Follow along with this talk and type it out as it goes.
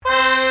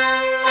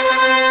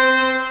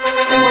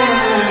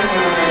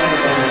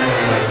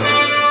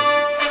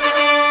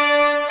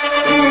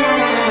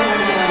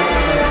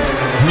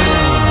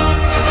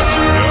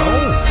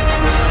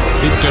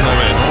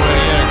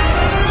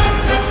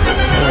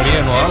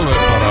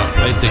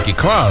veit ekki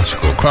hvað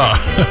sko,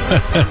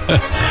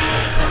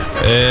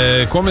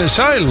 komið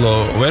sæl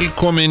og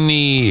velkomin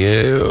í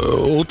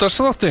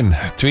útvarpsþáttinn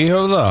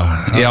Tvíhöfða.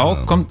 Já,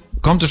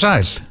 komdu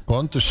sæl.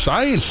 Komdu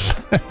sæl.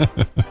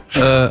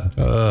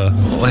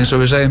 Og eins og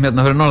við segjum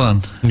hérna fyrir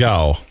norðan. Já.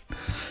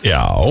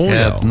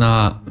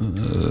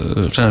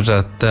 Sem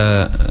sagt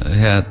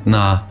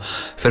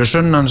fyrir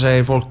sunnan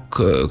segir fólk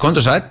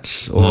komdu sæl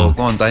og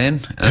góðan daginn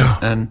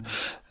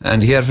en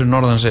hér fyrir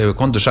norðan segir við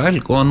komdu sæl,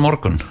 góðan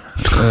morgun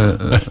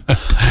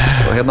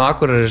og hérna á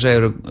Akureyri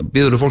segir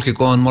býður fólki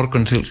góðan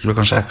morgun til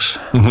klukkan 6.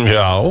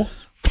 Já.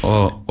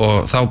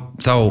 Og þá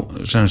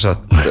sem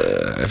sagt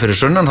fyrir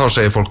sunnan þá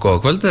segir fólk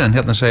góða kvöldið en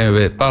hérna segjum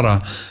við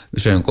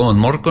segjum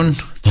góðan morgun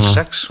til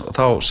 6 og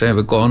þá segjum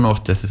við góðan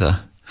nótt eftir það.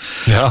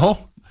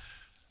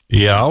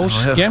 Já,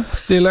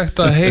 skemmtilegt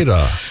að heyra.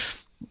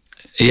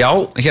 Já,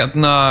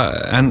 hérna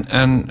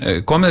en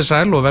komið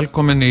sæl og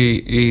velkomin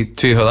í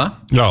Tvíhöfða.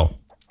 Já.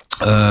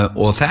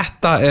 Og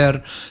það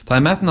er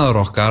metnaður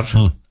okkar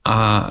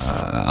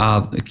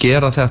að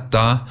gera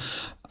þetta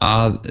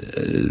að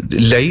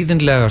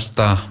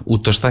leiðinlegasta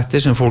útvarpsþætti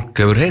sem fólk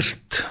hefur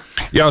heyrt.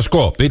 Já,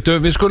 sko,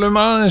 við skulum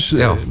aðeins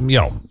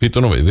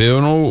býtu nú við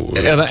höfum nú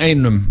eða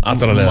einum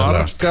allra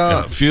leiðinlegast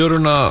marga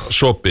fjöruna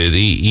sopið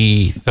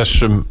í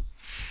þessum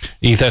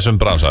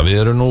bransa. Við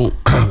erum nú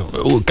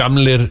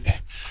gamlir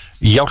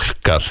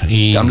jálkar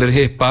gamlir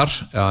hippar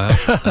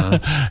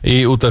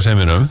í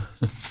útvarpsheiminum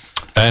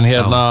en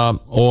hérna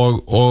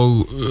og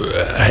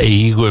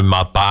eigum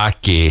að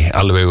baki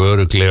alveg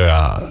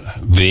örugglega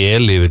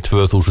vel yfir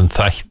 2000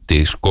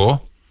 þætti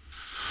sko.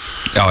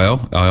 Já.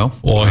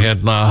 Og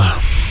hérna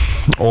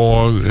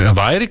og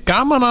væri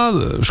gaman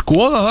að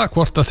skoða það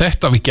hvort að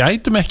þetta við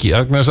gætum ekki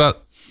vegna þess að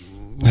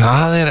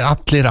það er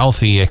allir á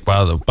því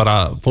eitthvað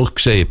bara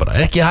fólk segir bara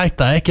ekki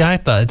hætta,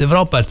 þetta er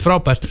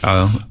frábært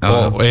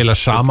og eiginlega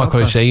sama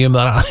hvað við segjum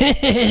þar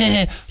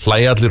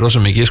hlæja allir rosa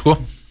mikið sko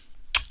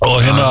og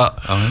hérna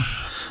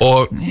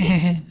og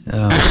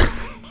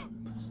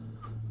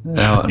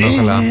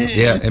nákvæmlega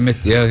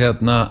ég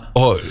hérna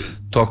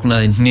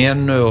tóknaði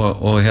hnénu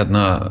og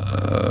hérna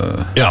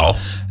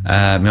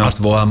mér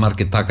varst voða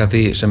margir taka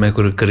því sem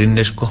einhverju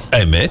grinni sko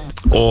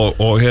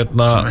og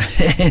hérna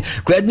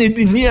hvernig er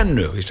þið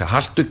hnénu? Ég segi,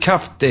 haltu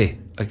kjafti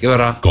ekki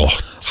vera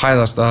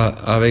hæðast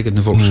að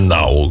veikindum fólks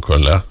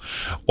nákvæmlega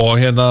og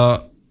hérna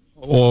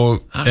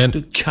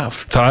haltu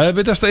kjafti það er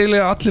vitast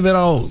eiginlega allir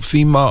vera á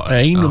því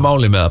einu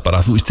máli með það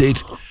bara, þú veist,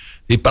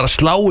 þeir bara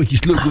slá ekki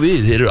slöku við,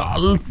 þeir eru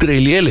aldrei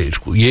lélegir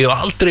sko, ég hef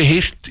aldrei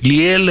heyrt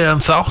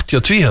lélegan þátt hjá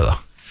Tvíhöfða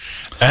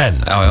en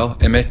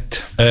einmitt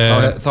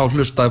þá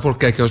hlustaði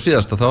fólk ekki á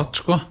síðasta þátt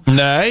sko.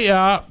 Nei,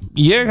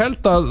 ég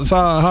held að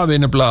það hafi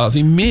nefnilega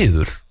því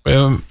miður við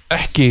hefum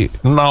ekki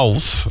náð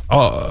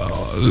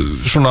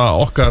svona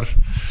okkar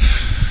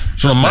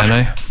svona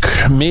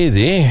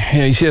markmiði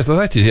í síðasta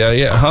þætti því að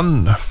hann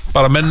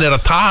bara menn er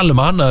að tala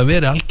um hann að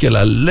vera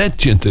algjörlega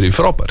legendary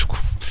frábær sko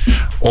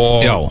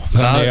og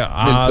þannig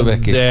að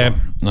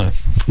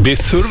við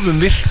þurfum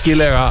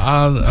virkilega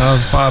að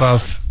fara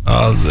að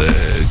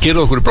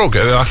gera okkur í brók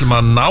ef við ætlum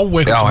að ná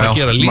einhvern að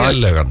gera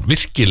lélegan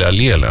virkilega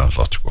lélegan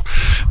þátt sko.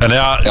 Þannig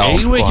að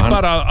eigum ekki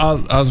bara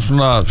að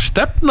svona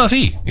stefna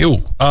því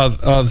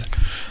að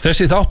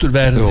þessi þáttur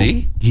verði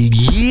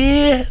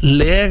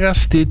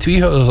lélegasti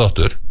Tvíhöfða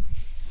þáttur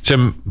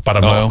sem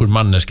bara nokkur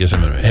manneski sem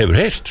hefur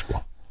heyrt sko.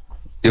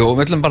 Jú,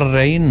 við ætlum bara að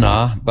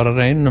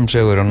reyna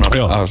Sigurjón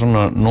að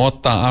svona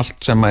nota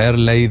allt sem er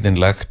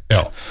leiðinlegt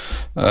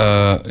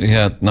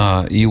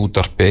hérna í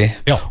útvarpi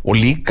og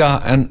líka,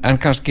 en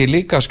kannski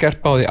líka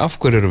skerpa á því af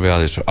hverju erum við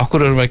að þessu, af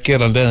hverju erum við að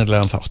gera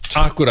leiðinlegan þátt.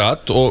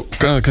 Akkurat, og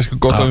kannski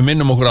gott að við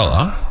minnum okkur á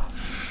það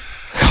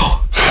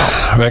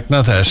vegna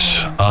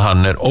þess að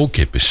hann er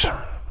ókeypis.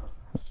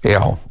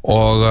 Já,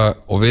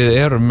 og við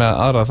erum með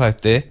aðra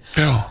þætti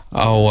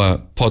á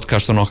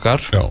podcastun okkar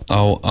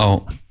á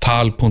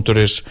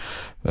tal.is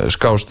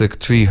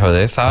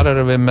 /Tvíhöfði, þar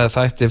erum við með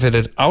þætti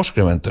fyrir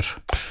áskrifendur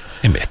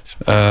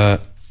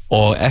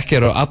og ekki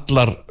eru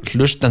allar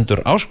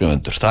hlustendur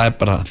áskrifendur, það er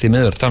bara því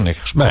miður þannig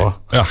sko. Nei,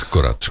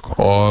 akkurat sko.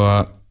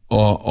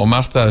 og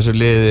margt af þessu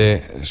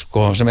liði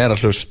sko, sem er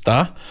að hlusta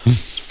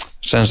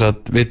sem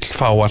sagt vill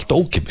fá allt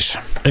ókeypis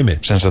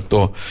sem sagt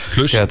og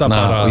hlusta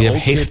bara og ég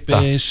hef heyrt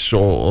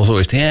og þú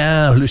veist,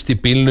 hlusta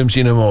í bílnum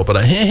sínum og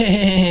bara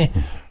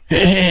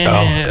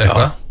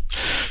eitthvað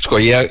sko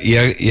ég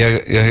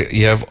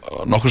hef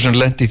nokkur sem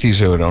lent í því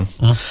Sigurjón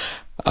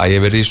að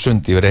ég verið í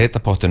Sundi, ég verið í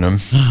heitapottinum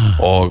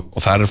og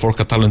þar er fólk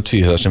að tala um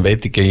Tvíhöfða sem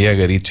veit ekki að ég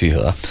er í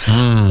Tvíhöfða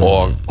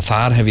og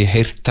þar hef ég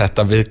heyrt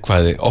þetta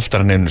viðkvæði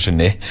oftar en einu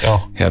sinni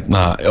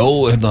hérna,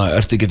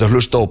 ertu ekki að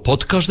hlusta á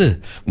podcastið?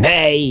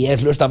 Nei, ég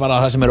hlusta bara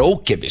á það sem er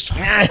ókeypis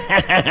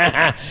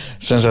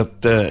sem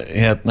sagt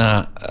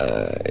hérna,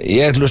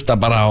 ég hlusta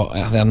bara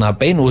á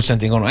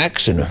beinútsendingun á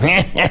X-inu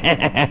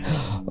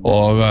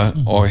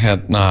og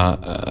hérna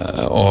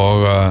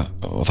og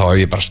þá hef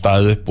ég bara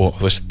staðið upp og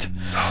þú veist,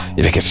 ég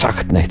hef ekki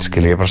sagt neitt,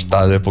 skil, ég bara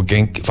staðið upp og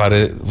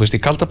farið, þú veist,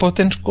 í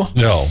kaldapottin sko.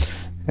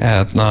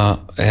 en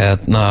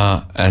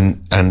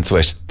þú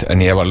veist,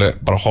 en ég hef alveg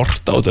bara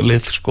hort á þetta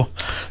lið, sko,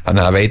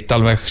 þannig að það veit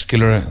alveg,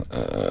 skilur,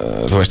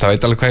 þú veist, það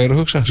veit alveg hvað ég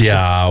að hugsa, sko.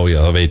 Já,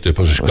 það veit upp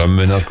á þessu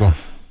skömmina, sko.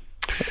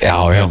 Já,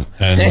 en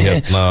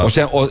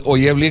og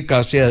ég hef líka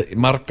séð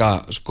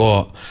marga,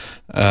 sko,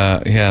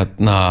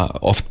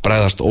 oft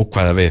bregðast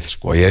ókvæða við,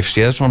 sko, ég hef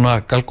séð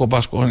svona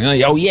galgopa, sko,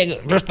 já, ég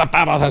hlusta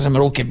bara það sem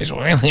ókeypis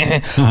og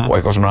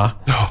eitthvað svona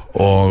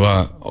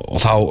og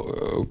þá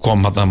kom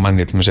hann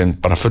manni til mig sem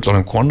bara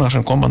fullorðin kona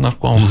sem kom hann,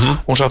 sko,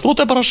 hún sagði, þú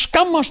ert bara að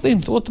skammast þín,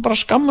 þú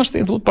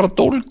ert bara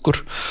dólgur,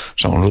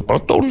 sagði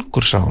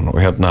hún, og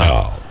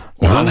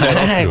og hann hvað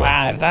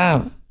er það?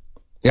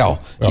 Já,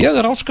 ég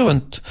er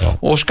áskrifund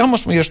og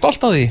skammast mig, ég er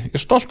stolt af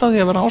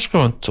því að vera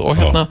áskrifund og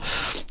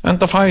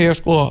enda fæ ég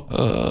sko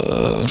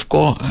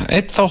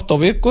einn þátt á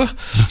viku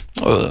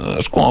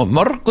sko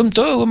mörgum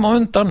dögum á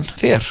undan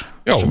þér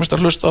sem að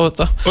hlusta á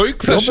þetta auk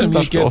þess sem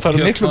ég get og það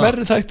eru miklu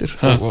verri þættir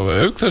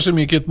auk þess sem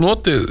ég get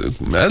notið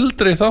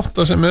eldri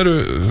þáttar sem eru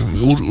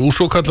úr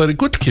svo kallari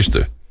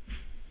gullkistu.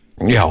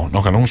 Já,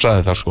 nokkana hún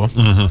sagði það, sko.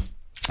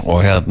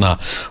 Og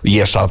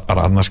ég satt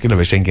bara annars skilja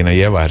við sengin að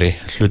ég væri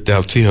hluti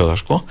af Tvíhöfða,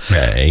 sko.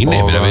 Nei,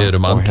 við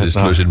erum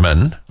andlitslausir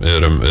menn, við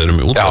erum í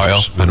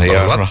útvarps, við erum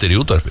bara raddir í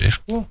útvarpi,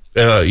 sko,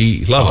 eða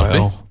í hlaðvarpi.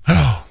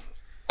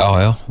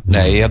 Já,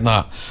 nei,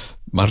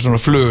 maður er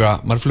svona fluga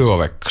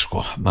vekk,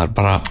 sko, maður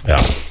bara,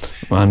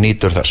 maður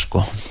nýtur þess,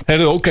 sko.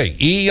 Heyrðu, ok,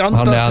 í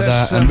anda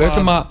þess en við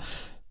ætlum að,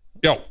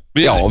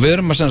 við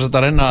erum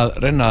að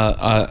reyna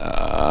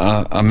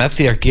að með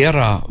því að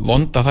gera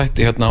vonda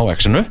þætti á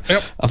X-inu,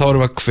 að þá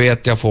erum við að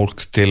hvetja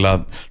fólk til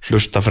að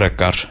hlusta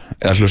frekar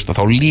eða hlusta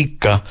þá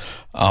líka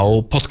á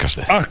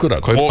podcastið.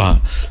 Akkurat.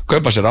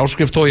 Kaupa sér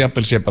áskrift og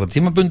jafnvel sé bara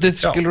tímabundið,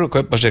 skilur,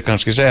 kaupa sér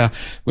kannski segja,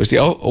 veist,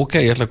 já, ok,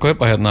 ég ætla að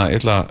kaupa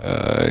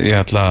ég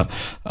ætla að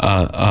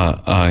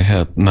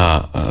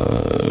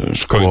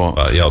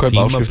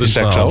kaupa áskrift í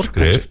 6 ár.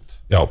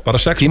 Já, bara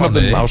 6 mánuði.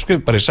 Tímabundin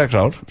áskrift bara í 6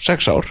 ár.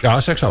 6 ár. Já,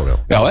 6 ár, já.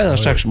 Já, eða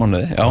 6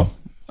 mánuði, já.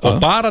 Og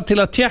bara til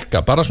að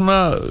tekka, bara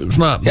svona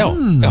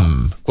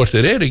hvort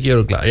þeir eru ekki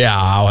örugglega. Já,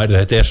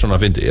 þetta er svona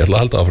fyndið, ég ætla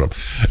að halda áfram.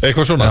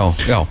 Eitthvað svona.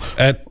 Já.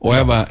 Og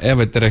ef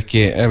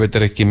þetta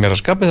er ekki mér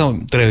að skapi,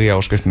 þá dreif ég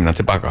áskrift mína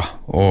tilbaka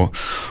og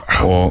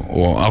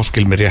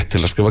áskil mér rétt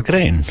til að skrifa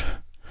grein.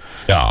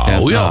 Já.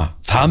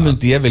 Það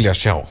myndi ég vilja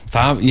sjá.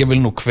 Ég vil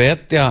nú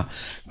hvetja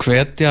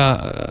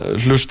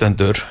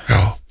hlustendur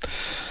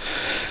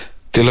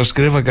til að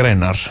skrifa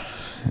greinar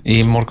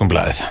í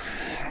Morgunblaðið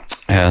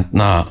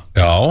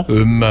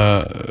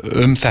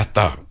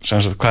þetta sem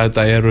sagt hvað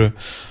þetta eru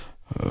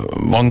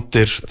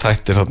vondir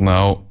þættir þarna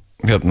á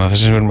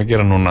þessi sem við erum að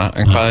gera núna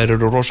en hvað þeir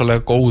eru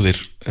rosalega góðir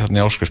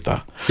í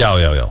áskrifta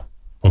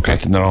okay.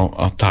 Þetta er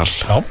á tal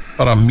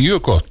bara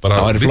mjög gott,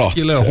 bara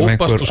virkilega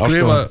hópast og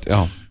skrifa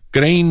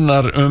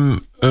greinar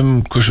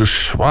hversu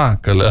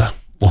svakalega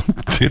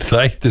vondir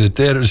þættir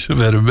þetta eru sem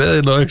eru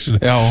með inn á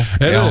X-inu.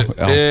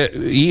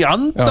 Í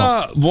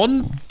anda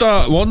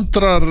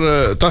vondrar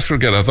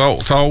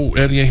dagskrárgerðar þá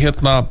er ég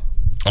að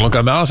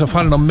langaði með aðeins að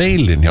fara inn á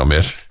mailin hjá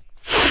mér.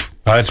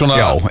 Það er svona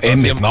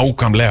einmitt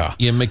nákvæmlega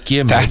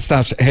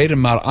þetta heyrir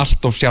maður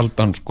allt of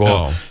sjaldan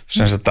sko,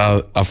 sem sagt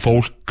að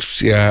fólk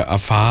sé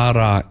að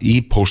fara í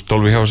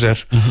pósthólfi hjá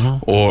sér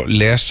og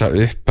lesa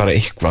upp bara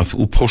eitthvað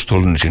úr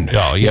pósthólfinu sínu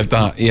ég held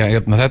að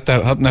þetta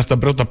er að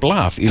brjóta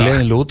blað í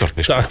leiðinlegu útvarpi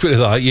sko. Takk fyrir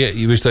það,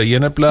 ég veist að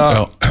ég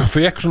nefnilega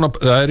fekk svona,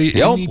 það er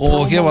inn í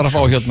og ég var að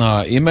fá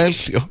e-mail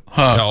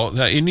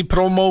það er inn í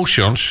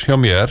promotions hjá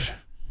mér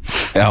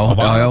og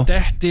var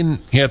dettin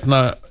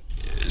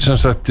sem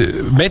sagt,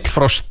 mail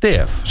frá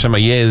Stef sem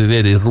að ég hef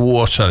verið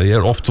ég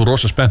er oft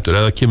rosa spenntur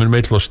eða kemur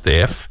mail frá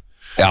Stef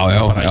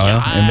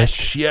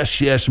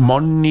yes,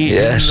 money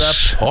in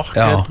the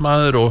pocket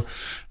maður og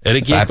er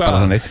ekki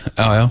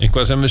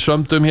eitthvað sem við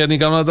sömdum hérna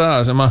í gamla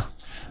daga sem að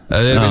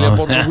þeir vilja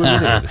borga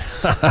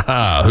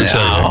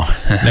hugsaðu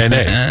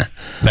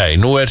nei,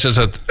 nú er sem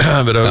sagt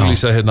verið að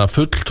auglýsa hérna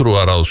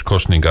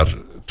fulltrúaráðskosningar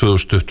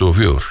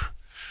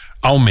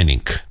 2024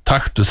 áminning,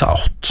 taktu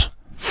þátt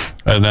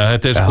en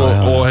þetta er sko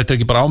og þetta er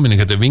ekki bara áminning,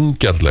 þetta er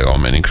vingjarnlega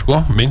áminning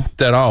sko,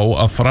 mynd er á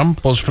að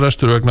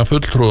framboðsfrestur vegna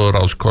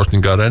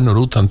fulltrúaráðskosninga rennur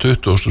út þann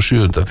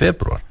 27.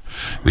 febrúar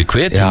við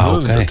hvetjum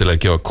höfunda til að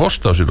gefa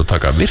kost á sér og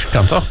taka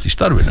virkan þátt í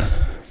starfinu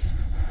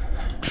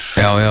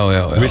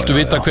viltu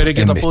vita hverju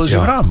geta búið sér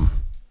fram?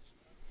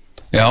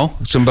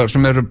 Sem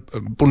eru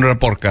búnir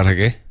að borga,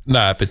 ekki?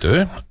 Nei,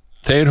 byrju,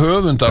 þeir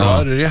höfundar og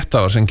aðrir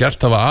rétthafar sem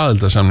gert hafa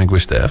aðildarsamning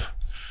við Stef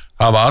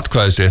hafa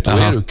atkvæðisrétt og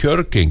eru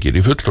kjörgengir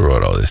í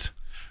fulltrúaráðið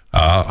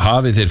að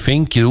hafi þeir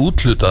fengið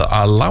úthlutað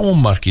að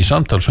lágmarki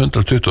samtals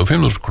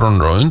 125.000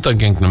 krónur á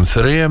undangengnum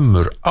 3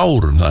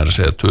 árum, það er að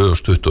segja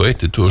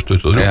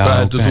 2021-2023, hvað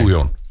heldur þú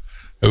Jón?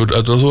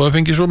 Heldur þú að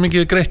fengið svo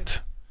mikið greitt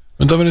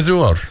undanfenni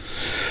 3 ár?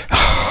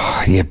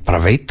 Ég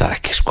bara veit það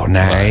ekki sko,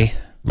 nei.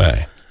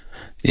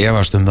 Ég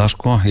varst það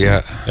sko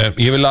ég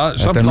vil að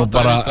samt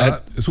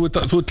þú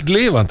ert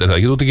lifandi, það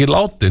ekki, þú ert ekki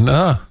látin,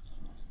 eða?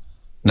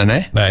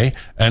 Nei,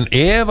 en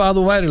ef að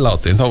þú væri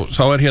látin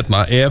þá er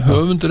ef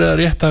höfundur eða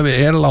rétthafi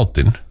er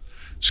látin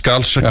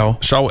skal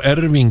sá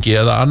erfingi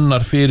eða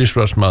annar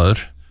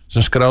fyrirsvarsmaður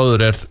sem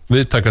skráður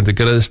viðtakandi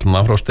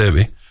greiðsluna frá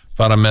stefi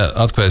fara með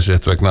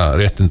atkvæðisrétt vegna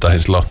réttinda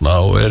hins látna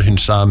og hinn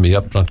sami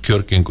jafnframt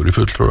kjörgengur í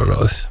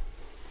fulltrúaráðið.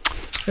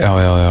 Já.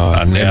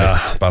 Þannig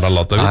bara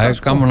láta vita. Það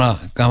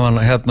gaman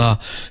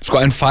sko,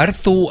 en færð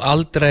þú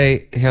aldrei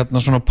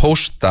svona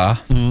pósta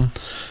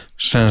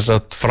sem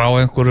sagt frá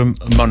einhverjum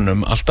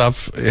mönnum,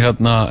 alltaf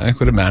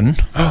einhverjum menn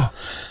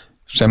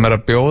sem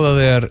að bjóða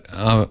þér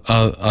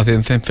að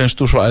þeim finnst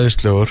þú svo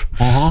æðislegur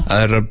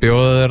að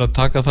bjóða þér að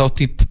taka þátt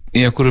í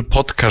einhverju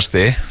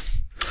podcasti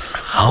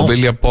og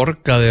vilja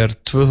borga þér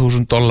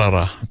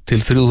 $2,000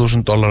 til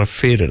 $3,000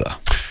 fyrir það.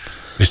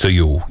 Veistu,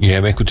 jú, ég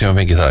hef einhvern tíma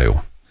fengið það, jú.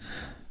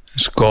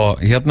 Sko,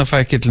 fæ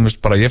ekki til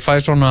bara, ég fæ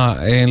svona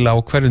eiginlega á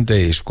hverjum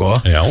degi, sko.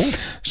 Já.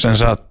 Sem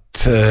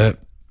sagt,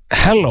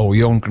 hello,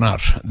 Jón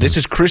Gnarr. This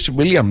is Chris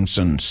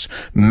Williamson's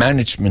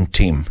management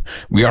team.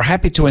 We are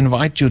happy to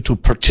invite you to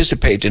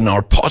participate in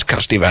our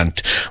podcast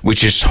event,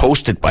 which is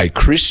hosted by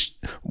Chris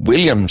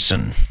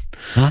Williamson.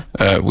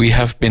 We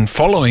have been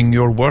following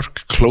your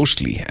work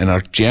closely and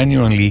are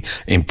genuinely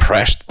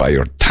impressed by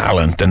your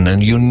talent and the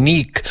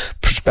unique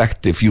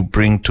perspective you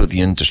bring to the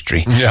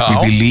industry. Já. We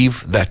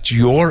believe that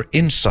your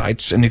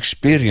insights and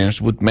experience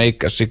would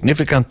make a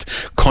significant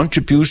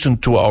contribution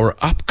to our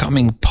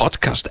upcoming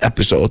podcast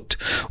episode,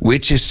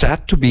 which is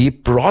set to be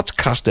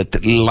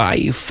broadcasted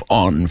live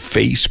on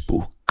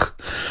Facebook.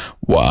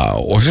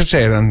 Wow. Og svo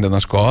segir hann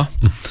sko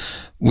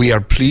We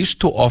are pleased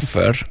to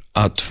offer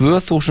a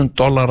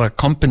 $2,000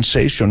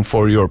 compensation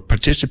for your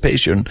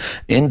participation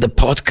in the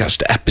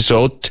podcast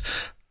episode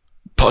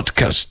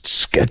podcast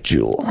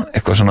schedule,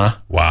 eitthvað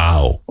svona.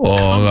 Wow.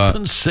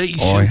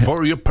 Compensation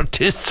for your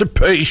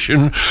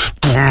participation.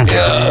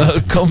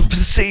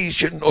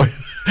 Compensation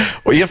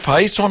og ég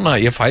fæ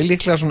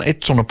líklega svona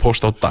eitt svona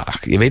post á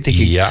dag, ég veit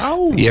ekki. Já.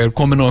 Ég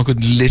komin á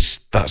einhvern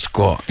lista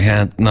sko,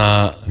 ef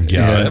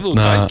þú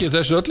tækir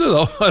þessu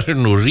öllu þá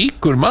nú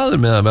ríkur maður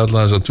með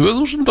alla þessa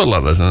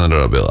 $2,000 sem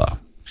þeir að bjóða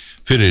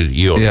fyrir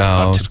your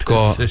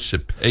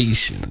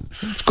participation.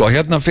 Sko,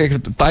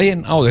 fekk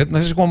daginn áður,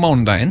 þessi kom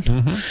mánudaginn.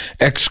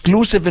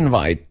 Exclusive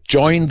invite,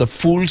 join the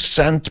Full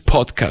Send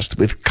podcast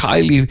with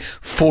Kylie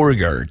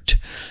Forgard.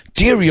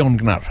 Dear Jón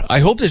Gnarr,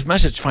 I hope this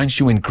message finds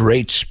you in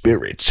great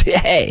spirits.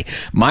 Hey,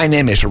 my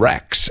name is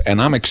Rex,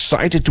 and I'm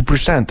excited to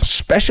present a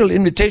special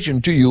invitation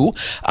to you,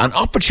 an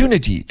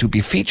opportunity to be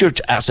featured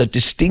as a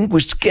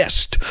distinguished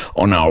guest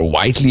on our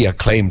widely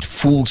acclaimed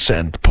Full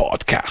Send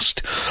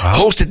podcast,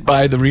 hosted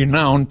by the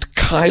renowned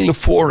Kyle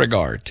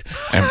Forgard,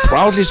 and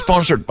proudly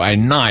sponsored by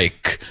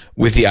Nike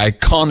with the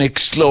iconic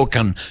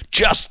slogan,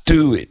 Just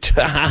Do It.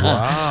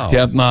 Wow.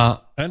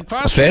 En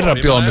hvað þeirra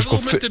bjóða mig sko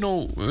myndi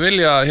nú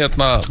vilja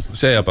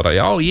segja bara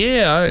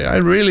I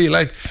really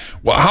like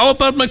how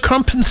about my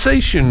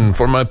compensation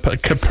for my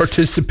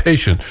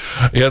participation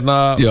en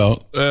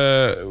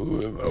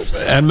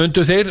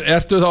myndu þeir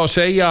ertu þá að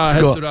segja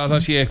heldur að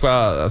það sé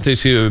eitthvað að þið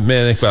séu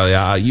með eitthvað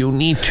you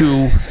need to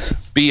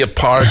be a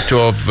part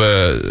of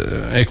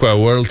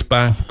eitthvað World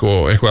Bank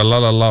og eitthvað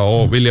lalala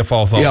og vilja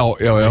fá þá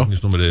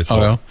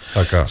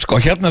sko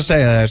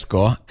segja þeir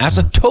sko as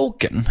a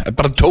token,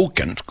 bara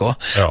token sko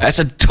as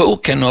a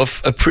token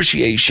of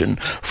appreciation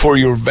for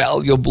your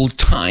valuable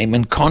time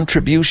and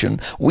contribution,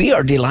 we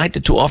are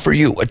delighted to offer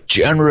you a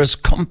generous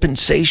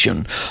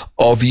compensation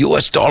of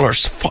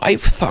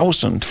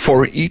 $5,000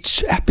 for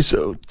each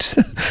episode.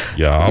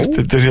 Já.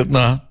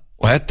 Þetta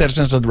og þetta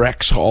sem sagt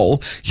Rex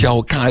Hall hjá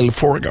Kyle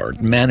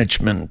Forgard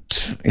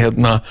Management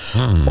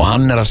og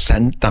hann að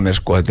senda mér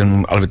sko,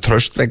 þetta alveg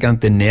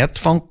traustvekjandi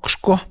netfang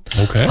sko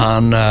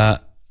hann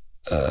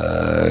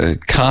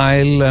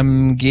Kyle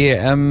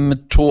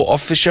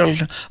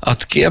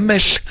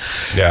gm2official@gmail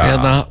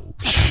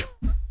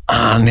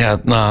hann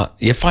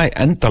ég fæ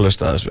endalaust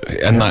að þessu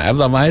ef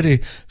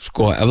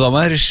það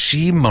væri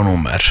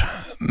símanúmer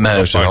með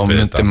þessu þá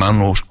myndi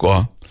mann nú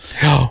sko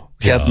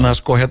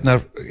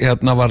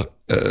hérna var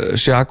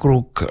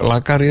Shakruk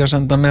Lagari að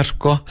senda mér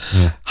sko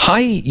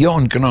Hi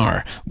Jón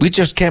Gnarr, we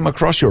just came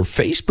across your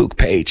Facebook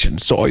page and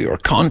saw your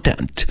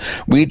content.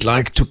 We'd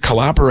like to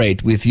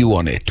collaborate with you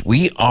on it.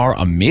 We are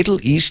a Middle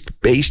East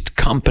based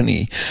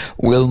company.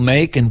 We'll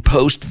make and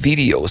post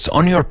videos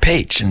on your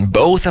page and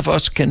both of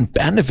us can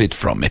benefit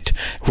from it.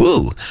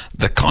 Woo,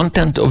 the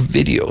content of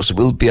videos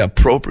will be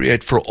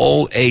appropriate for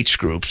all age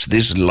groups.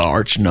 This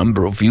large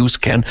number of views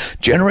can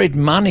generate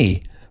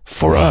money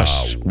for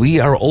us. We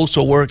are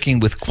also working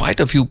with quite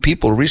a few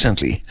people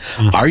recently.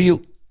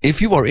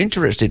 If you are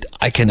interested,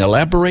 I can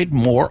elaborate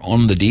more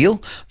on the deal.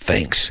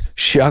 Thanks,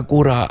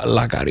 Shagura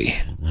Lagari.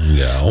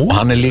 Og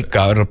hann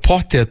líka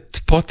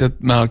pottet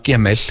með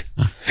Gmail.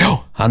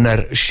 Hann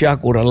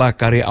Shagura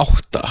Lagari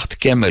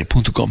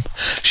 8@gmail.com.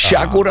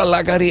 Shagura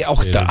Lagari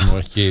 8. Nú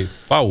ekki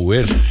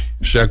fáir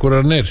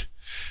Shagurarnir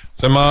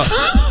sem að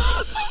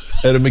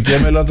eru með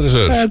Gmail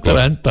adressur.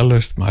 Þetta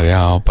endalaust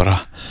maður, bara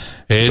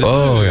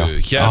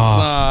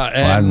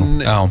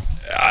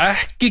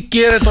Ekki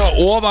gera þetta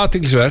of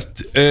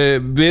athyglisvert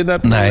við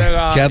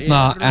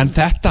nefnilega en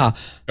þetta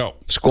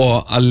sko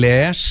að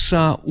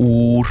lesa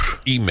úr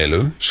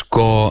e-mailum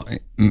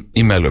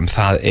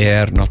það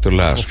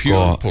náttúrulega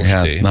sko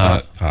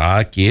það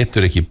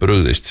getur ekki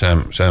brugðist sem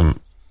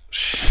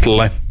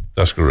slæmt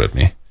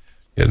dagskrárefni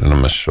hérna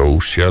með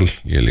social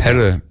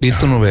Herðu,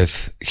 býtu nú við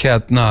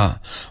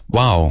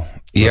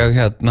ég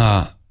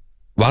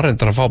var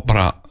reyndar að fá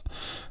bara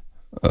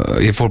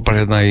ég fór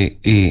bara hérna í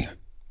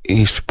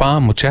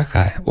spam og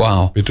tjekkaði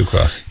Býtu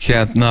hvað?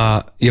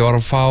 Ég var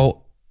að fá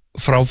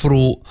frá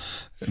frú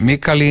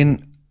Mikalín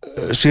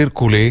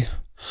Sirkúli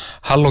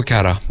halló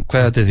kæra,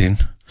 hvað er þetta þín?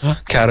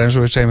 Kæra eins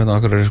og við segjum þetta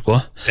Akureyri sko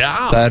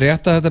Það er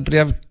rétt að þetta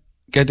bréf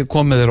gæti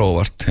komið þér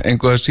óvart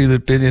einhverja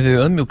síður bið ég þig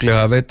auðmjúklega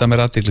að veita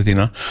mér athygli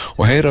þína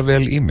og heyra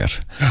vel í mér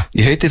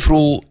Ég heiti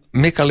frú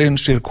Mikalín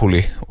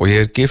Sirkúli og ég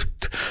er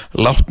gift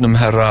látnum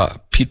herra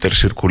Píter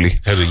Sirkúli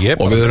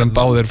og við erum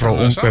báðir frá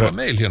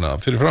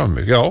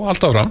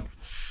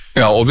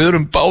og við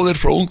erum báðir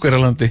frá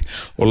Ungverjalandi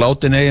og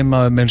látin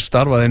eiginmaður minn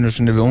starfaði einu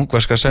sinni við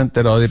ungverska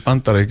sendiráð í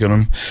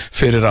Bandaríkjunum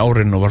fyrir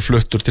árin og var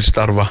fluttur til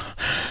starfa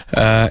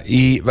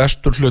í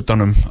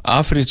vesturhlutanum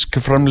afrísk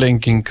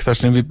framlenging þar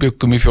sem við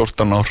byggum í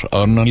 14 ár að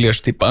hann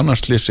lést í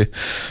banaslysi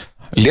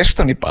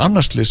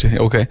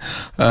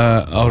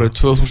árið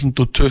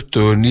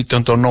 2020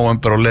 19.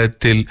 november og leið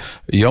til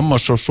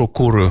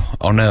Yamasosokuru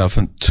á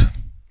neðafund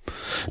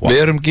Við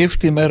erum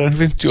gift í meira en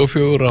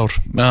 54 ár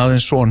með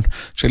aðeins son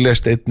sem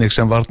lést einnig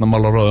sem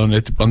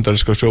varnarmálaráðuneyti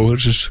bandaríska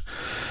sjóhersins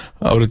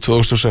árið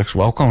 2006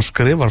 Váka hún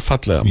skrifar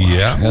fallega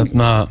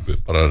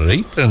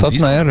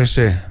Þarna er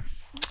þessi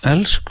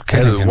elsku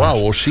kærleikin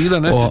og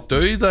síðan eftir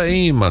dauða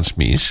eiginmanns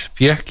míns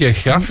fékk ég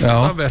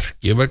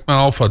hjartaverki vegna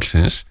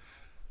áfallsins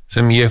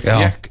sem ég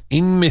fékk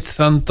einmitt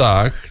þann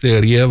dag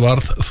þegar ég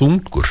varð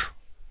þungur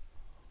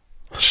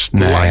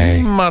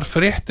slæmar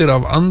fréttir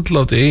af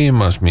andláti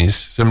eiginmanns míns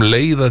sem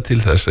leiða til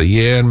þess að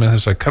ég er með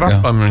þessa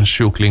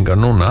krabbameinssjúklinga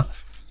núna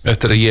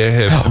eftir að ég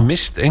hef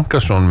mist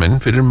engasson minn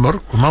fyrir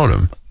mörgum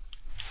árum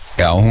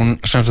hún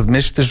sem sagt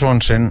misti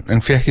son sinn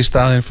en fékk í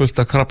staðinn fullt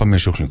af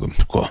krabbameinssjúklingum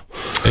sko.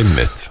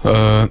 Einmitt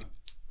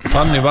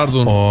Þannig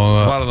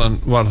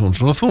varð hún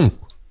svona þung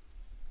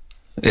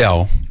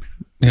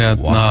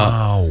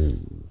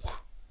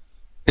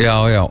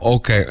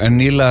ok, en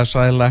nýlega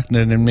sagði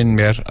læknirinn minn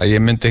mér að ég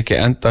myndi ekki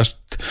endast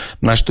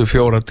næstu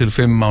 4 til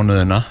 5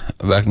 mánuðina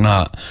vegna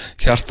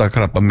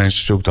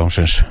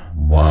hjartakrabbameinssjúkdómsins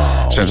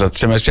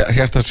sem er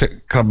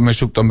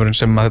hjartakrabbameinssjúkdómurinn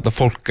sem að þetta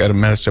fólk er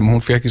með sem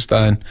hún fékk í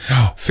staðinn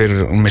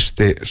fyrir hún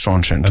misti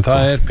son sinn En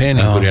það er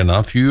peningur hérna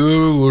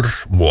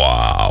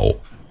 4.800.000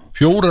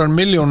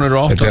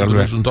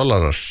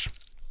 $4,800,000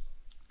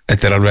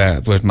 Þetta er alveg,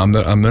 þú veist,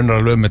 maður munar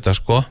alveg þetta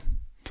sko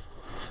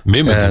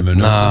Mér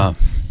munar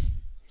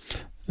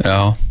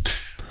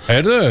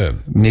Heyrðu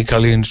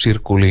Mikalín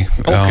Sirkúli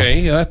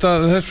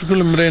þetta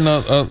skulum reyna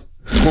að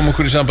koma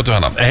okkur í samband við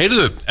hana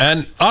Heyrðu,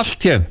 en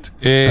allt hérnt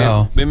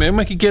við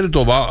meðum ekki gera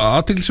þetta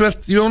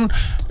athyglisvert Jón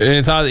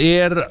það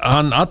er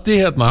hann Addi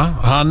hérna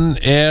hann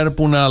er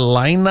búin að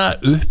læna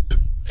upp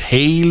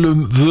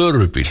heilum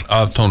vörubíl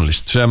af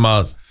tónlist sem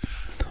að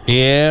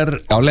er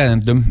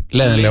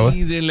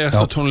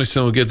leiðinlegasta tónlist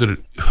sem þú getur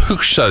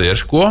hugsað þér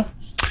sko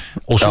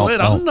og svo er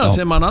annað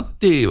sem hann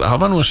Addi hann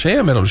var nú að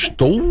segja mér alveg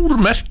stór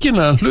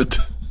merkilegan hlut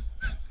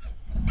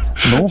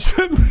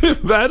sem við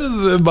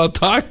verðum að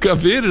taka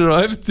fyrir og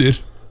eftir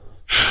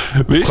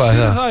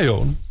vissir það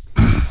Jón?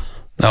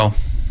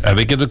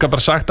 Við getum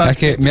bara sagt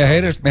ekki, mér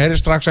heyrir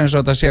strax eins og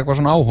þetta sé eitthvað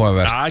svona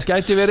áhugavert það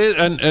gæti verið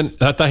en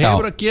þetta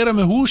hefur að gera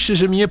með húsi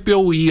sem ég bjó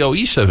í á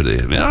Ísafirði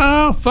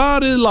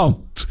farið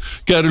langt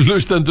kæru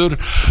hlustendur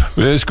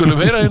við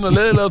skulum heyra hérna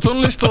leiðilega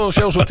tónlist og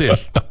sjá svo til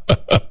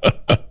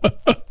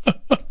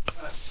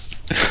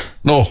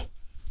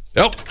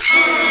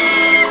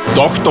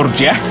Dr.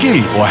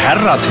 Jekyll og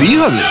herra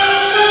Tvíhöfði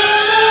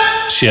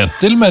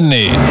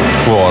Gentlemenni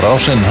hvor á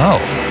sinn hátt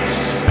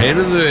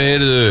Heyrðu,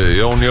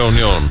 Jón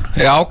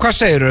Já, hvað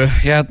segirðu?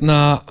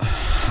 Hérna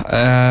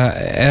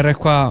er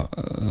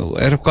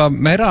eitthvað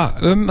meira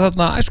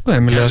þarna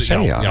æskuheimili að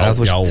segja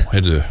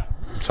heyrðu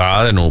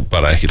það er nú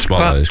bara ekkert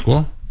smálaði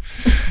sko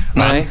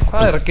Nei,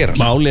 hvað er að gera?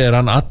 Málið er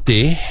hann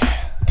Addi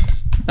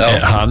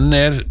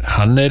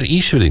hann er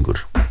Ísfirðingur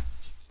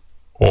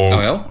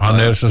og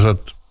hann er sem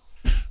sagt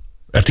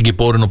ertu ekki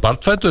borin og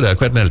barnfæddur eða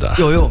hvernig er þetta?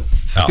 Jú,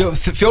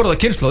 fjórða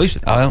kynslóð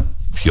Ísfirði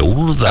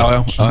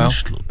Fjórða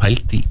kynslóð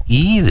pældi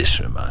í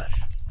þessu maður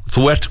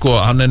þú ert sko,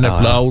 hann er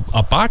nefnilega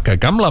að baka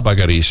gamla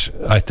bakarís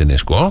ættinni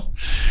sko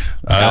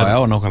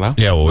nákvæmlega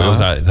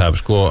það er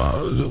sko,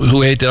 þú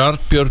heitir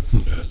Arnbjörn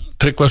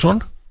Tryggvason?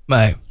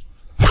 Nei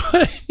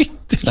Hvað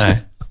heitir? Nei,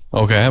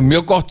 ok,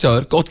 mjög gott hjá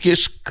þér, gott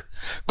gisk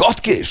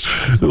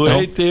Þú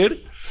heitir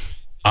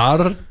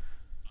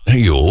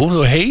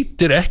þú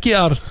heitir ekki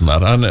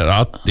Arnar hann er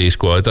Addi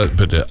sko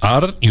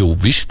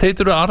víst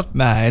heitir þú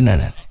Arnar Nei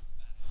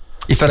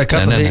Ég fer að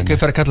kalla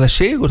þig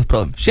Sigurð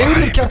bráðum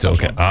Sigurður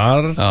Kjartansson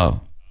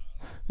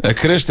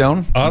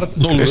Kristján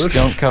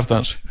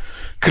Kjartans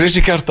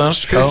Krissi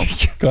Kjartans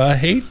Hvað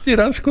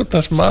heitir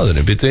anskotans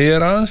maðurinn? Býttu,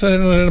 ég aðeins að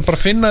hérna bara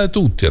finna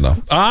þetta út hérna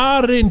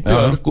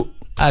Arinbjörg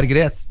Það ekki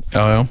rétt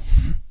Já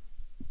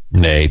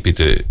Nei,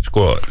 býttu,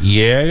 sko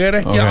ég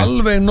ekki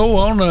alveg nóg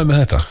ánægður með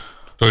þetta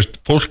Þú veist,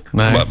 fólk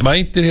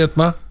mætir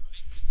hérna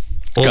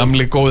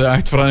Gamli góði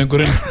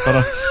ættfræðingurinn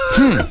bara,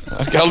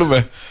 ekki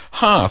alveg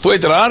þú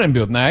heitir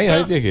Arinbjörn, nei, það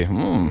heiti ég ekki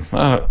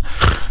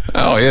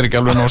já, ég ekki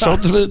alveg ná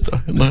sáttur við þetta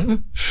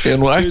ég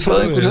nú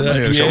ættfræðingur hérna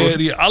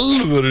Ég í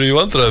alvöru í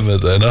vandræðum með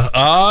þetta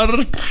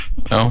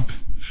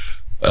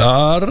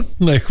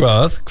Arn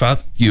eitthvað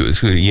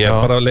ég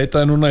bara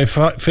leitaði núna í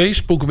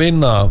Facebook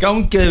vinna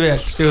Gangiði vel,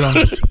 Sigurðan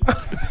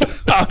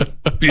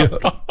Arnbjörn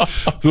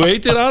Þú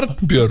heitir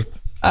Arnbjörn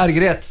Það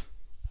ekki rétt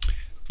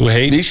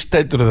Víst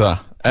heitir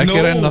það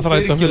ekki reyna að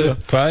þræta fyrir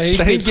Hvað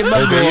heitir ég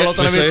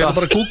ætla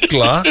bara að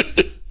googla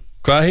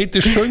Hvað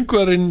heitir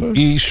söngvarinn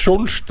í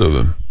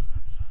Sólstöfum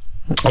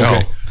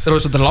Það er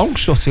svona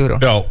langsótt,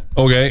 Sigurðan Já,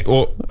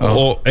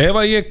 og ef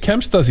að ég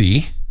kemst að því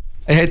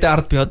Ég heiti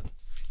Arnbjörn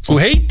Þú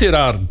heitir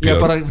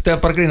Arnbjörn Það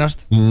er bara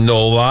grínast Nó,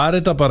 var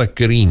þetta bara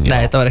grín?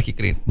 Nei, þetta var ekki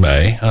grín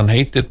Nei, hann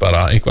heitir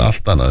bara eitthvað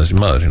allt annað þessi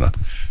maður hérna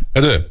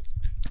Hörðu,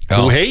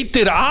 þú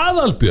heitir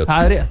Aðalbjörn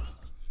Það er rétt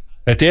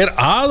Þetta er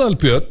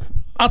Aðalbjörn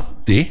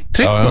Addi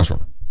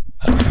Tryggvason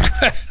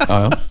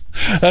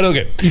Það er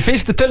Í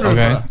fyrstu tölur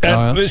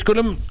En við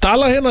skulum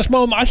tala hérna smá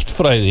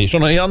ættfræði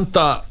Svona í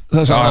anda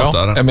þessa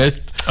áttar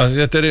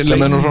Þetta er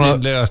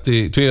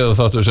leiðinlegasti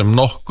tvíhöfða sem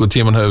nokkuð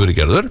tíman hefur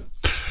verið gerður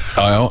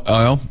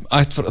Já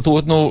Þú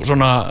ert nú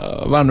svona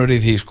vanur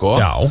í því sko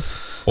Já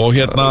Og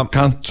hérna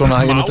Kant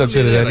svona einmitt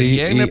fyrir þér í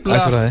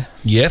ættfræði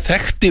Ég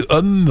þekkti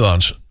ömmu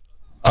hans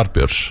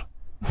Arnbjörns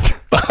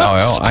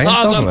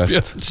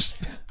Aðalbjörns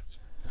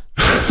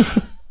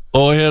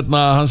Og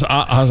hérna hans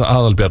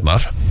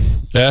Aðalbjarnar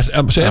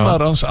Segir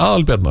maður hans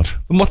Aðalbjarnar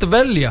Þú mátti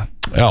velja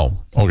Já,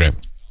 ok,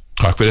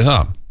 takk fyrir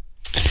það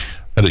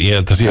Ég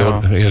held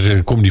að ég sé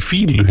komin í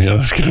fílu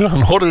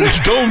Hann horfir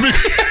ekki á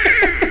mig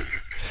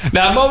Nei,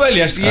 það má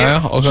velja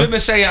Sem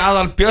við segja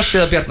Aðalbjörns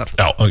eða Bjarnar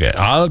Já, ok,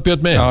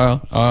 Aðalbjörn minn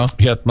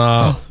Hérna,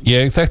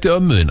 ég þekkti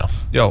ömmuðina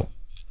Já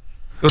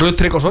Rut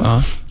Tryggvason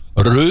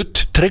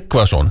Rut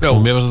Tryggvason Og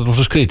mér finnst þetta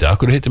svo skrítið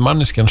Akkur heitir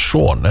manneskjan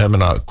son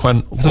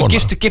Þú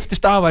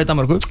giftist afa í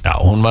Danmarku Já,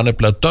 hún var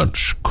nefnilega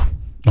dönsk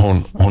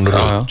Hún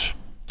Rut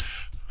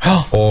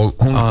Og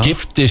hún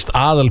giftist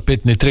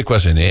Aðalbirni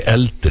Tryggvasinni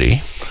eldri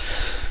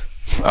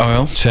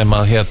Sem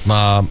að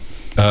hérna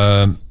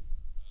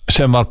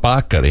Sem var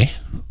bakari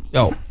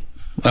Já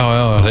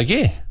Það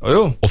ekki?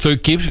 Jú. Og þau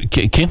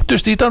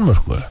kynntust í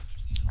Danmörku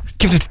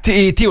Kynntust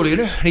í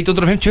Tíolínu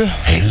 1950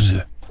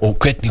 Heyrðu Og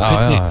hvernig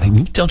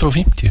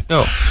 1950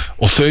 Já.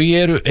 Og þau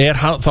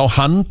þá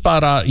hann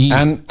bara í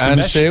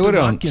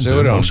Sigurjón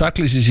og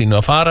saklýsi sínu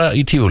að fara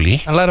í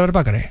Tíolí Hann læra að vera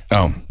bakari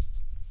Já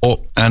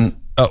Og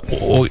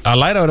að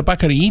læra að vera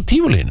bakari í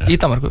Tíolínu Í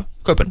Danmarku,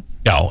 Köpen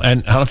Já,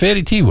 en hann fer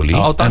í Tíolí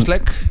Á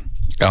dansleik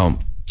Já,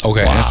 ok,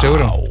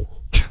 Sigurjón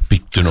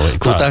Býttu nú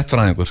Þú ert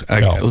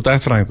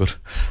ættfræðingur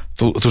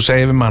Þú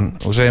segir við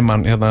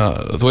mann hérna,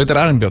 þú heitir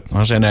Arinbjörn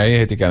Hann segir nei,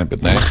 ég heiti ekki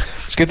Arinbjörn Nei,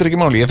 skiptir ekki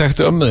máli, ég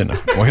þekkti ömmuðina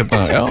Og hérna,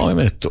 já, ég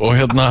mitt Og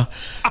hérna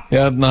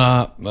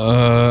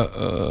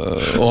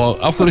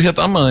og af hverju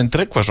hérna ammaðinn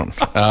Tryggvason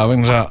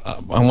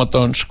Hann var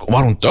dönsk Og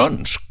var hún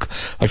dönsk?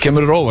 Það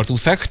kemur í róvart, þú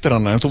þekktir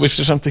hana En þú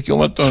vissi samt ekki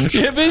hún var dönsk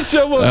Ég vissi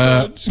hún var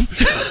dönsk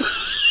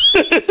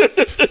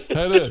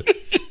Herru,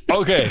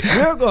 ok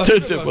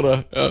Þetta er bara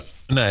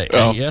Nei,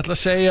 ég ætla að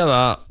segja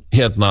það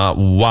hérna,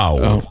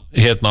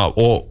 hérna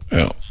og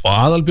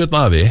Aðalbjörn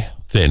afi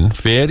þinn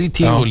fer í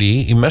Tíolí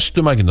í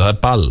mestu maginu, það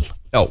er ball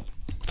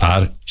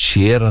þar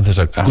sér hann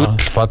þessa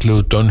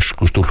gullfallegu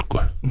dönsku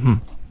stúlku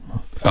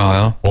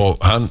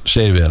og hann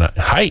segir við hana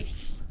hæ,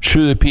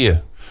 suðu píu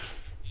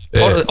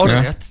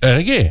Orðrétt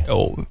Er ekki?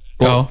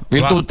 Já,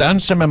 viltu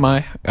dansa með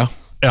mig?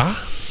 Já,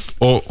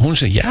 og hún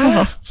segir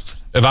já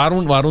Var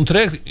hún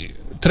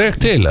treg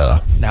til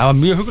eða? Nei, það var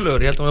mjög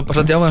huggulegur, ég held að hún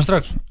bara sendi á með hann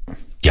strax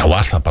Já,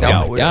 var það bara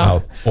Já.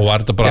 Og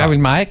var þetta bara Jeg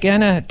vil meget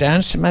gerne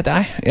danse med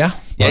dig Ja,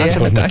 danse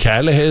med dig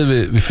Kærlighed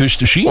ved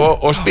første syn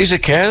Og spise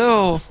kæde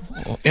og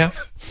ja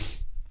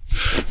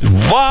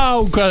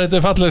Vá, hvað þetta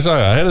er falleg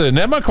saga Heyrðu,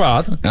 nema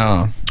hvað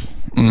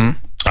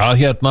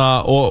að hérna,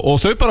 og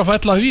þau bara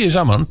fælla hugi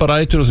saman Bara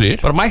 1, 2 og 3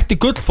 Bara mætti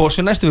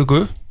Gullfoss í næstu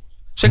viku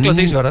Sigla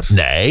dísverðar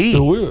Nei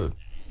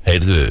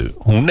Heyrðu,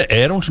 hún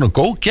svona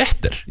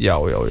go-getter Já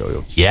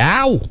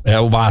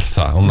Já, var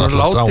það Hún er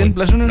látin,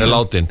 blessunin Hún er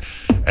látin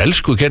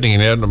Elsku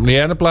kettingin, ég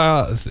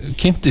nefnilega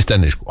kynntist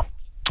henni sko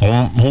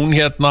Hún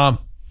hérna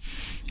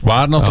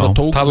var náttúrulega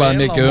tók talaði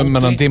mikið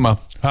hennan tíma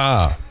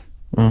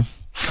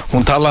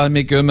Hún talaði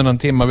mikið hennan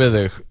tíma við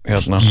þig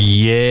hérna.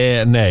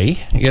 Nei,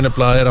 ég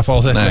nefnilega að fá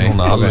þetta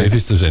núna alveg í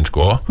fyrstu sinn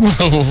sko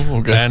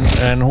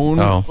en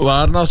hún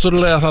var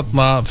náttúrulega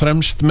þarna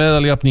fremst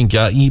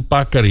meðaljafningja í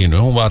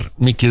bakarínu hún var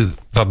mikið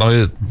þarna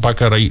við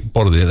bakara í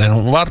borðið en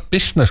hún var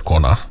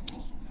businesskona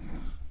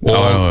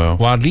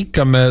og var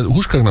líka með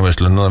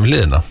húsgagnarverslun við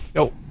hliðina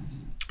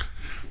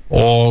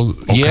og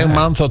ég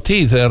man þá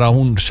tíð þegar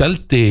hún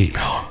seldi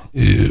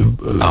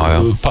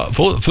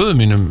föðu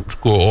mínum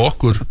sko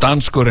okkur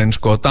danskurinn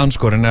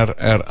er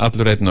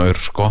allur einn aur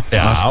sko,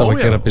 alltaf að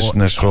gera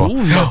business og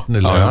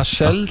nefnilega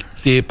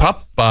seldi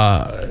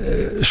pappa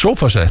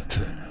sofasett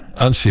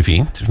ansi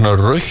fínt, svona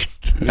rautt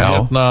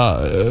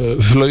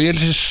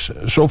flauelsis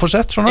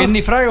sofasett svona inn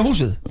í fræga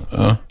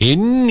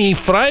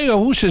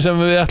húsið sem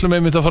við ætlum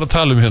einmitt að fara að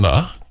tala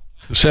hérna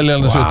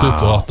Seljalandsveg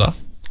 28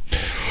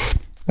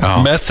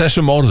 með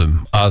þessum orðum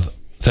að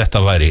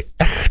þetta væri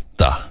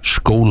ekta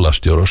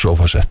skólastjóra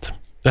sofasett.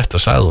 Þetta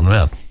sagði hún við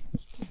hann.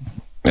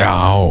 Já,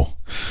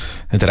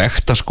 þetta er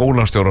ekta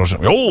skólastjóra sem...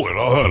 Jó,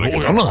 það er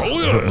ekki annað.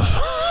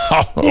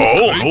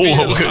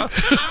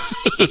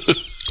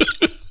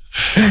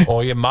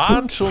 Og ég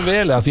man svo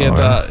vel að því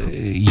þetta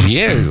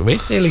ég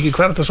veit eiginlega ekki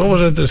hver þetta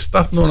sofasett er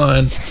statt núna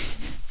en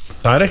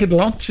það er ekkert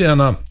langt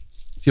síðan að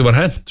því var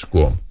hent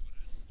sko.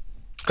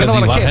 Hvernig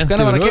var það keypt?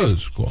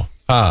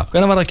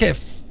 Hvernig var það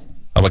keypt?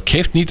 Það var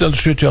keypt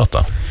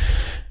 1978.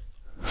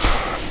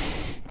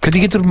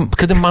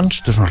 Hvernig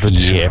manstu svona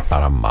hluti? Ég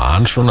bara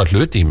man svona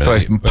hluti. Þú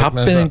veist,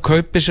 pappiðinn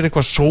kaupið sér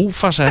eitthvað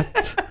sófasett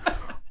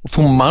og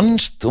þú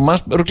manst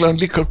örgulega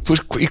líka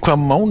í hvað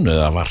mánuð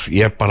það var.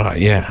 Ég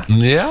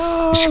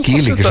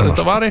skil ekki svona.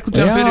 Þetta var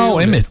eitthvað fyrir jól. Já,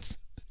 einmitt.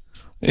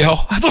 Já,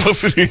 þetta var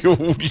fyrir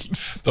jól.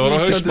 Það var á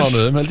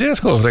haustmánuðum, held ég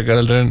sko, frekar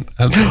heldur en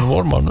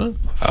vormánuðum.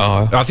 Já,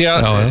 því að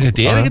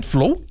þetta er ekkert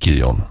flókið,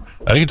 Jón.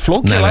 Það er ekkert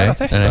flókið að læra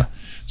þetta.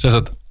 Sem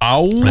sagt,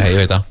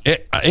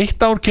 eitt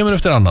ár kemur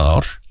eftir annað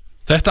ár.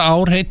 Þetta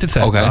ár heitir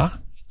þetta,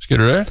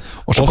 skilurðu?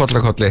 Og svo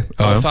kolli.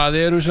 Og það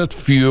eru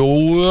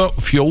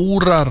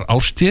fjórar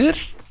árstíðir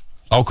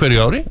á hverju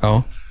ári. Já.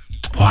 Og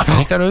það er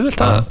ekki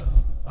auðvelt að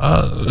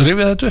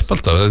rifja þetta upp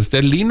alltaf. Þetta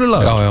er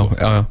línulag. Já.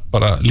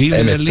 Bara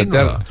lífið er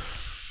línulag.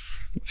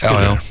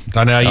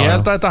 Þannig að ég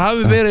held að þetta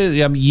hafi verið,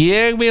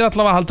 ég vil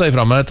allavega halda því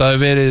fram að þetta hafi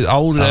verið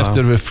árið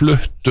eftir við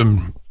fluttum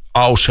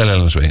á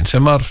Seljalandsveginn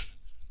sem var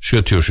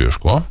 77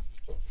 sko.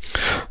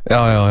 Já.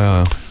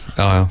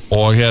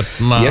 Og ég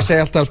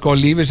segi alltaf sko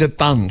lífið sé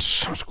dans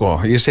sko,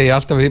 ég segi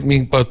alltaf við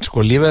mín börn sko,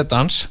 lífið er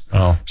dans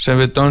sem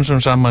við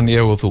dansum saman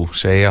ég og þú,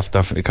 segi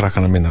alltaf í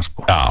krakkana mína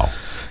sko. Það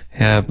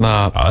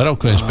er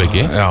ákveðin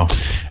speki.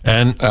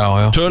 En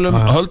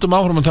höldum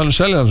áfram að tala um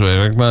Seljalandsveg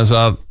vegna þess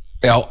að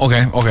ok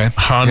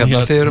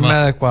þið eru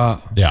með eitthvað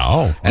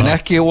en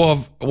ekki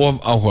of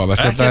áhugavert,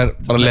 þetta er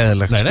bara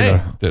leiðilegt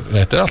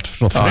þetta er allt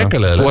svona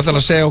freka leiðilegt. Þú ætlar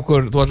að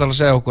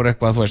segja okkur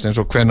eitthvað, þú veist eins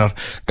og hvenar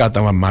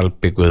gata var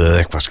Malbikun eða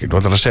eitthvað skil, þú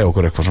ætlar að segja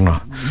okkur eitthvað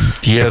svona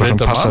ég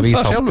reyndar mann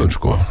það sjálfur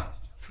sko.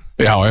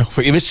 Já,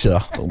 ég vissi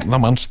það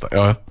mannst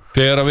það.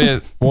 Þegar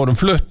við vorum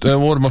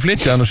að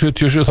flytja þannig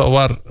 77 þá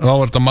var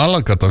þetta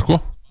Malagata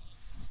sko.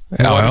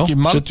 Það var ekki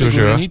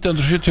Malbikun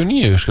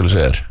 1979 skal ég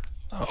segja þér.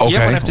 Ok,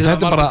 þetta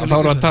er bara, þá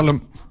erum við að tala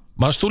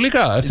Manst þú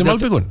líka eftir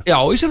Malbikun? Já,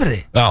 Ísafirði.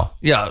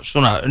 Já,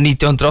 svona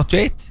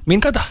 1981,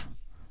 mín gata.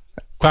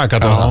 Hvað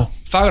gata var það?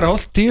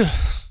 Fagraholt 10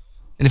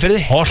 inn í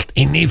Firði. Holt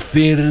inn í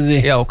Firði?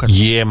 Já,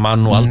 ég man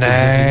nú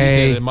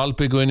aldrei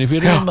Malbikun inn í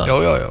Firði.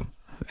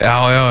 Já,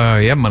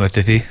 ég man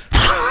eftir því.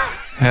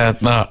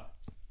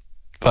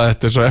 Það er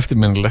svo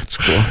eftirminnilegt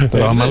sko. Það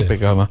var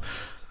Malbikun.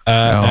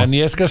 En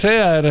ég skal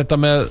segja þér þetta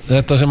með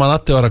þetta sem hann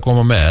Addi var að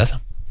koma með.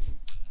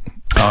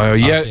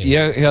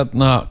 Ég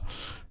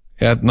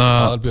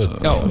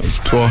Aðalbjörn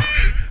sko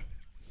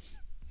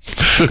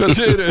Hvað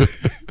segirðu?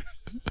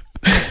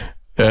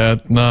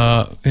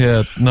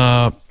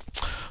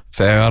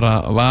 Þegar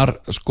var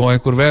sko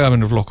einhver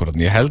vegavinnuflokkur,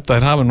 ég held að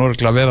þeir hafi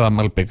norðurlega verið að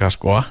Malbika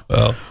sko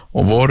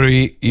og voru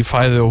í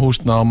fæði og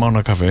húsna á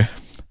Mánakaffi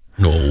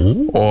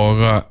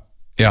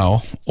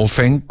og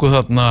fengu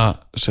þarna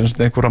semst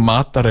einhverja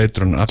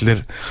matareitrun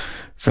allir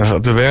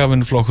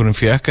vegavinnuflokkurinn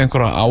fekk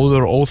einhverja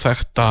áður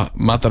óþekkta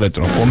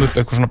matareitrun og kom upp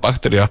eitthvað svona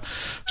baktería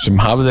sem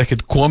hafði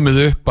ekkert komið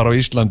upp bara á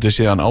Íslandi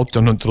síðan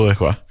 1800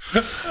 eitthvað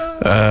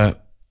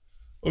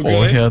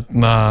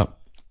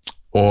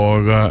og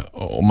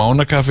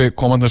Mánakaffi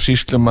kom að það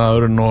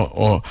sýslumaðurinn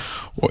og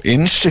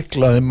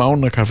innsiklaði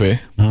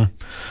Mánakaffi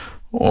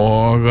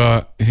og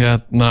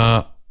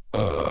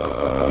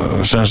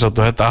sem sagt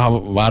og þetta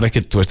var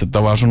ekkert, þetta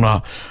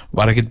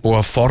var ekkert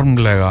búið að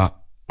formlega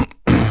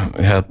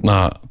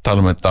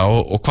tala um þetta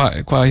og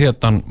hvað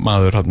hét hann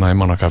maður í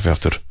Mánakaffi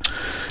aftur?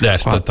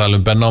 Þetta tala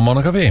um Benna á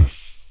Mánakaffi?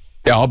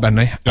 Já,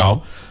 Benni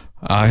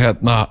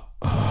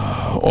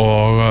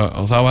og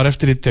það var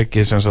eftir í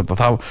tekið sem sagt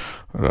að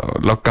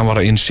löggan var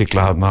að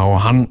innsigla þarna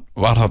og hann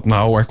var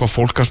þarna og eitthvað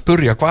fólk að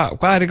spurja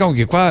hvað er í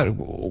gangi, á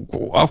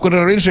hverju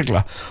er að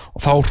innsigla og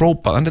þá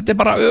hrópað, en þetta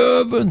er bara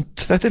öfund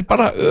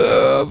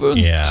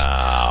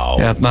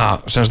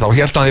sem sagt þá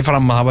hélt hann því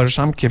fram að það væru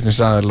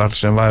samkeppnisaðilar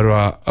sem væru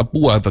að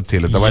búa þetta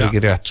til, þetta væri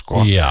ekki rétt sko.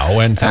 Já,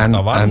 en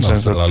þetta var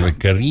náttúrulega alveg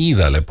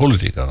gríðarleg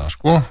politíkana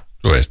sko.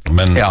 Þú veist,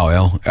 menn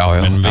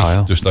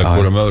veittust að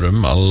hverjum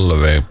öðrum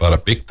alveg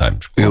bara big time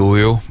sko.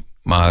 Jú,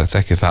 maður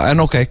þekkir það, en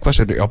ok, hvað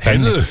sér þú?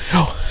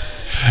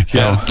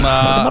 Þetta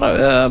er bara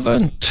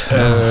öfund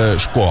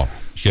sko,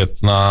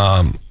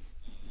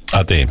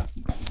 Addi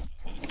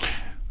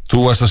þú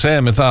varst að segja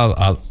mér það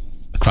að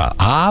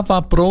hvað, afa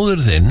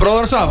bróður þinn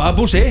Bróður hans afa,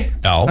 Bússi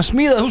Já. Hann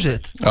smíðaði húsið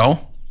þitt Já.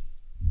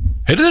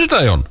 Heyrðu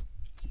þetta, Jón?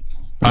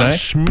 Hann Nei.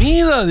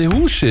 smíðaði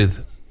húsið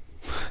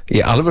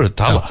Í alvöru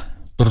tala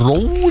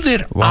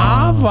bróðir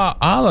afa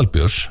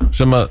Aðalbjörns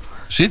sem að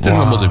situr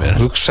á móti mér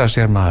Hugsa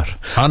sér maður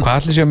Hann-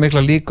 Hvað ætli séu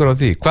mikla líkur á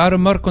því? Hvað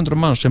eru mörg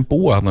hundruð mann sem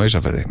búa þarna á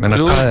Ísafirði? Menna,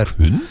 hvað er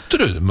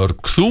 100,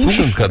 mörg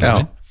þúsund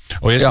kallar minn.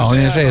 Og ég Já, skal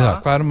en ég segja segi það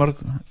Hvað eru mörg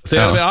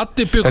þegar við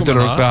Addi byggum Þetta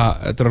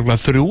er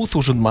örugglega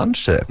 3000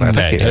 manns eða eitthvað, er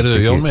það Nei, ekki? heyrðu,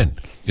 Þetta Jón ekki- minn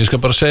ég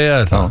skal bara segja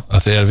þér það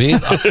að þegar við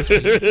Addi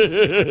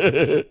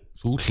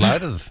þú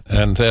hlærð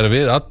en þegar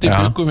við Addi Já.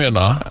 byggum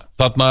hérna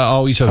þarna á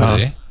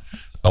Ísafirði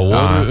þá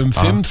voru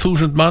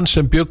 5000 mann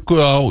sem byggu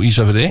á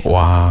Ísafirði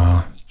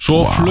Vá.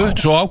 svo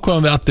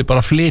ákvaðum við Addi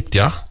bara að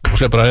flytja og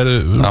segja bara, við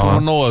erum búin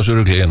að nóga þessu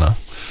rugli hérna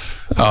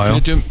Já.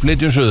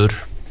 flytjum söður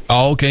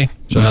ok,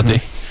 sagði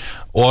Addi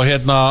og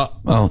hérna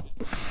Já.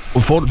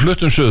 og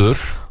fluttum söður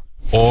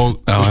og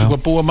veistu já.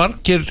 hvað búa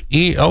margir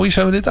á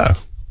Ísafirði í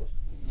dag?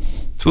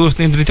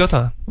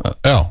 2998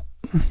 Já,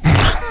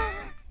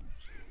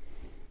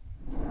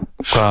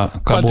 Hvað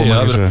búa það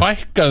maður verður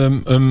fækkað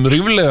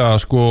ríflega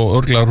sko,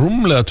 örgulega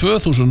rúmlega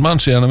 2000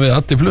 mann síðan að við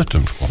Addi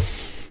fluttum sko.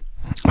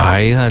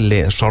 Æ, það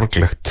er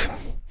sorglegt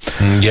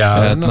Já,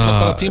 en það er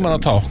bara tíman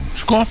að tá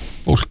sko,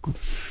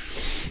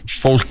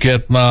 fólk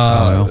hérna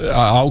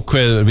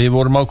ákveður, við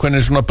vorum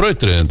ákveðinir svona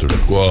brautriðendur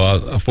sko,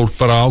 að fólk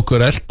bara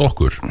ákveður eld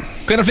okkur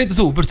Hvenær flyttir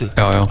þú, burtu?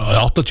 Já.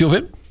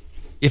 85?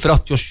 Ég fyrir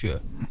 87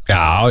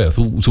 Já,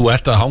 þú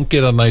ert að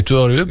hangir þarna í 2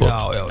 ári viðbót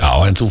Já,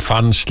 en þú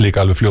fannst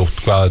líka alveg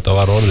fljótt hvað þetta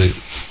var orðið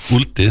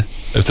úldið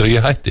eftir að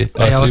ég hætti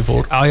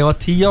ég var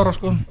 10 ára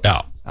sko Já,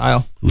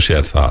 þú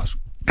sér það sko.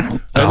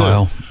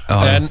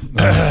 En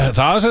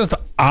það er semst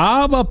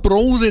afa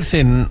bróðir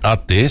þinn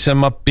Addi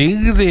sem að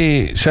byggði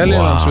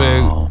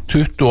Seljalandsveg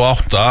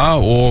 28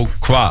 og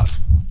hvað?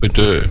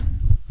 Veitu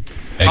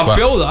Hann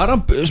bjóðar,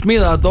 hann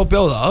smíðaði þetta og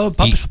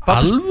bjóða Í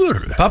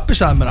alvöru? Pappi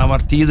sagði mér, hann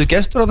var 10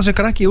 gestur á þessi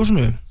krakki í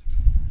húsinu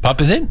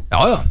Pappi þinn?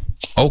 Já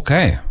Ok,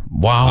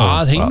 wow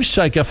Að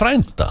heimsækja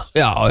frænda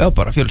Já,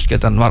 bara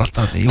fjölskyldan var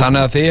alltaf því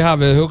Þannig að þið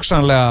hafið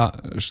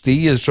hugsanlega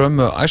stíið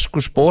sömu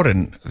æsku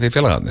sporin því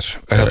félagarnir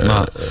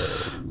hérna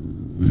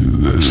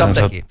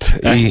Samt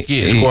ekki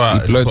í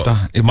blauta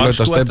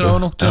Manstu eftir stefnu að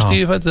hafa nokkuð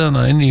stíði fættið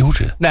hana inn í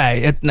húsið?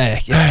 Nei,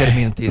 ekki fyrir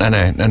mínu tíð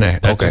Nei,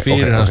 Þetta er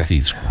fyrir hans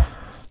tíð sko.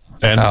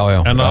 En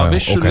að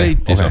vissu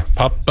leyti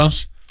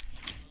pappans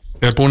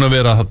er búin að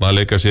vera þarna að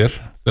leika sér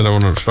þegar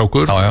hann er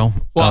strákur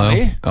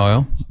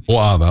og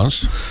afi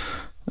hans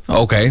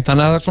Ok,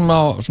 þannig að það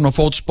er svona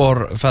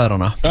fótspor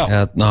feðrana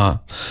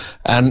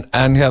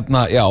en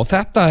hérna, já,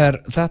 þetta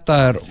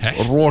er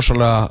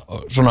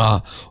rosalega svona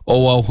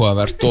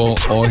óáhugavert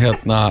og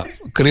hérna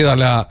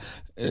gríðarlega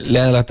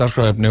leiðinlegt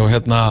dagskrárefni og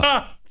hérna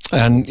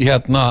en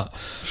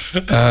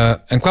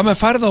hvað með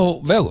færð á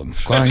vegum?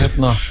 Hvað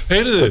hérna?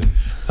 Heyrðu,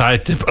 það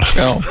er bara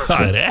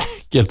það er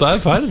ekkert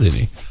að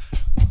færðinni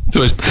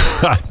þú veist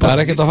það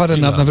er ekkert að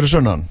færðinni hérna fyrir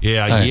sunnan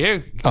Já,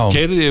 ég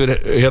keyrði yfir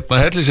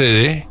hérna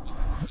Helliseiði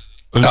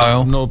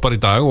nú bara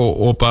í dag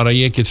og bara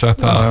ég get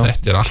sagt að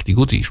þetta er allt í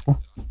gúti sko.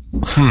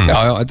 Já,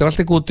 þetta er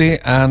allt í gúti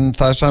en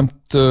það er samt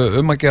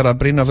að gera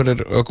brýna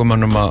fyrir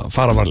ökumönnum að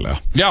fara varlega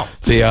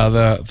því að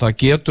það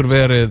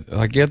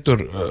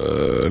getur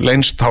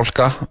leynst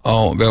hálka á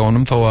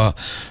vegunum þó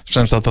að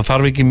það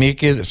þarf ekki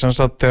mikið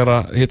þegar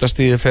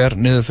hitastigið fer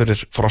niður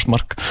fyrir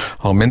frostmark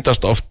þá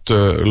myndast oft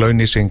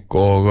launýsing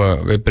og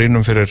við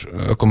brýnum fyrir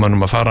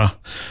ökumönnum að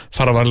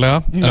fara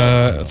varlega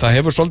það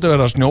hefur svolítið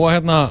verið að snjóa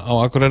hérna á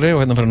Akureyri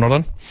og hérna fyrir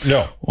norðan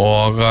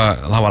og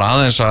það var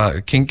aðeins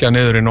að kyngja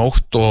niður í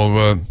nótt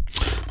og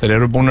þeir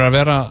eru búin að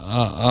vera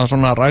að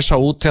svona ræsa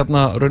út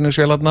hérna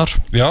runningsvélarnar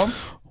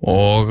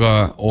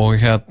og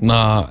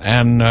hérna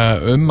en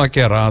að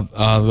gera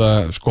að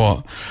sko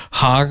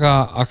haga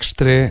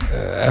akstri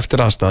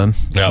eftir aðstæðum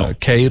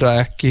keyra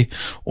ekki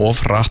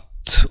of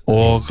hratt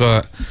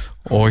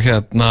og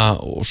hérna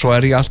og svo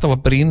er ég alltaf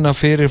að brýna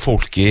fyrir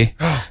fólki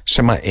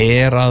sem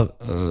að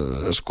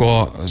sko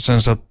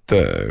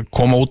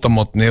koma út á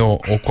mótni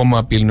og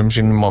koma bílnum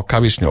sínum á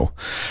kafísnjó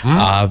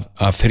að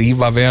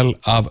þrífa vel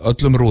af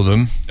öllum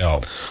rúðum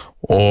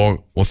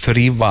og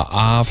þrífa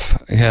af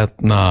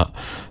hérna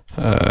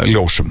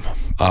ljósum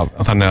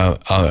þannig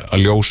að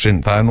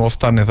ljósin, það er nú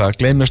oft þannig það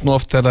gleymist nú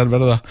oft þegar það er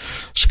verið að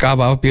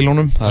skafa af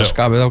bílunum, það er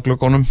skafið af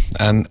gluggunum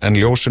en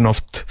ljósin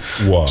oft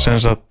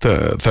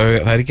það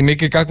er ekki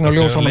mikið gagn á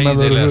ljósunum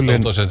það er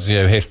leiðilegast sem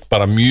ég hef heyrt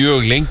bara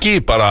mjög lengi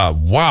bara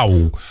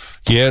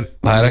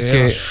það er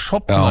ekki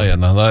sopna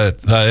hérna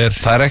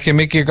það er ekki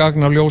mikið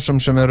gagn á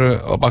ljósum sem eru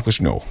á bakvið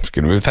snjó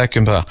skilum við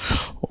þekkjum það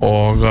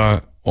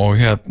og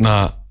hérna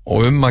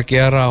og að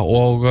gera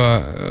og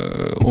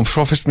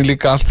svo finnst mér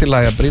líka allt í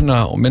lagi að brýna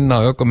og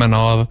minna ökumenn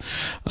á að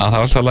það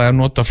er alltaf lagi að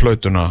nota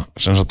flautuna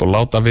og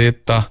láta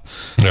vita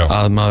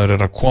að maður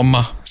er að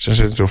koma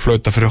og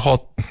flauta fyrir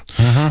hotn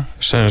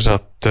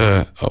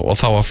og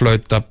þá að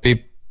flauta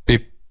bíp,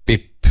 bíp,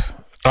 bíp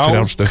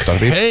 3 stuttar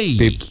bíp,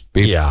 bíp,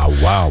 bíp Já,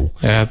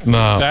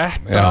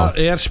 þetta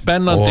er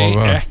spennandi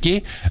ekki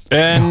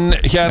en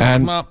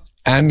hérna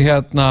En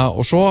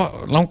og svo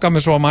langar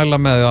mig svo að mæla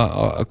með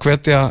að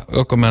hvetja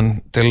ökumenn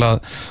til að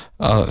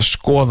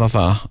skoða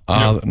það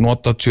að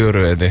nota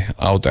tjörueyði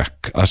á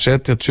dekk, að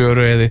setja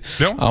tjörueyði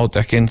á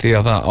dekkin því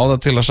að það á það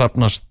til að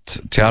safnast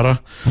tjara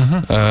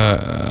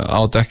á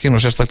dekkin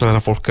og sérstaklega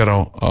þegar fólk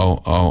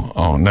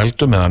á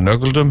neldum eða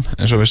nöguldum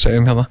eins og við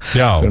segjum hérna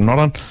fyrir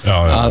norðan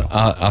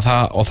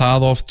og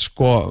það oft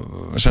sko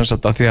sem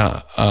sagt að því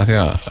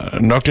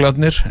að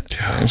nöglarnir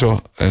eins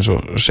og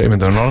segjum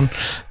þetta fyrir norðan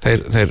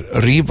þeir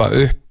rífa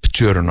upp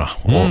tjöruna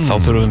og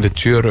þá þurfum við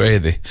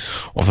tjörueyði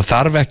og það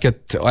þarf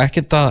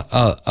ekkert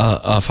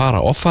að fara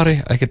offari,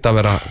 ekkert að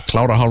vera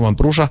klára hálfan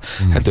brúsa,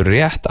 heldur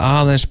rétt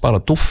aðeins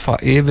bara dúffa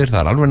yfir, það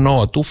er alveg nóg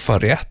að dúffa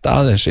rétt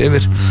aðeins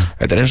yfir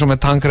þetta eins og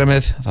með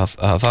tankremið,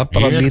 það er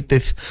bara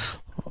lítið.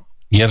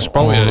 Ég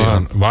spáði,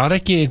 var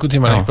ekki einhvern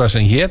tíma eitthvað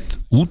sem hét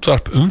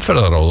útvarp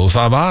umferðaráð og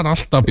það var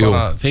alltaf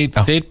bara,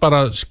 þeir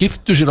bara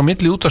skiptu sér á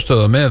milli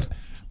útvarpsstöða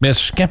með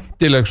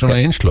skemmtileg svona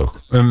innslög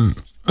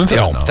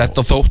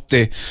þetta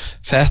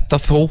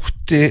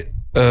þótti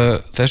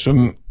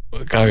þessum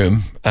gæjum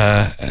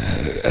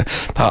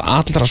það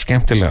allra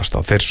skemmtilegast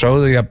þeir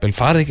sögðu jafnvel,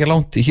 farið ekki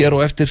langt í hér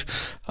og eftir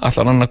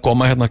allar hann að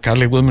koma hérna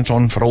Karli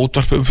Guðmundsson frá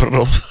útvarpum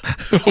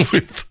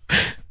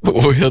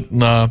og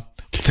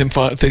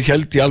þeir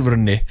héldu í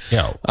alvörunni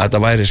að þetta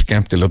væri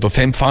skemmtilegt og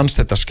þeim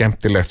fannst þetta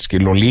skemmtilegt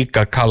skil og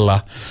líka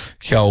Kalla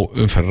hjá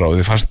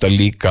umferðaráði fannst þetta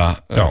líka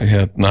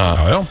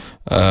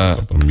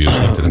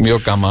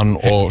mjög gaman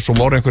og svo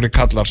voru einhverjir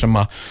kallar sem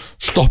að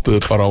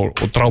stoppuðu bara og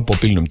drápu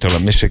á bílnum til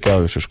að missa ekki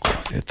að þessu sko,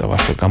 þetta var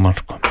svo gaman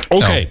sko.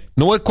 Ok,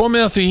 nú er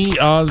komið að því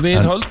að við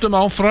höldum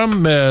áfram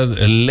með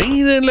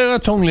leiðinlega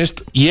tónlist,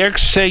 ég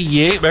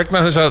segi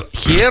vegna þess að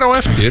hér á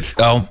eftir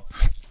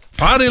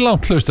farið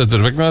langt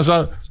hlustendur vegna þess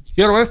að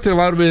hér á eftir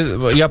var við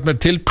jafnvel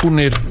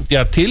tilbúnir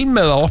til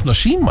með að opna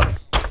síman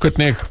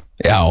hvernig?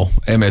 Já,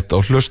 einmitt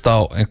og hlusta á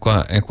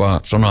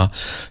einhvað svona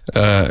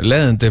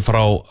leiðindi frá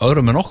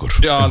öðrum en okkur.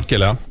 Já,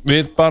 algjörlega,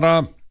 við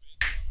bara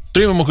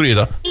drífum okkur í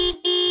það.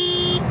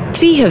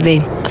 Tvíhöfði,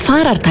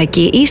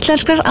 farartæki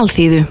íslenskrar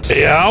alþýðu.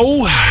 Já,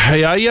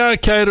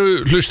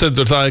 kæru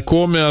hlustendur, það er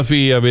komið að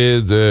því að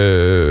við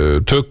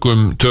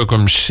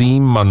tökum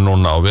síman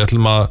núna og við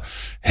ætlum að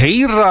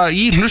heyra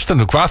í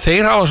hlustendur hvað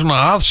þeir hafa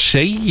svona að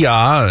segja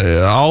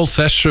á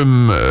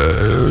þessum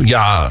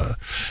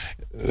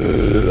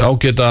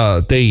ágæta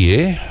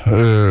degi.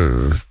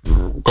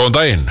 Góðan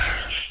daginn.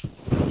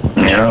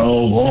 Já,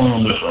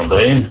 góðan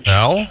daginn.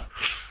 Já.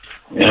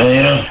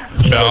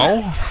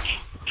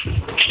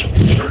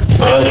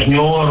 Það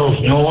snjóar og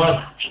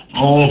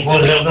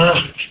fór hérna.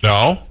 Já,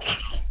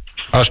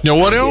 það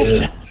snjóar Já,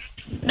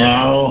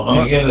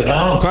 það gerir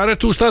það. Hvar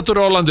ert þú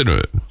staddur á landinu?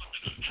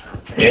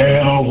 Ég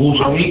á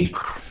Húsavík.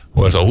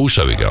 Og ert á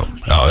Húsavík, já.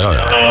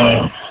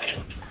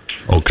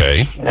 Ok.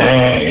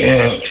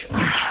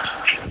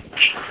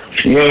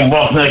 Ég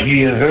botna ekki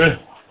í þessu.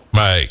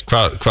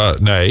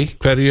 Nei,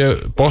 hverju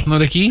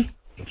botnar ekki í?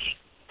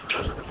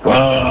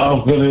 Hvað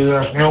ákveður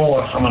það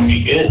snjóar svona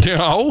mikið?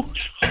 Já,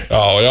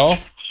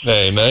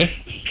 nei.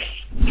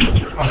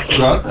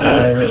 Akkurat.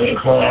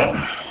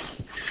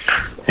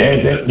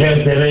 Þetta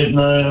er einn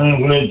af þessum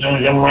hlutum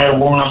sem er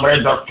búin að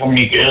breyta svo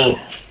mikið.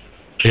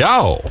 Já,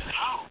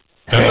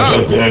 Þetta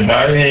er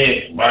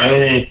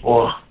bæði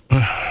og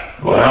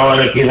það var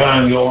ekki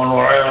það,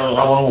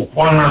 það var nú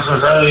konan sem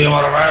sagði ég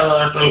var að ræða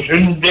þetta á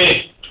sundi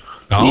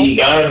í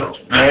gær.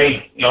 Nei,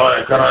 ég var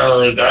ekki að ræða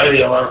þetta í gær,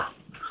 ég var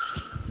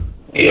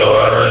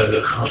að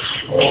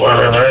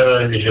ræða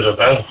þetta í sér að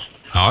dag.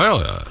 Já.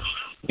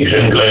 Í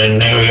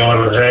sundleginni og ég var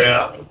að segja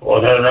og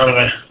það er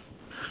alveg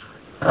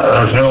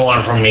það snjóar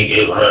svo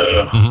mikið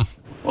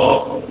og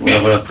mér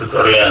finnst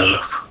þetta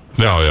leiðinlegt.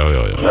 Já.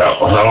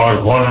 Og það var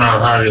kona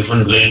þar í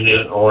sundleginni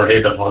og var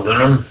heita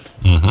fótunum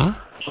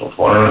og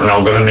konan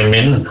nágranni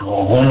minn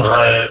og hún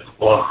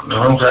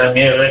sagði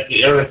mér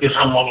ég er ekki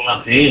sammála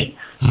því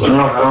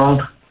Gunnarsson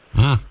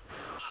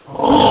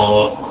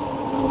og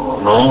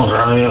hún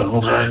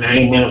sagði nei,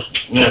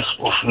 mér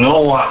sko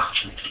snjóa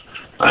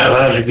það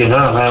er ekki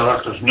það er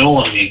alltaf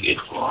snjóa mikið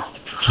sko.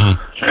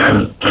 En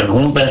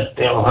hún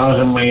benti á það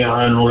sem ég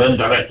hafði nú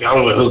reyndar ekki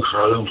alveg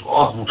hugsað sko.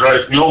 Hún sagði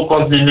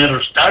snjókornin eru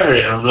stærri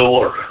en þau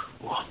voru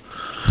sko.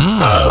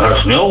 Það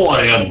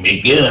snjóar jafn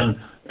mikið en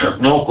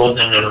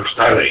snjókornin eru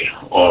stærri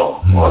og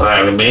það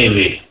er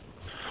meiri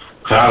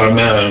þar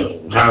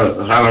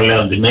að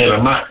leiðandi meira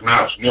magn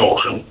af snjó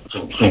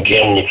sem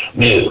kemur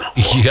niður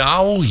sko. Já.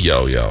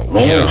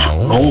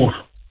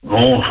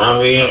 Nú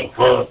sagði ég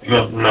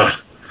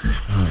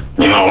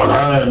Já,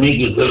 það er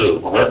mikið til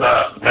og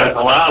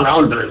þetta var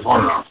aldrei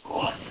svona sko.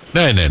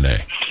 Nei.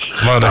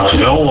 Það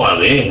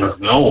snjóaði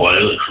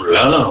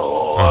slega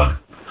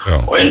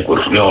og einhver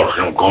snjór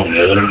sem kom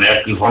niður en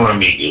ekki svona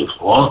mikið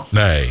sko.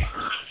 Nei.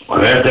 Og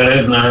þetta er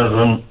einn af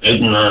þessum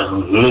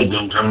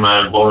hlutum sem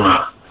er búin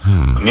að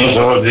mér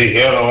svo að því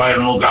hér og væri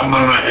nú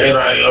gaman að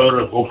heyra í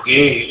öðru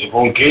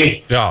fólki.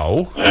 Já.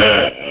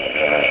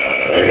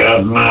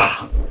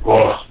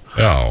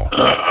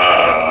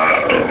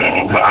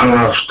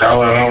 Annars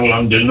staðar á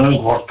landinu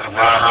hvort að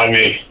það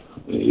hafi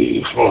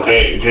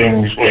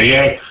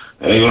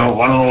ég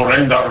var nú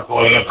reyndar,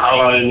 ég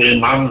talaði við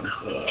mann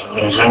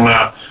sem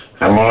var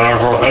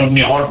frá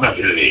Höfni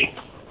Hornafirði.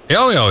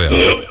 Já.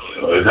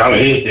 Þá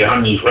hitti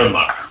hann í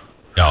sumar.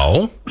 Já.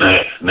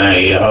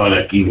 Nei, það var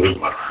ekki í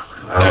sumar.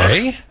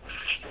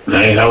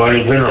 Nei, það var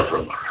í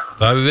fyrrasumar.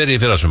 Það hefur verið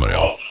í fyrrasumar,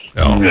 já.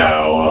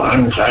 Já, og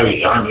hann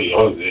sagði,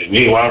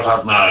 við var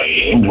þarna í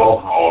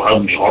heimsókn á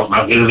Höfni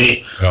Hornafirði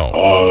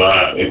og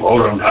við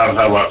fórum þar,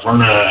 það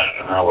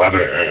var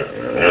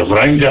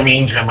frænka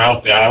mín sem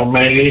átti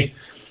afmæli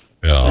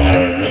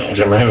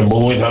sem hefur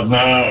búið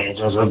þarna,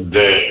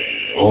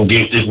 hún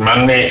giftist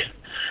manni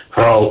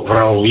frá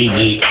Vík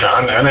í,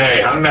 hann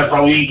frá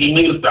Vík í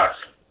Mýrdal.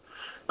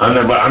 Hann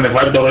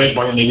fæddur á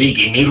Reykjavík í Vík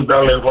í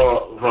Mýrdal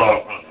frá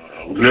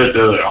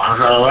hlutuðu og hann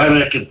sagði að það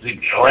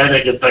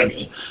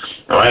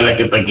væri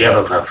ekkert að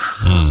gera það.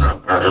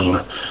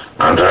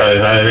 Hann sagði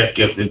það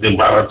ekkert, þetta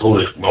bara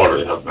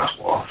túristmorði þarna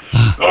sko.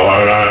 Og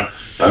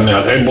þannig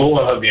að þeim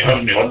búa þetta í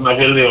Höfni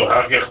Hornafirði og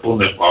það gekk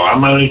hún upp á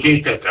afmæli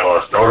sitt, þetta var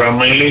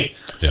stórafmæli.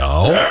 Já.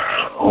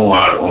 Hún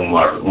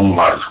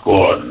var sko,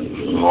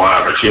 hún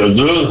var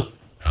 70.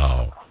 Já.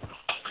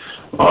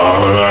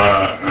 Og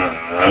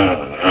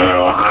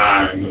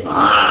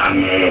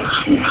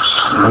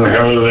hann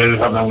hefur verið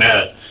þarna með,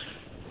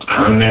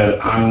 hann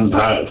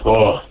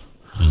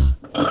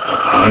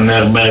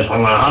er með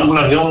svona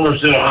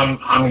hafnarþjónustu,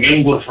 hann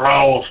gengur frá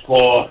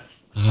sko,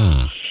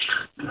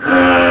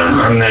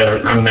 hann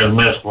er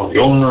með sko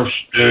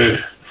þjónustu,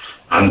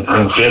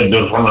 hann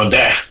setur svona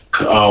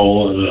dekk á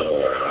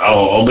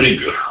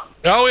bryggjur.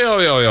 Já,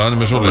 hann er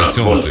með svoleiðis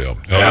þjónustu, já.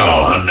 Já,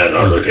 hann er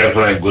alveg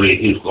sérfræðingur í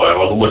því sko, ef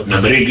þú ert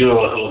með bryggjur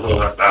og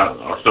þetta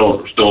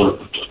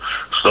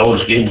stór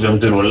skip sem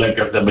þurfa að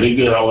leggja þetta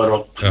bryggjur, þá er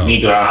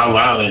mikið að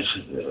hafa aðeins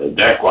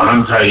dekk og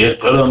hann sagði, ég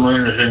spurði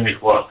einu sinni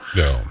sko,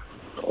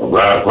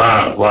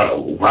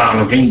 hvað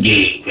hann fengi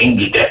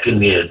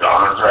dekkin í þetta og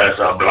hann sagði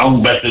þess að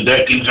langbestu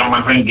dekkin sem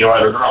hann fengi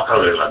væri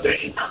dráttarvéla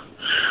dekkin.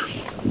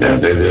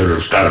 Þeir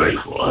eru stærri,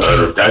 það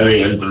eru stærri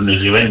heldur en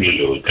þessi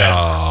venjulegu. Já.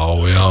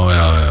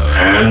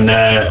 En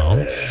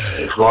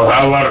sko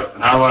það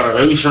var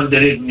auðsandi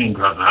rigning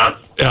þarna.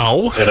 Já.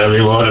 Þegar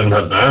við vorum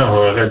þarna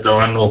og þetta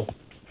var nú,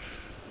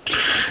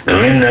 það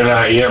minnir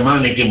að ég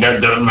man ekki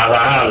betur en að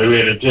það hafi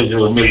verið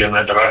 20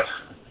 millimetrar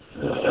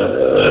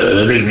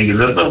rigning í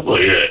þetta og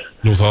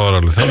Nú það var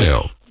alveg þannig, já.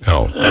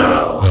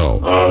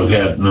 Og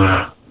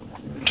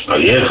og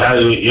ég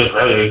sagði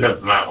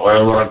hérna og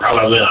ég voru að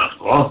tala við hann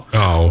sko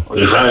og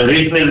ég sagði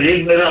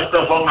rignir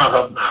alltaf svona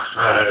þarna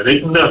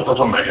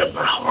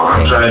hérna og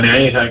hann sagði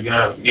nei það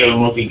ég hef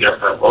nú ekki gert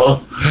það sko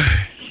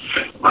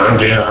hann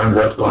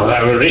sko það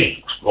hefur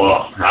rignt sko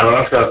það var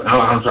alltaf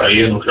hann sagði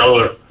ég nú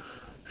sjálfur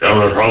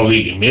frá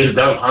Vík í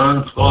Mýrdal hann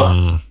sko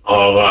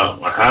og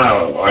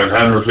það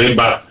er nú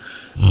svipað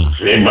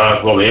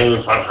sko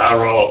veðurfar þar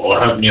og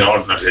Höfni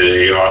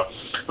Hornafirði og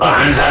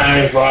hann sagði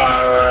eitthvað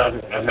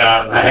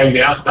það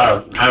hefði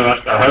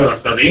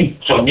alltaf ringt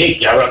svo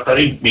mikið, það hefði alltaf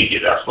ringt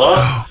mikið það sko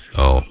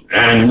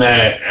en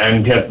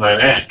hérna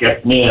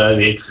ekkert miðað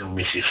við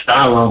þessi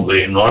staðangur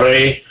í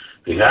Noregi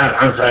því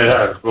hann sagði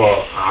það sko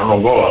hann og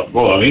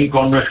góða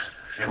vinkonu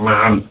sem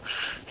hann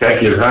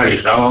þekkir það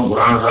í staðangur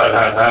hann sagði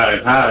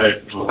það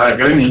er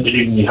greinindi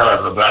í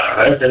það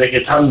þetta er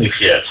ekki tannig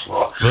sér sko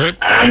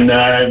en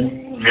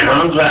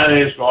hann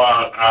sagði sko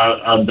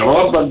að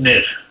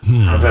droparnir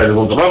hann sagði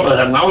þú dropar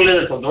það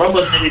náliðist og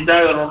droparnir í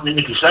dag er orðin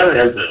miklu stærri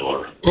heldur það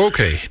voru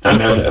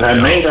þannig að það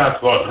er meira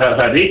sko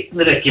það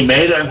rignir ekki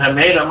meira en það er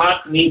meira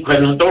magn í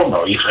hverjum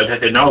dróma og ég sagði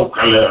þetta er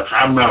nákvæmlega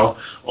sama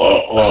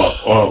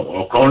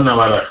og kona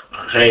var að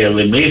segja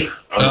við mig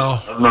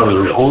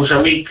norður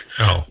Húsavík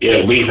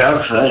ég við þar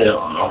sagði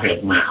og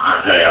hérna hann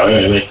sagði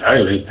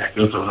ég veit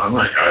ekki út og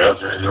þannig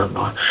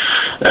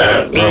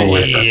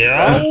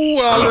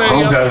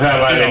það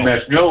væri með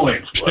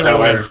snjóin það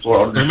væri sko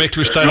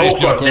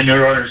snjókornin er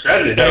orðin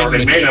stærri það er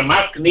orðin meira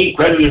magn í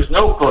hverju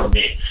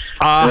snjókorni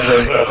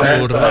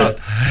Akkúrat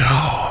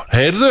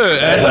Heyrðu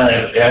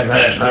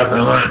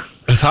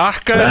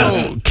Þakka þér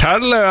nú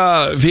kærlega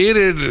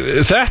fyrir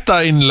þetta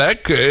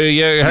innlegg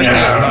ég held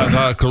að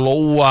það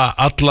glóa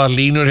allar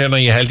línur hérna,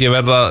 ég held ég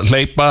verða að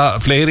hleypa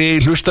fleiri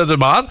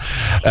hlustendum að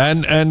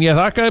en ég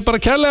þakka þér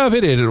bara kærlega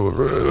fyrir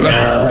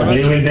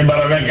ég vildi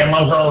bara vekja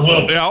mása á þú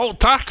Já,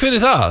 takk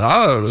fyrir það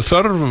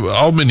þörf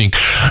áminning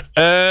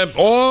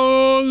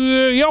og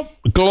já,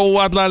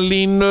 glóa allar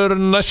línur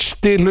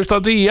næsti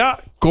hlustandi, já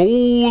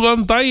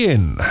góðan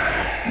daginn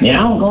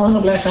Já, góðan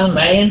og blessaðan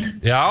daginn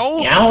Já,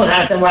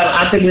 þetta var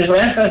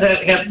athyglisvert að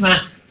hérna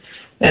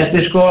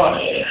þetta sko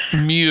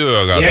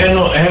mjög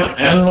athyglisvert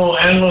Ég er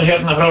nú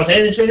hérna frá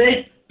Seyðisfirði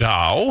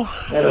Já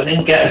Þegar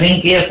að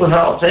hringi ykkur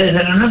frá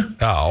Seyðisfirðinum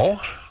Já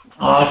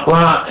og sko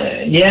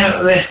ég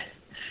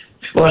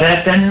sko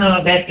þetta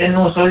er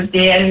nú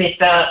svolítið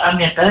erfitt að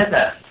meta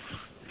þetta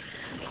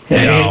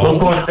Þetta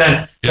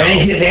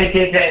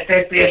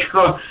er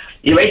sko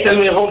Ég veit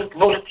alveg að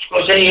fólk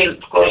sko segir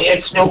sko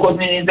ég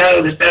snjókornin í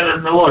dag er stærri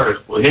en það voru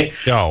sko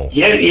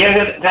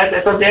þetta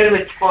er svolítið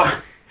erfitt sko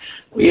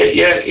og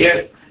ég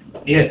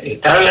ég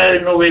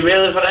talaði nú við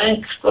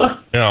veðurfræðing, sko.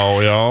 Já.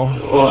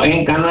 Og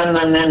engan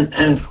annan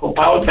en sko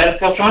Pál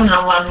Bergafsson,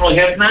 hann var nú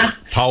hérna.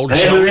 Pál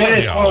sjálfan,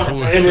 já, þú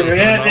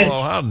náðu á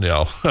hann, já.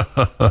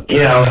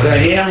 Já, það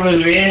hefur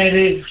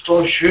verið,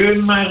 sko,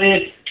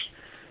 sumarið,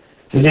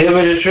 það hefur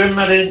verið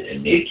sumarið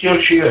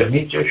 97,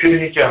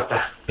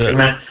 98.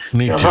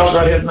 Ég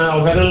fáði hérna á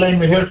ferðalagi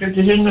með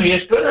fjölskyldu sinni og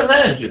ég spurði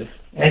það þessu.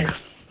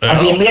 Af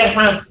því mér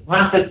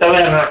fannst þetta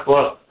vera, sko,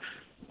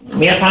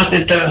 mér fannst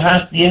þetta,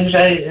 ég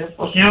sagði,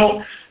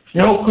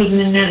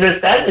 snjókullin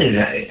stærðir,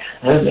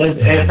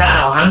 það,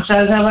 og hann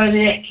sagði það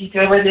væri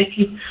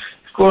ekki,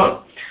 sko,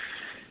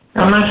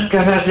 að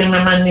marka það sem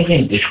að manni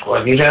fyndi,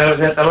 sko, því að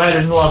þetta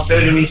væri nú á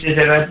öðruvísi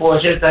þegar það er búið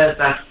að setja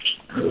þetta,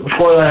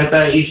 skoða þetta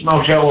í smá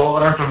sjá og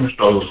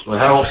rannsóknarstofu, sko,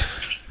 þá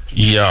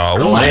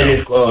væri,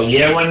 sko,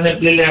 ég var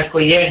nefnilega, sko,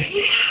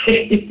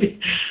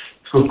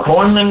 sko,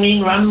 kona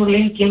mín var nú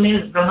lengi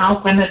með svona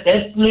ákveðna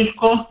stefnu,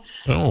 sko,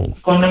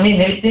 kona mín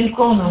heitinn,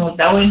 sko, hún var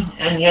dáin,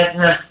 en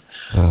hérna,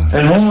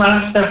 en hún var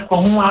alltaf,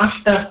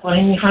 sko,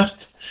 henni fannst,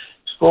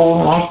 sko,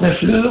 hún átt með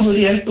flugur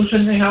í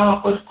eldhúsinu hjá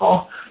okkur, sko,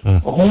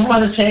 og hún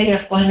var að segja,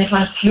 sko, henni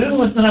fannst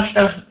flugurnar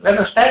alltaf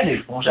vera stærri,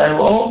 sko, hún sagði,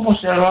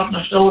 óbúst er að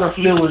opna stóra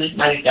flugur í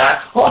maður í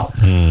dag, sko,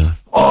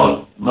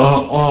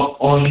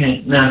 og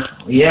hérna,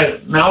 ég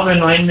náði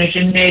nú einni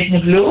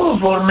flugur,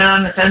 fór með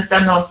hann að senda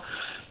hann á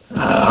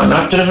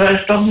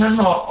náttúrufræðistofnun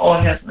og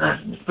hérna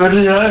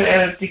spurði þau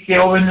þetta ekki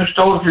óvinnu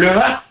stór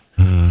fluga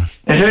en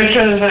þau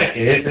sögðu það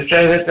ekki þau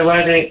sögðu þetta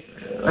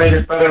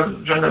væri bara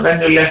svona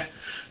venjuleg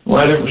og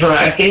væri svona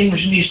ekki einu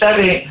sinni í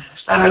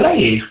stærra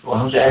lagi sko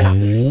hún segi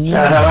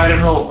það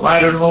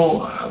væri nú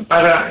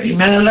bara í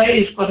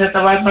meðalagi sko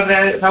þetta væri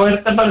bara þá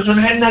þetta bara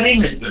svona hennar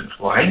ímyndun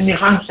sko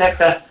henni fannst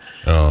þetta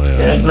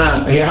hérna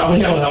já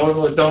það var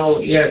nú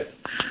ég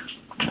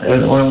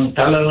og hún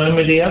talaði um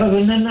þessi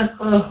jarðavinnina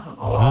sko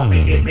og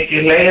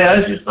mikið leiði að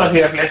þessu sko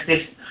því að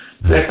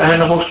flesta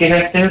hennar fólki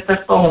hætti þetta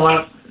sko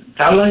hún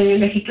talaði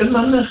ekki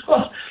hann sko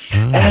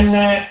en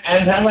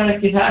það var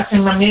ekki það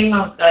sem að mig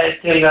langaði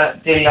til að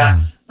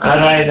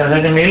ræða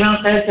þetta mig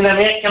langaði til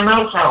að vekja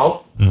máls á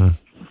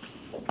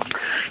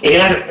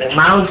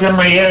mál sem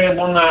að ég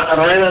búin að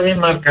ræða við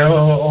marga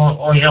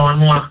og ég var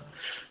nú að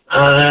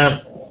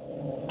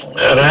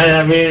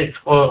ræða við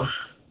sko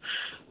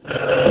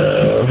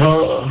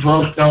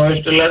fólk á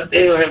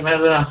Austurlandi og hef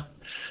með að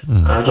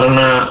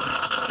svona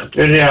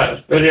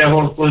spyrja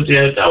fólk út í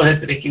þetta og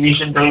þetta ekki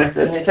vísindalegt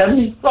en í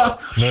þenni sko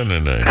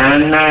Nei.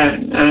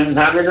 en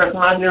það vil að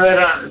allir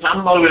vera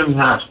sammála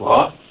það sko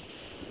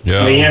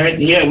og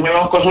mér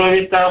langar svo að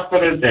vita af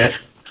hverju þetta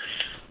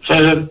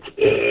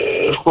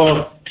sko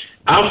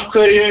af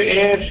hverju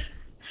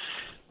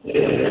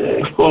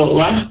sko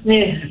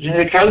vatni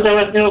sem kalda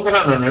vatni og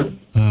grannunum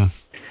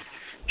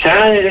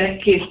það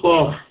ekki sko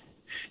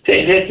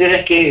þetta er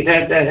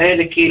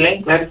ekki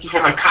lengur, það er ekki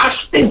svona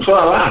kast eins og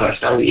að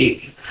varast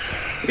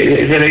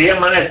þegar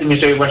ég mann eftir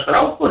mig sem ég var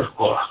strákur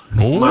sko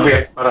maður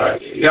fekk bara,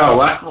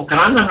 vatn og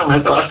grannanum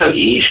þetta var alltaf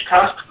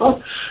ískast sko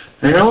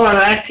en nú var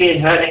það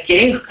er ekki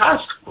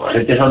ískast sko,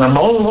 þetta er svona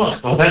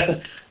móðvolt og það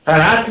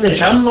er allir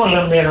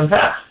sammála mér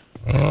það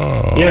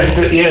ég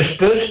hef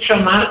spurt svo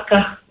marga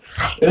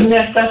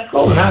þetta sko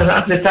og það er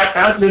allir taka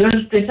allir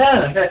undir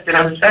það þetta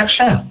er alveg strax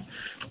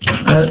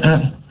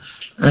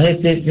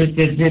þetta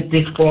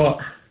er sko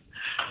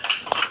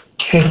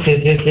þetta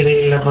er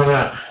eiginlega bara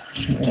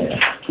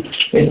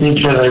þetta er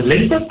bara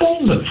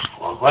lindabómur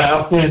sko hvað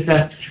ákveð þetta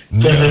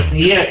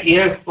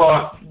ég sko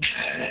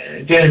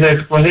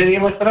þegar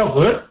ég var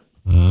strákur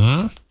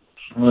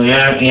og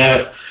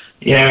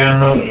ég er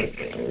nú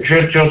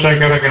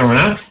 78 ára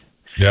gamall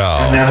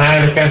þannig að það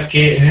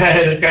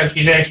er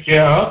kannski 60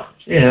 ár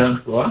síðan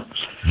sko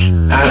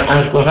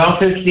en sko þá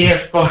fylgdi ég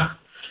sko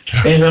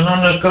eins og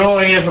núna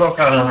skróa ég frá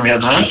kananum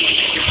hérna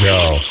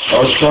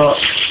og svo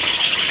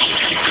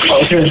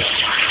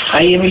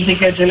að ég vildi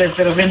ekki til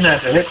eftir að finna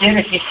þetta er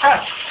ekki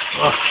kast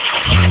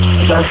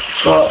það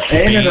sko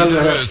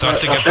alveg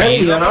að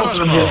beigja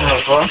ráðum hérna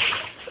sko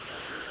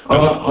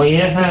og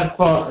ég það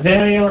sko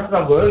þegar ég var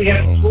strákur ég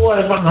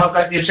skoði svona þá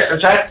gæti ég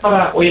sett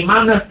bara og ég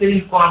mann eftir því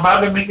sko hann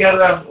baði mig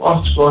gerða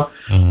oft sko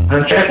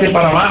hann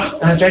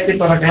setti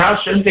bara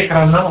glas undir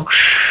kranan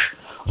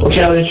og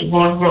sjáði þessu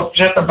búin og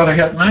setta bara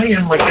hérna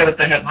ég má gera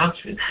þetta hérna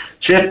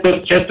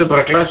settu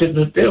bara glasið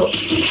úti og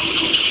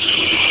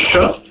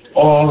svo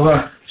og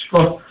sko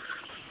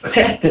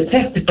þetta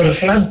er bara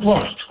slæmt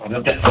vort sko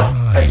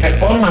þetta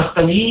komast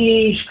af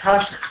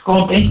ískast sko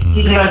beint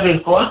í glasið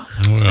sko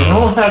og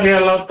nú þarf ég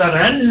að láta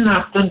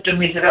renna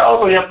stundum í 3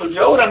 og jafnvel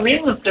 4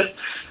 mínútur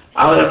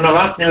áður en að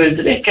vatnið vil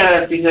drikka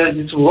þetta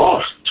er svo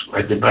vort sko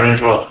þetta er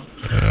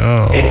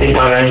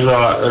bara eins og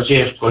að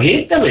sé sko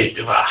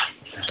hitaveitu vatn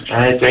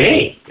það er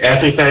heitt,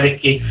 það er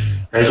ekki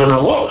það er svona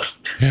vort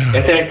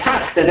þetta er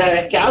kalt, þetta er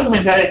ekki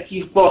almennt það er ekki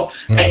sko,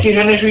 ekki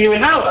svona eins og ég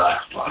vil hafa það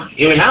sko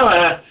ég vil hafa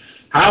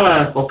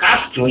það sko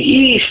kalt og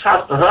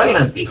ískalt og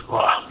þærlandi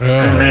sko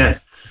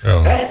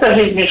þetta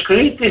finnst mér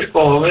skrítið sko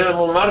og við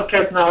erum marg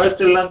hérna á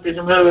Austurlandi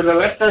sem hefur verið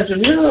að velta þessu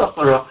fyrir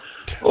okkur og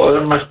og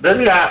erum að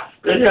spyrja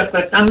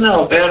hvert annað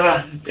og bera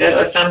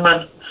saman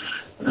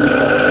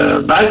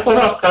bækur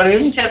okkar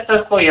þetta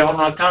sko, ég var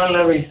nú að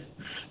tala við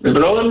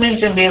bróður minn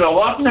sem býr á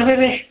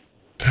Vopnafirði.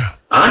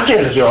 Hann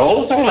segir svo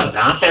óþolandi,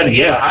 hann segir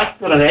ég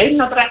hættur að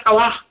eina drekka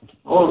vatn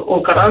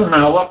og granna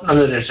á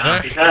Vopnafirði.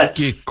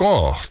 Ekki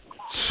gott.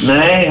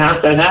 Nei, hann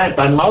segir það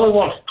bara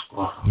máðvolt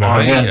sko.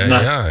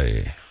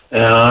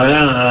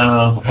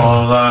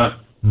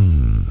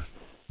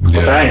 Og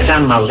það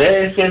saman á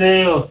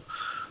Leiðinlegasti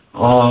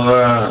og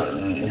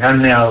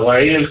henni á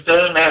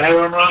Egilsstöðum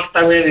hefur nú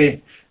alltaf verið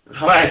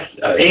frægt,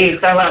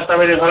 Egilsstaðir hefur alltaf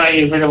verið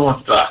frægir fyrir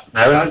vont vatn,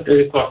 það hefur aldrei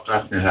verið gott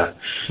vatn í það.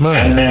 En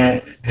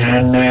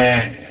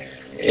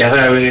það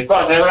hefur verið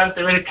gott, það hefur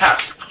aldrei verið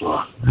kalt sko.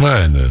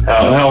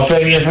 Þá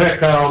fer ég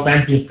frekar á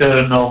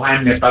bensinstöðun og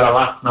henni bara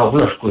vatn á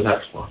flösku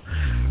þar sko.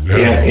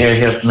 Ég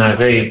þegar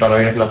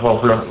bara ég ætla að fá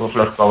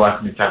flösku á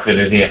vatni, takk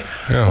fyrir því.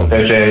 Og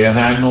þau segja,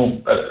 það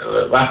nú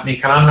vatn í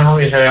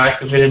krananum, ég segja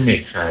ekki fyrir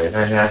mig, sagði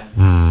ég.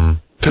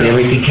 Ég hef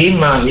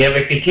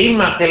ekki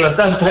tíma til að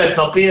standa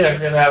og bíða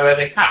fyrir að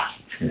vera kalt.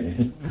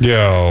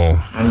 Já.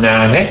 Þannig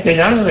að þetta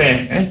alveg,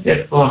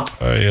 þetta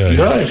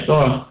sko,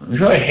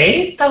 svo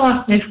heita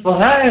vatni sko,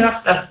 það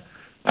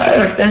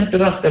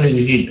stendur alltaf við í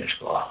síðu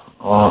sko.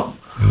 Og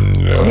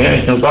mér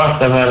finnst nú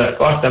gott að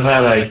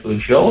fara í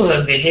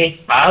sjóðandi heitt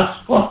bað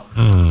sko.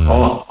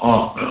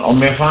 Og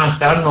mér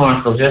fannst það nú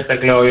sko,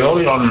 sérstaklega á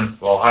jólunum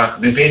sko,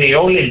 mér fyrir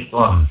jólin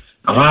sko,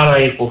 að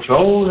fara í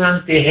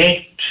sjóðandi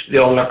heitt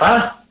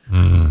jólabað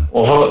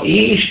og fá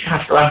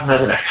ískalt vatn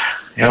að drekka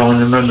hjá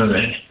henni mömmu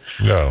minni.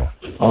 Já.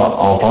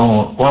 Og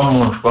kom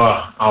hún sko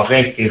á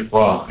vekki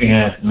sko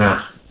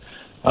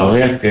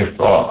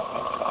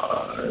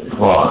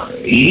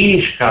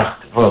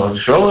ískalt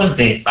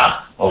sjóðandi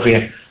og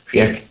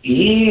fekk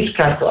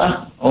ískalt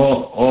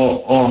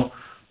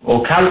og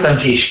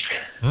kaldan fisk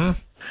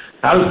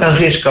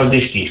á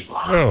diski sko.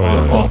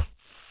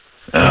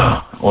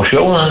 Og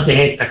sjóðandi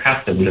heita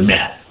kartöflu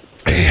með.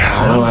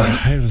 Það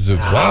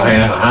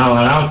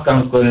var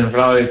afgangurinn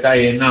frá því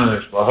daginn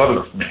áður sko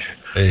Horlofsnes.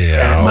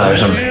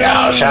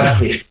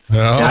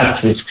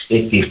 Saltfisk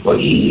stykki sko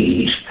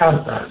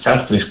ískalda,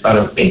 saltfisk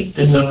bara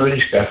beintunum og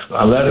ískalt sko,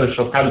 það verður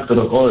svo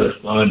kaldur og góður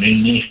sko, það er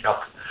inn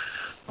ískalt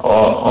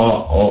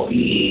og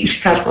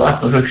ískalt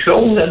vatn og svo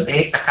sjóðandi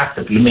heita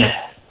kartöflu með.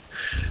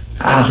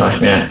 Það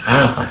fannst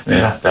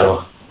mér þetta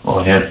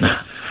og hérna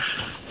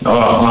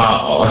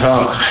og svo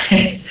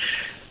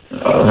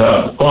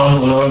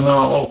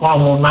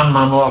kom hún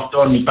mamma nú oft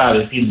orðin í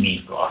baði til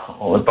mín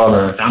og við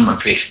báðum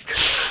saman fisk.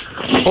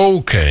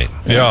 Ok,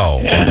 já.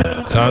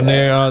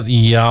 Þannig að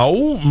já,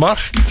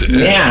 margt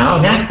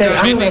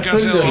minningar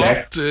sem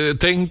átt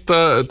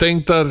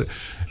tengdar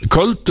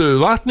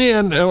köldu vatni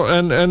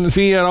en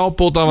því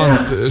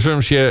ábótavant sem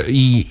sé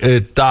í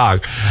dag.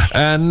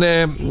 En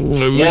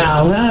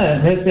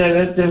þetta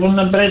er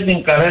svona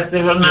breytingar,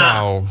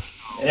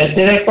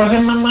 þetta er eitthvað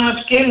sem maður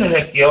skilur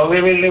ekki og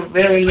við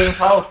viljum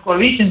fá sko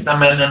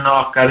vísindamennina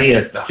okkar í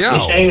þetta. Ég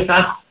segi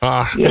það.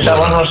 Ég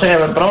var nú að segja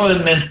við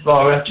bróðir minn sko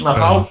að við ætlum að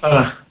fá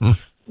bara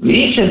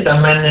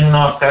vísindamennina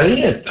okkar í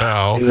þetta.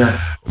 Já,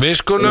 við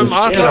skulum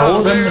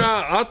allavega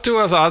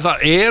athuga það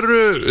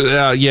eru,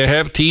 ég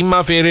hef tíma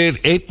fyrir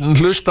einn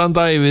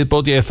hlustanda í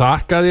viðbót, ég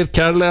þakka þér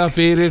kærlega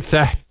fyrir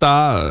þetta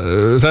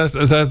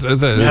þessa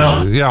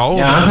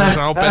ábendingu.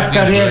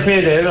 Þakka þér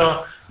fyrir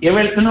og ég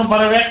vildi nú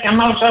bara vekja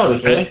máls á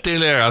þessu.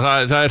 Endilega,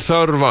 það er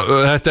þörf,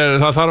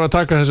 það þarf að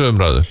taka þessu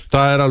umræðu.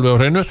 Það er alveg á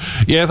hreinu.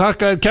 Ég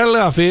þakka þér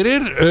kærlega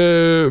fyrir.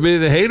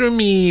 Við heyrum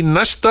í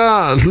næsta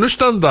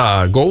hlustanda.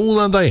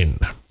 Góðan daginn.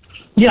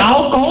 Já,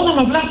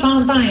 góðan og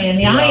blessaðan daginn.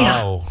 Já.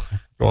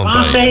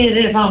 Hvað segir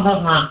þið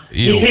þarna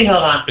í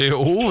Tvíhöfða?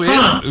 Jú,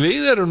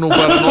 við erum nú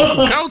bara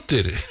nokkuð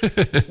kátir.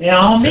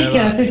 Já,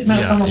 mikið að fyrst með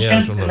svona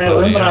skemmtilega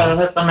umræðu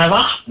þetta með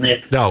vatnið.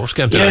 Já,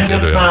 skemmtilega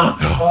fyrir já.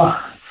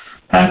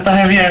 Þetta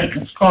hef ég,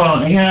 sko,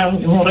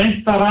 hún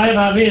reynt að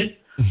ræða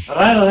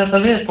þetta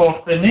við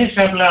fólk við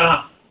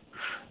misjaflega,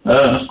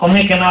 sko,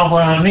 mikið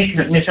áhuga,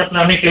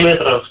 misjaflega mikið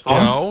viðbröð, sko.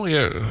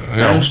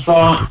 Já, sko,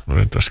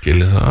 reynt að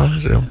skilja það,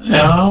 já,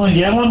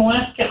 ég var nú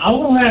ekki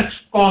alveg,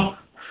 sko,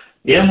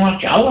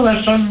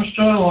 sömu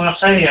sögu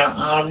að segja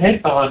af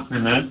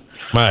heitavatninu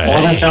og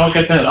þessi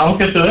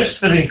ágættu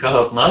Austfirðinga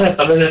þarna,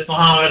 þetta virðist nú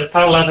hafa verið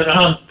talað fyrir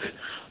hand,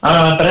 það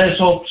var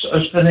breiðshóps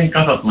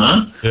Austfirðinga þarna.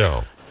 Já.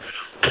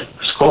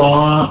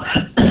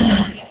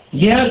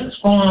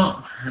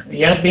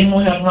 Ég bý nú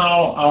hérna á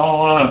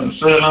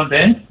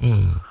Suðurlandi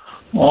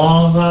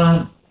og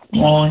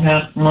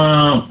hérna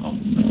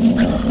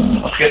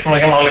skiptir nú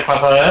ekki máli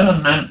hvað það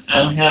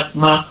en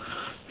hérna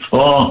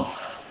sko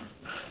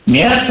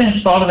mér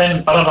finnst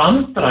orðin bara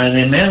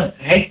vandræði með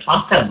heitt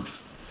vatn.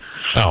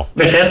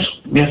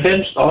 Mér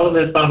finnst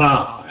orðið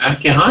bara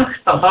ekki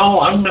hægt að fá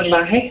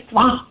almennilega heitt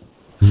vatn.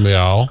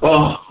 Já,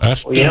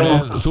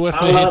 þú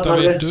ert með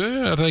hitaveitu,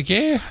 er það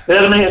ekki? Við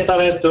erum með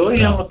hitaveitu, ég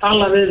hef að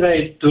tala við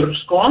veitur,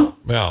 sko.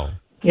 Já.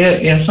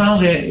 Ég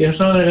sagði við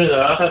það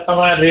að þetta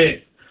væri,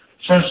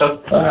 sem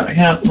sagt,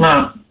 hérna,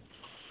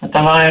 þetta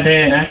væri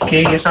ekki,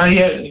 ég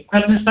sagði,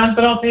 hvernig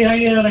stendur á því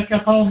að ég er ekki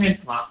að fá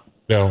heitt vatn?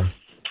 Já.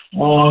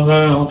 Og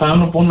það er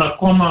nú búin að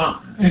koma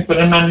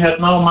einhverjir menn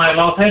hérna og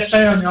mæla og þeir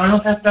segja, já,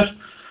 þetta er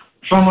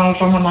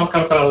svona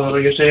margar gráður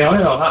og ég segi,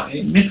 já,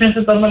 mér finnst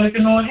þetta alveg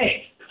ekki nógu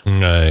heitt.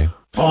 Nei.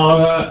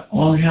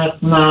 Og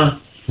hérna...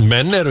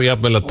 Menn eru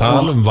jafnvel að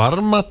tala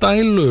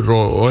varmadælur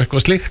og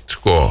eitthvað slíkt,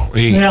 sko.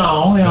 Já,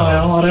 og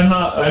reyna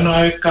að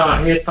auka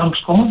hitann,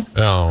 sko.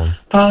 Já.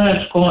 Það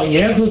sko,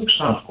 ég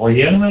hugsa, sko,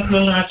 ég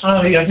nefnilega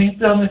sagði, ég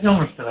hringdi að með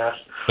þjónustuver.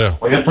 Já.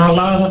 Og ég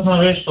talaði þarna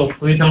við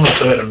stúlku í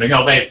þjónustuverinu, já,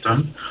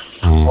 veitum.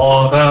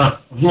 Og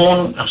hún,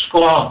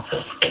 sko,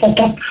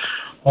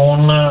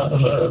 hún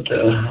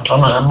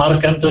svona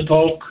margendur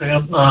tók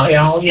hérna,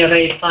 já, ég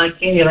veit það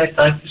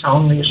ekki, sá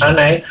hún, ég sagði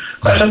nei,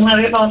 hvers vegna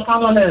ég bara að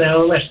tala við þig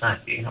og þú veist það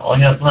ekki, og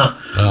hérna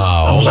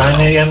hún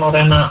sagði ég má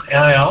reyna,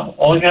 já,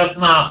 og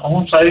hérna, og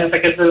hún sagði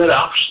þetta getur verið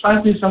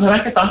afstætt, því það er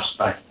ekkert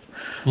afstætt,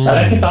 það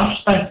er ekkert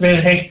afstætt við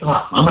heitt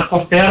vatn,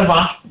 annarkvort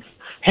vatn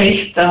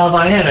heitt eða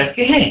það er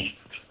ekki heitt.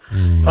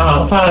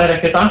 Það er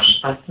ekkert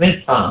afstætt við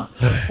það.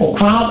 Og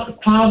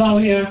hvað á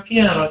ég að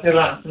gera til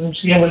að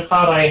ég vil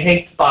fara í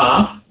heitt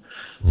bað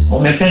og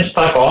mér finnst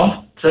það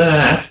gott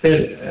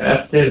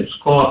eftir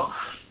sko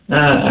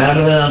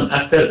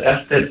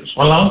eftir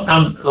sko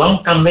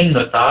langan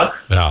vinnudag.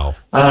 Já.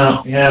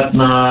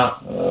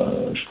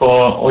 Sko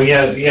og ég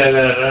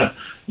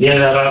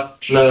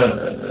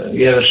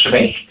er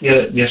sveitt,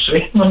 ég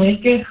svitna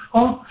mikið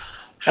sko.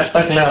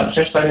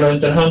 Sérstaklega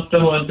undir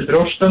höndum og undir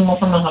brjóstum og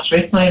svona, það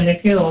svitna ég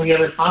mikið og ég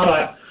vil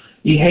fara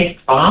í heitt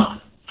bað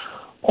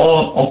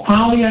og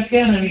hvað ég að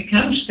gera ef ég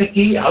kemst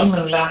ekki í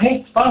almennilega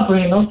heitt bað og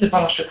ég nóti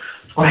bara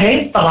sko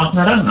heita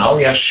vatn renna og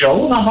ég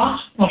sjóða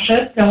vatn og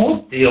setja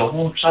úti og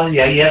hún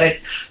sagði ég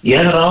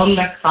er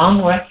ráðlegg það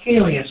nú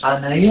ekki og ég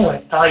sagði nei, ég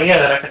veit það, ég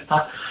er ekkert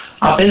að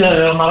biðja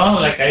þig að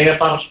ráðlegga, ég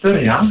er bara að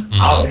spyrja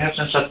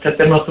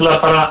þetta er náttúrulega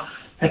bara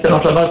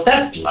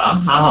della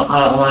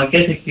að það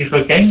get ekki svo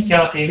gengja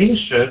því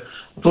vísu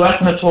og þú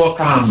ert með 2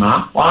 krana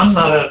og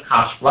annar er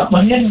kalt vatn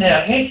og henni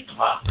er heitt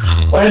vatn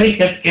og ef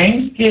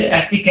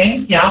ekki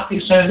gengi að því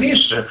sem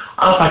vísu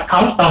að það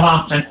kalda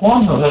vatn sem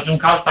komur þessum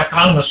kalda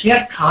krana sé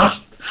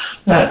kalt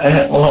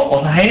og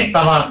það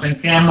heita vatn sem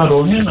kemur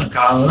úr hinum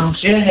kránum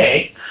sé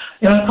heitt,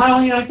 hvað á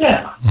ég að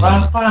gera?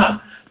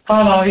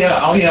 Hvað á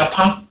ég að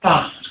panta?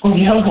 Sko,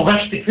 ég hef þú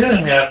velti fyrir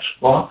mér,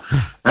 sko,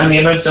 en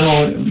ég myndi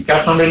nú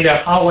gætna vilja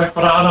fá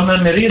eitthvað aðra með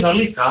mér í það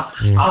líka,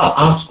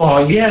 að sko,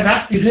 ég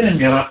velti fyrir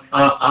mér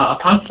að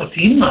panta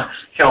tíma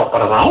hjá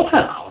bara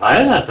ráðherra og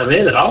ræða þetta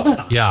við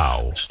ráðherra. Já.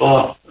 Sko,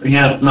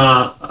 hérna,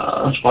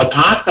 sko,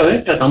 taka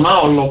upp þetta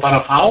mál og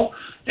bara fá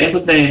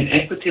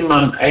einhvern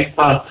tímann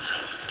einhvern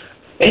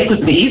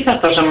í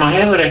þetta sem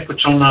hefur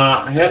einhvern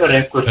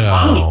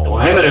vald og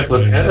hefur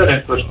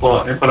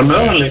einhverja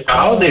möguleika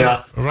á því að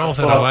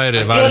ráðherra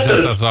væri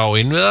þetta þá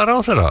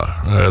innviðaráðherra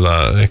eða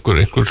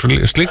einhver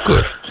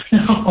slíkur?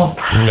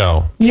 Já,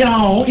 ég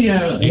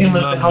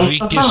myndi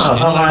halda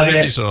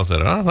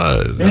innanríkisráðherra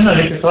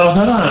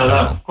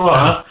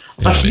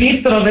það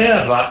hlýtur að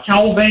vera hjá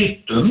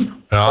veitum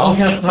og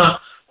hérna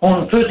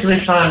hún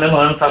fullvissaði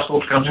með það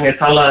stúlkan sem ég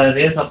talaði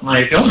við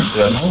þarna í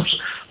þjónustu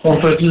hún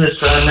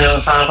fullvissaði með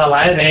það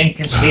væri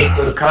engin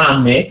slíkur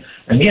krani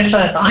en ég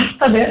sagði þetta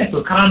ætti að vera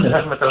einhver krani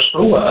þar sem þetta að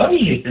skrúa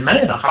örlítið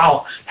meira frá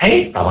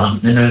heita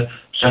vatninu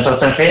sem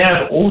þetta fer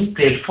út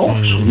til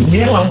fólks og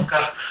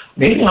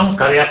mig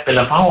langar jafnvel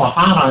að fá að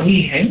fara í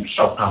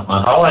heimsókn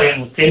þá er ég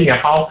nú til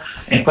að fá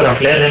einhverja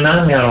fleiri með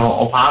mér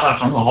og fara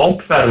svona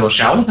hópferð og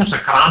sjá þessa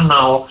krana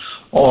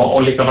og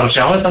líka bara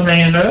sjá þetta með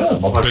einu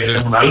og bara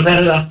getur hún vel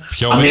verið að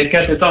mér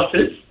geti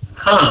dóttið.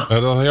 Er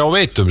það hjá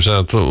veitum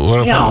sem þú var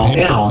að fara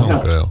heimsókn?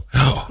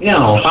 Já,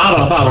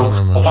 fara þar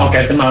og þá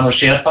getur maður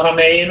séð bara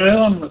með einu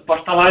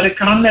hvort það væri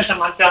kranni sem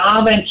ætti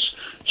aðeins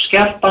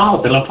skerpa á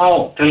til að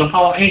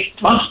fá heitt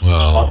vatn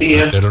og því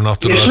ég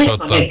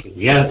svitna mikið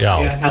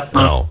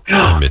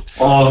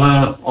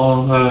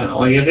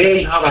og ég vil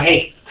hafa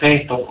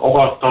heitt og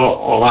gott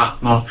og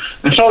vatn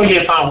en svo vil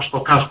ég fá sko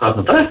kalt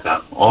vatn og drekka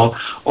og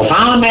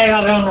það mega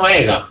við nú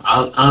eiga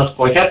að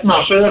sko hérna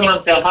á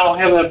Suðurlandi að þá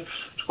hefur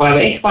sko ef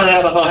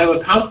eitthvað þá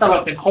hefur kalda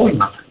vatni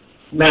kólnað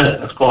með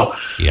sko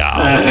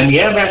en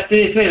ég velti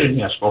því fyrir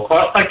mér sko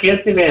hvort það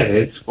geti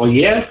verið sko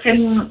ég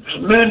finn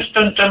mun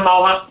stundum á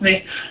vatni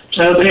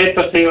sem þetta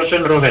heitast í og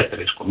sumri og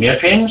vetri sko mér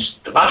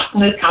finnst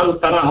vatnið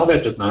kaldara á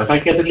veturna en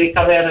það getur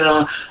líka verið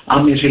að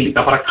mér sé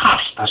líka bara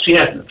kalt að sé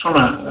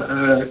svona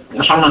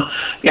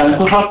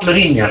einhver hrollur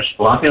í mér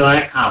sko af því það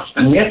er kalt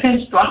en mér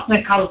finnst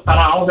vatnið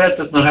kaldara á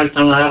veturna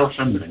heldur en það er á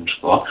sumrin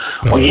sko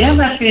og ég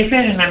velti því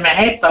fyrir mér með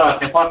heita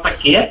vatni hvort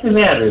það geti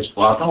verið sko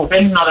að þá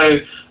finna þau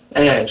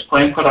sko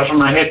einhverja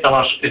svona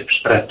heitavars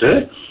uppsprettu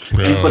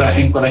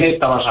einhverja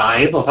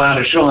heitavarsæð og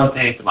það sjóðandi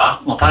heitt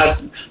vatn og það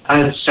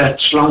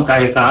sett slanga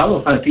í það og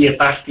það er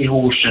dælt í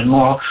húsin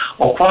og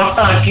hvort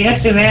það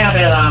geti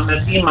verið að með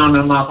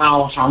tímanum að þá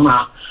svona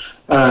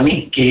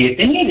minki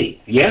hitinn í því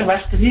ég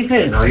velti því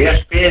fyrir og ég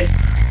spyr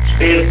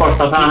hvort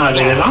að það hafi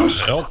verið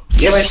rannsókn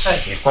ég veit það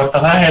ekki, hvort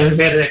að það hefur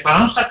verið eitthvað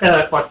ansakað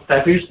eða hvort það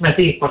fylgst með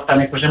því, hvort það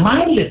einhver sem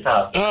mæli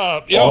það.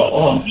 Já,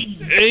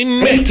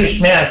 einmitt.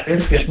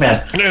 Fylgist með.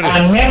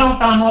 En mér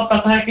langar að nota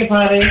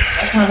tækifæri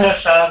vegna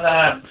þess að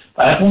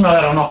það búin að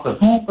vera nokkuð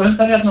þung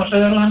undar hérna á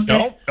Suðurlandi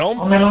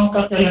og mér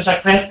langar til þess að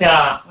hvetja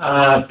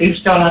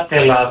bílstjóra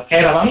til að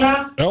keyra varlega.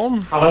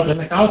 Það var allir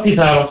mikið á því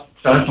það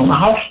er svona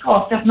hálka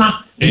oft hérna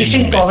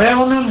ísing á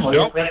vegunum og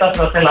ég veit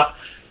alltaf til að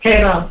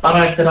keyra bara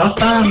eftir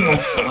alltaf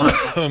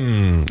og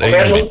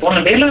verða út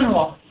búin bílun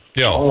og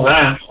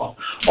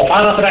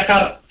fara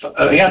frekar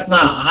hérna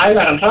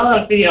hægar en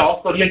hraðar því að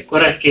okkur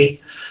liggur ekki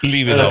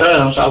lífið á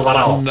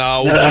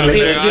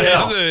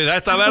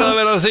þetta verða að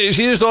vera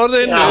síðustu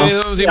orðin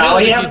því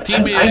miður ekki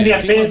tími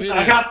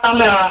fyrir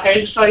hjartanlega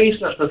heilsa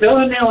íslensku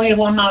þjóðinni og ég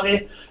vona að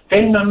við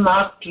finnum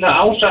all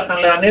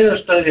ásættanlega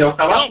niðurstöðu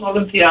okkar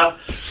vatnsmálum því að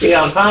við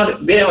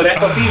hefur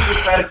eitthvað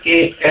físisverki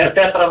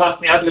betra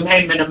vatn í allum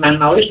heiminum en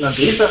á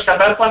Íslandi. Íslenska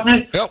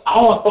bergvatnið á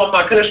að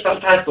koma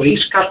kristaltært og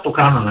ískalt og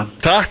kannan.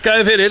 Takk að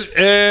þið fyrir.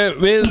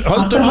 Við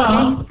höldum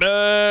áfram.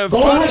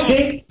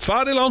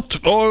 Farið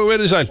langt og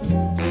verið sæl.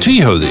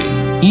 Tvíhöfði,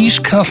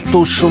 ískalt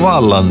og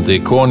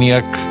svalandi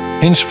konjak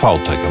hins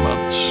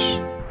fátækamanns.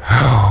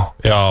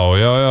 Já,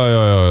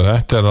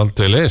 þetta er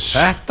aldeilis.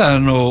 Þetta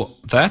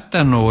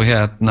er nú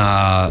hérna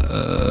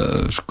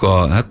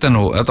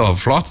þetta var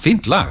flott,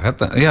 fínt lag.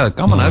 Ég hafði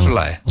gaman að þessu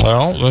lagi. Já,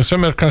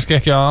 sem er kannski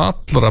ekki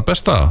allra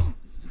besta.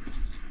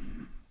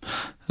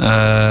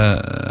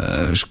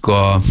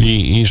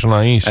 Í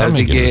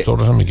samhenginu,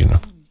 stóra samhenginu.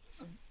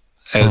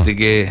 Er þetta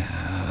ekki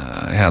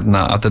hérna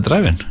að þetta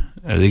dræfin?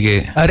 Er þetta ekki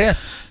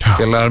rétt?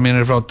 Félagar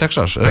mínir frá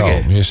Texas, Já,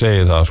 ég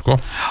segi það, sko.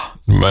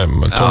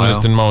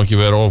 Tónlistin má ekki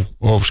vera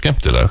of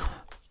skemmtileg.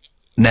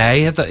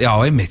 Nei,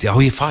 einmitt,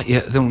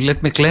 þú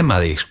let mig gleyma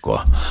því, sko.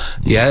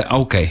 Ég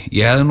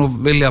hefði nú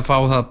viljað fá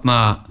þarna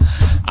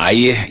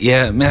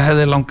mér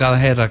hefði langað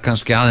að heyra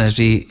kannski aðeins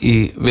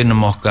í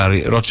vinnum okkar,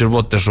 í Roger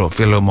Waters og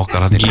félögum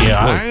okkar. Ég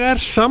er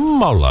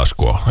sammála,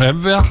 sko. Ef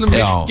við ætlum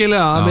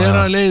virkilega að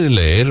vera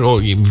leiðilegir og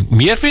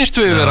mér finnst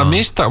við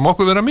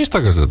okkur vera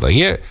mistakast þetta.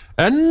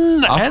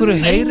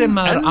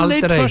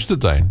 Eitt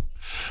föstudaginn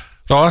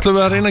þá ætlum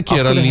við að reyna að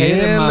gera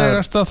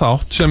leiðinlegasta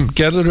þátt sem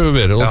gerður hefur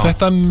verið og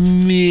þetta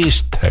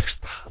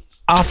mistekst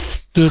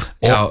aftur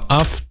og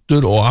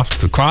aftur og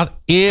aftur. Hvað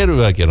eru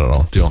við að gera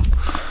ránt, Jón?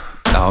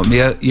 Já,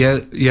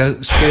 ég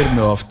spyr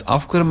mig oft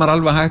af hverju maður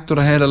alveg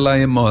hættur að heyra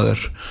lagi Mother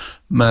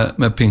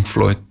með Pink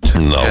Floyd.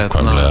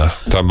 Nákvæmlega,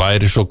 það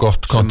væri svo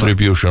gott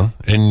contribution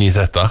inn í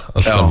þetta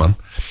allt saman.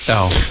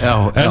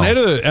 En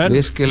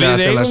virkilega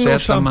til að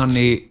setja mann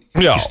í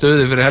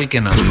stöðu fyrir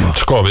helgina.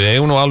 Sko, við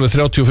eigum nú alveg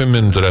 35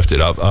 mínútur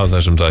eftir af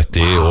þessum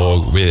þætti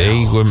og við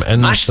eigum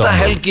næsta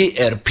helgi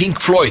er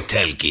Pink Floyd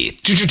helgi.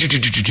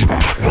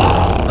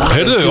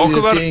 Heyrðu,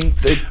 okkur var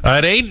það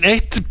er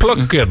eitt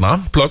plugg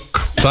hérna,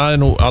 það er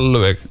nú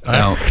alveg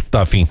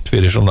ekta fínt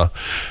fyrir svona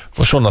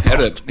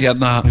þátt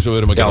eins og við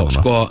erum að gera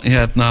sko,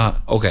 ég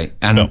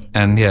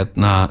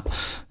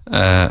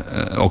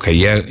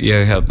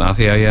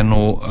því að ég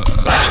nú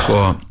sko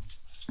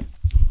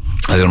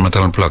Það erum að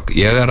tala plugg.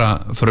 Ég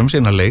að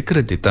frumsýna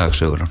leikrit í dag,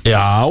 Sigurður.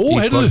 Já,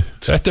 heyrðu,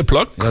 þetta er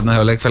plugg. Hérna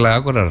hefur leikfélagi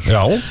Akureyrar.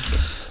 Já.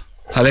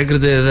 Það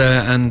leikritið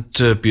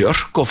And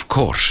Björk of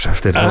Course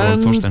eftir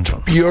Róbert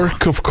Þorsteinsson.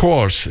 Björk of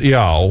Course,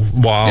 já,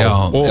 vá.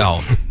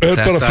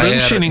 Bara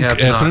frumsýning,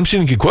 er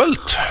frumsýning í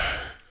kvöld?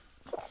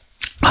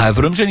 Það er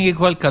frumsýning í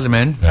kvöld, kallir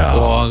minn.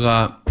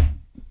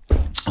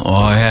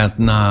 Og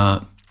hérna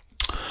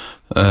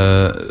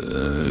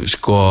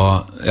sko,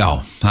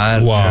 já, það er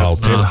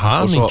til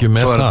hamingju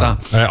með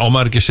það og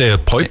maður ekki segja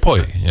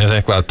poi eða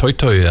eitthvað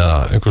toi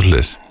eða eitthvað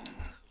sliðis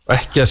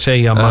ekki að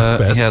segja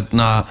Macbeth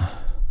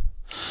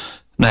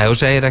nei, þú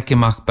segir ekki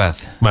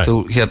Macbeth þú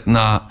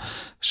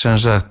sem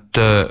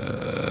sagt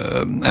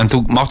en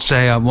þú mátt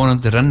segja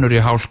vonandi rennur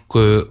í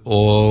hálku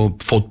og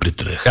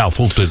fótbrýtur þig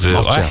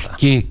og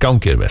ekki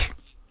gangir vel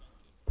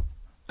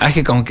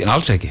ekki gangi,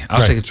 alls ekki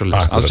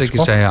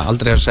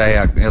aldrei að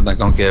segja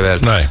gangið vel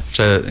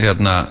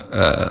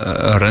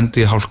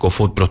rendi í hálku og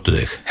fótbrottu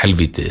þig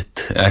helvítið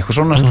þitt, eitthvað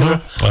svona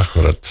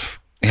akkurat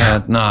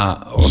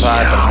og það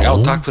er bara svona,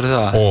 takk fyrir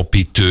það og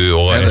býtu,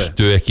 og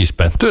ertu ekki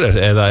spenntur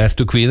eða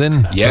ertu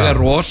kvíðinn? Ég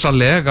er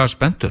rosalega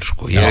spenntur,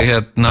 sko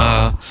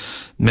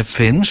mér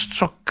finnst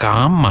svo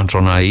gaman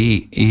svona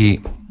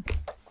í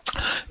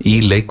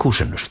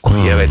leikhúsinu, sko.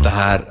 Ég veit að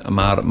það er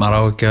maður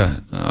á ekki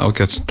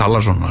að tala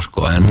svona,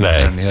 sko maður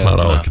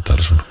á ekki að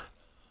tala svona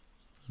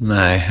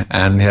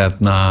en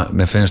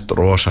mér finnst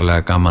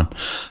rosalega gaman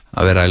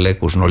að vera í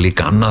leikhúsinu og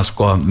líka annað,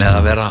 sko, með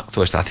að vera, þú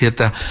veist,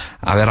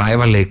 að vera að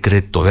æfa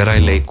leikrit og vera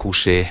í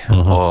leikhúsi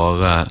og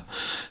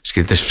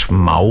skildi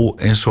smá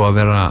eins og að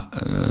vera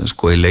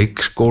sko í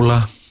leikskóla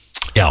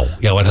já,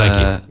 er það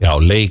ekki? Já,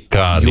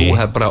 leikari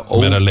vera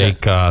að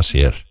leika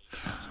sér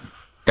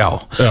Já,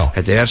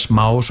 þetta er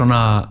smá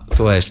svona,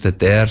 þú veist,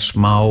 þetta er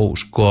smá,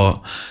 sko,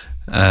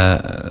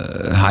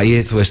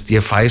 þú veist,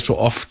 ég fæ svo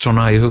oft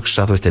svona, ég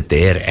hugsa, þú veist, þetta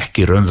er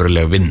ekki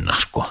raunverulega vinna,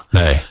 sko.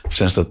 Nei.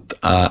 Semst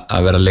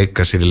að vera að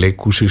leika sér í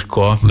leikhúsi,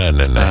 sko. Nei.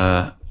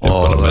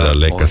 bara með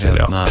að leika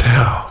sér,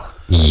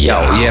 Já,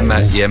 ég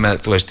með,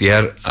 þú veist,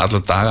 ég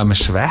allar daga með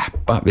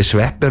sveppa, við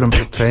sveppurum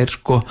tveir,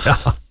 sko,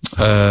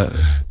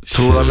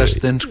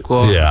 trúðalestin,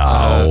 sko,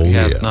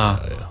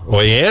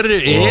 og er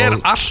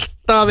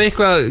alltaf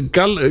eitthvað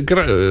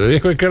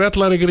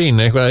grellari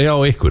grín, eitthvað, já,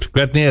 ykkur,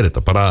 hvernig er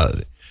þetta, bara,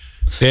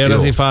 þegar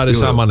þið farið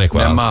saman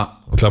eitthvað,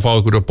 og til að fá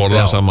ykkur að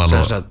borða saman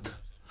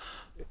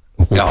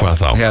og hvað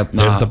þá, er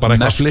þetta bara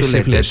eitthvað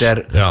fliss?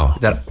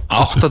 Þetta er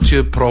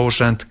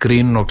 80%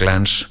 grín og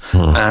glens,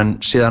 en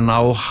síðan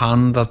á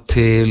hann það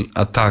til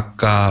að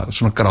taka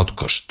svona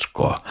grátkost,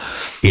 sko.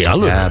 Í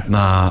alveg?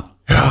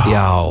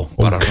 Já,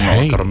 bara svona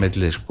okkar á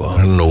milli, sko.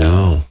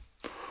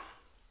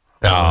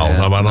 Já,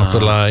 það var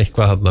náttúrulega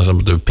eitthvað þarna sem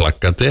þú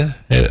plakatið,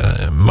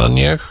 mann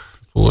ég,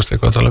 þú veist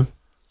eitthvað að tala um?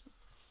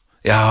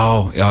 Já,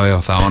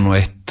 það var nú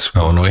eitt, sko.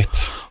 Það var nú eitt.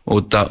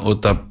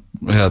 Út af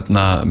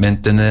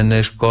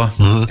myndinni, sko,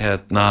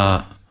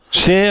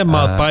 sem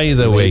að by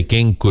the way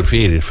gengur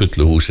fyrir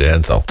fullu húsi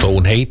en þá,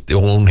 hún heitir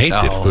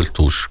fullt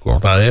hús, sko,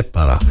 það er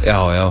bara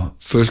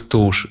fullt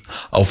hús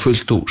á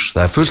fullt hús,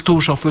 það er fullt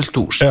hús á fullt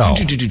hús, það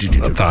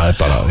er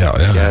bara,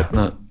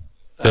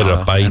 þeir eru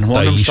að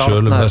bæta í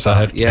sölum þessa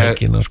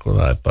herkina, sko,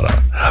 það er bara,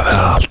 það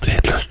verður aldrei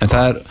eitthvað, en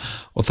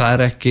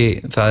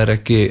það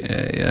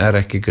er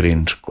ekki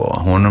grín, sko,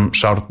 honum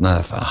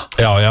sárnaði það,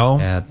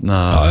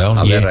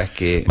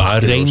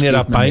 maður reynir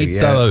að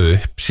bæta það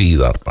upp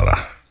síðar bara.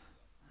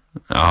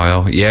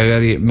 Ég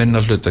er í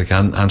minna hlutverki,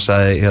 hann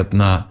sagði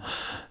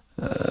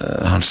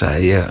hann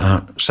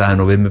sagði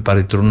nú við mig bara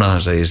í trúnaði,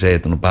 hann sagði, ég segi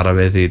þetta nú bara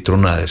við því í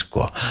trúnaði,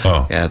 sko,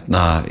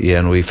 ég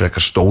er nú í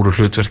frekar stóru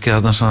hlutverki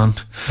þarna, sagði hann,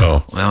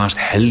 og það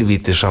varst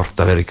helvíti sárt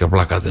að vera ekki á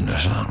plakatinu,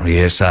 sagði hann, og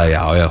ég sagði,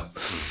 já,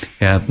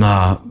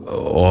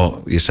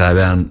 og ég sagði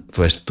við hann, þú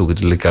veist, þú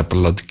getur líka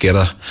bara látið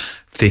gera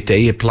þitt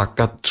eigi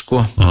plakat, sko,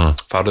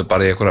 farðu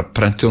bara í einhverja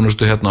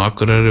prentþjónustu hérna á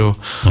Akureyri og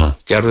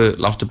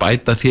láttu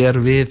bæta þér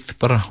við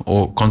bara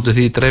og komdu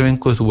því í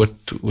dreifingu, þú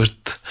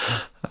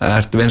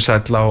ert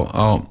vinsæll á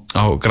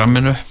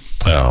gramminu.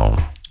 Já,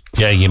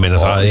 ég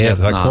meina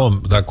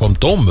það kom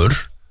dómur,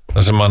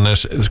 það sem hann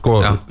sko,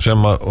 sem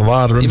var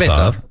það. Ég veit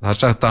það er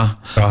sagt að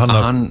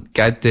hann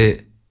gæti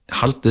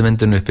haldið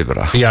myndinu uppi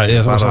bara. Já,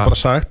 það var bara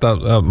sagt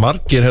að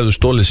margir hefðu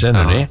stólið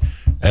senunni,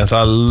 en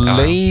það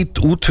leit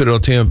út fyrir á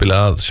tímabili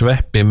að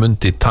Sveppi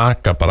myndi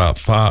taka bara,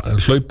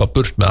 hlaupa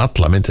burt með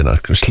alla myndina,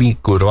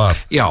 slíkur var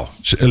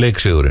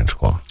leiksigurinn,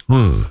 sko.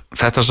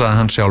 Þetta sagði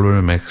hann sjálfur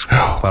um mig, sko,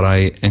 bara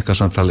í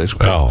einhversamtali,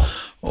 sko.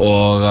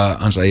 Og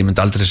hann sagði, ég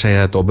myndi aldrei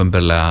segja þetta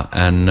opinberlega,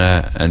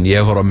 en ég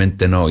horf á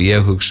myndina og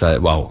ég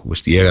hugsaði,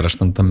 veist, ég er að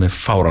standa mig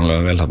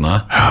fáránlega vel hérna,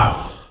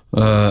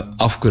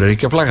 af hverju er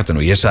ekki á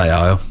plakatinu, og ég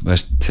sagði,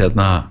 veist,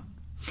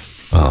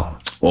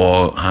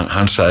 og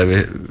hann sagði,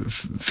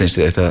 finnst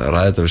þið eitthvað að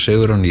ræða þetta við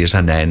Sigurjón, ég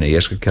sagði, nei,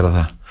 ég skal gera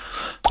það,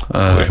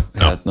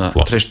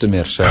 treystu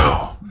mér, sagði,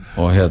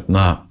 og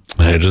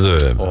heyrðu,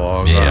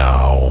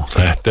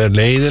 þetta er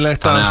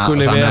leiðilegt að hann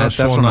skuli vera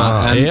svona,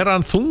 er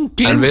hann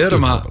þunglindur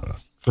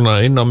svona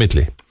inn á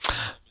milli?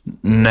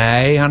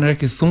 Nei, hann er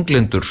ekki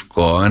þunglindur,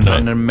 sko, en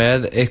hann er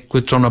með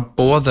eitthvað svona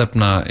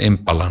boðefna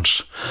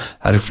imbalans,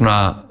 það er eitthvað svona,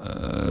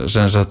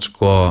 sem sagt,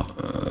 sko,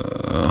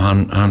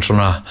 hann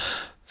svona,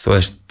 þú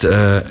veist,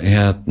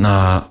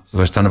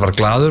 hann er bara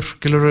glaður,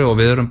 skilurðu, og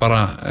við erum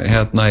bara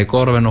í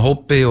góðravennu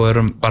hópi og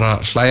erum bara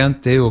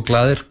hlæjandi og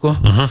glaðir, sko,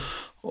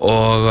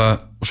 og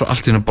svo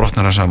allt í hennu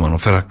brotnar hann saman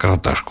og fer að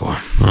gráta, sko.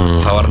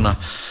 Það var hann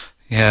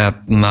ég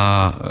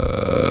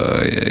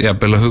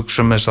vil að hugsa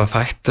um þess að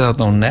þætti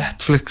þarna á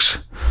Netflix,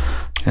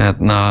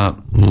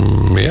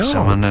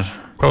 sem hann er.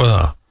 Hvað var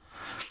það?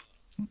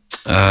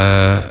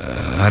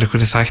 Það er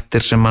einhverjir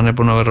þættir sem hann er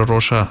búin að vera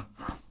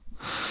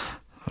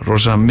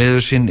rosa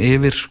miður sín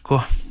yfir,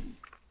 sko.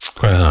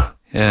 Hvað er það?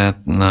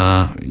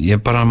 Ég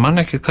bara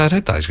mann ekki hvað er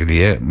þetta,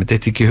 ég myndi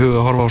ekki í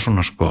huga að horfa á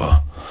svona, sko.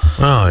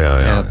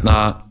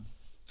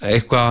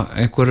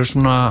 Einhverju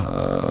svona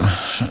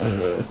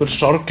einhverju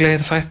sorglegir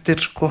þættir,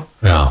 sko.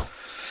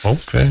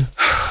 Ok.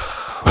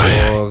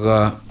 Og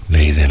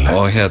leiðinlega.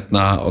 Og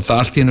það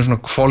allt í hennu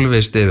svona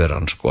hvolfist yfir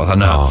hann, sko,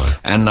 þannig að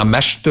en að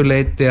mestu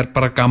leyti er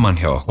bara gaman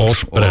hjá okkur. Og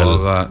sprell.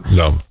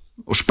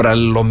 Og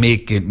sprell og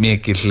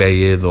mikið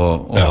hlegið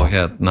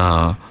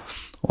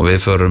og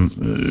við förum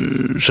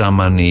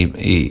saman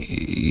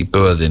í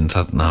böðin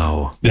þarna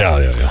og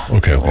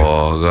ok.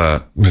 Og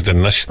þetta er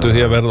næstu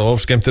því að verða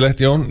of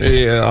skemmtilegt, Jón,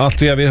 allt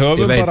því að við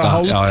höfum bara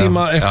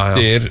hálftíma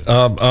eftir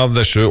af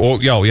þessu,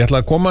 og ég ætla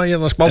að koma í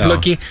það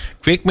smáplöki,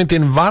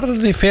 kvikmyndin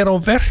Varði fer á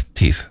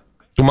vertíð,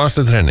 þú manst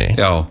þetta henni?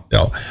 Já,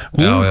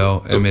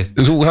 einmitt.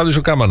 Þú hafði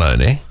svo gaman að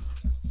henni.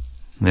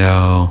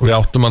 Við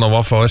áttum hann á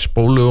Vaffa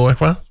S-bólu og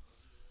eitthvað.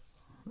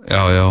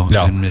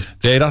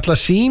 Þeir ætla að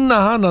sýna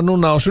hana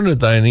núna á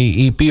sunnudaginn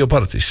í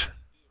Bíóparadís.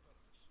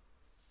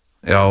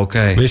 Ok.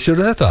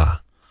 Vissirðu þetta?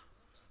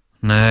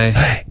 Nei,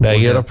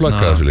 ég er að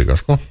plugga þessu líka,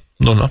 sko,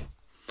 núna.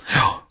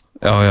 Já.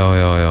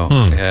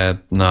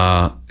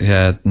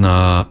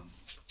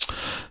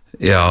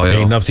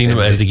 Ein af þínum,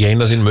 er þetta ekki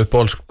ein af þínum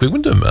uppáhalds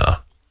kvikmyndum, eða?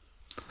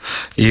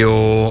 Jú,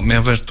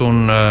 mér finnst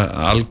hún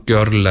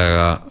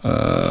algjörlega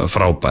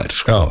frábær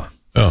sko.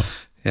 Já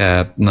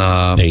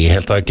Nei, ég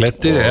held að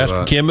gletti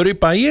kemur í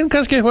bæinn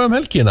kannski eitthvað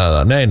helgina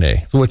eða?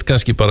 Nei, þú ert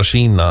kannski bara að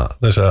sýna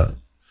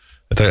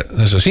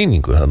þessa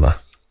sýningu þarna.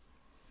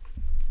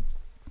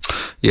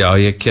 Já,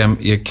 ég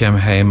kem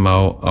heim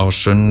á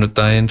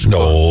sunnudaginn sko.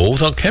 Nó,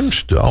 þá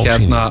kemstu á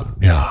sýningu.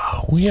 Já.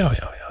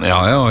 Já,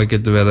 ég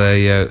getur verið að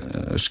ég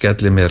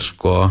skelli mér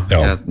sko.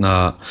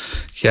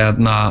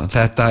 Hérna,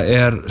 þetta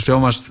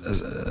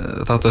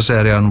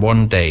þáttaserían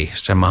One Day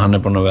sem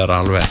hann búinn að vera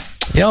alveg.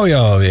 Já,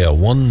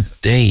 One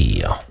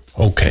Day, já.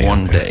 Ok.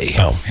 One Day.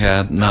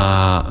 Hérna.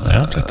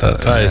 Já,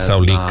 það þá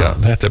líka,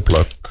 þetta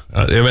plögg.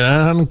 Ég meina,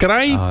 hann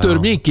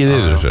grætur mikið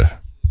yfir þessu.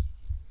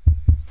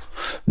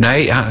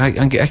 Nei,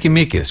 ekki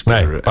mikið sko.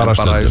 Nei,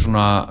 bara í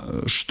svona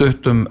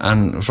stuttum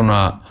en svona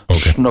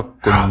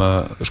snöggum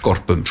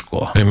skorpum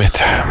sko.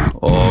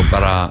 Og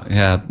bara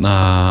hérna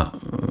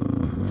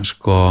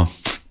sko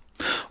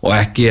og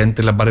ekki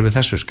endilega bara yfir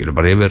þessu skilur,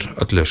 bara yfir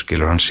öllu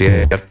skilur, hann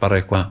sé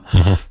bara eitthvað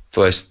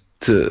þú veist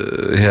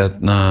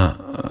hérna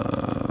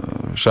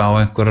sá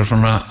einhverja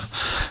svona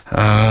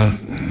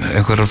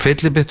einhverja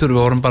fyllibittur, við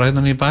vorum bara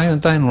hérna í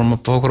bæjum daginn, vorum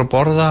að fá okkur að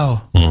borða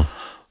og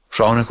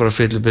sá hann einhverja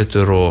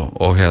fyllibittur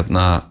og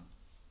hérna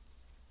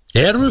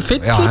Erum við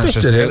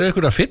fyllibittur? Eru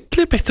einhverja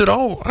fyllibittur á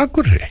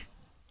Akureyri?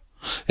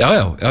 Já,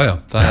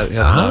 það er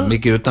hérna,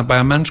 mikið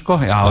utanbæja menn sko,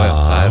 það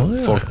er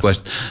fólk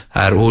veist,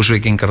 það er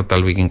húsvíkingar og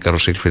dalvíkingar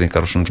og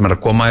sýrfirðingar og svona sem er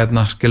að koma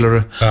hérna skiluru,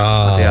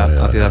 af því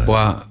það er búið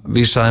að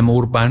vísa þeim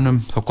úr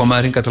bænum, þá koma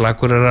þeir hingað til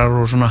Akureyrar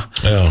og svona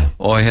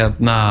og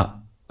hérna,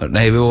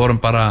 nei við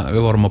vorum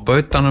á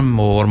bautanum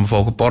og vorum að fá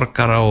okkur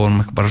borgara og vorum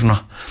bara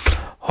svona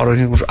horfður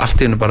hringum og allt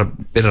í hennu bara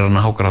byrjar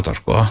hann að hágráta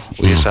sko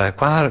og ég sagði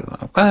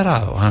hvað er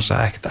að og hann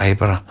sagði ekkert að ég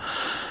bara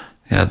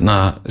hérna,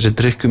 þessi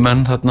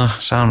drykkjumenn þarna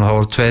sagði það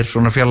voru 2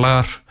 svona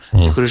fjarlagar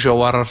einhverju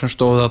sjóvarar sem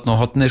stóðu þarna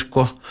á hotni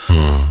sko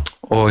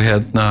og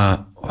hérna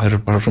og það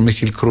eru bara svo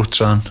mikil krútt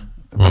sagðan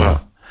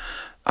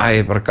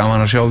bara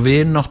gaman að sjá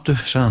vináttu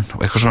sagðan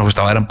og eitthvað svona,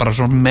 þá er hann bara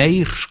svona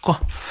meir sko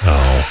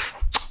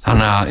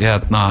þannig að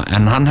hérna,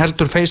 en hann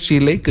heldur feysi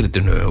í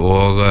leikritinu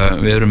og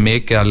við erum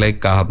mikið að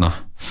leika þarna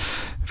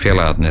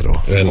félagarnir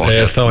en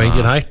þá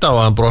engin hætta á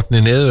að hann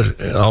brotni niður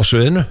á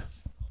sviðinu?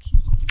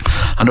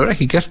 Hann hefur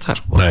ekki gert það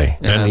sko. Nei,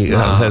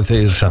 en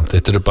þeir samt,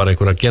 þetta eru bara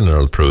einhverja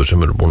generalpröfu sem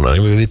eru búin að,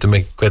 við vitum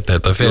ekki hvernig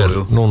þetta fer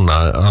núna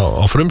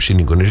á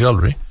frumsýningunni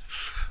sjálfri.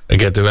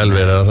 Það getur vel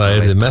verið að það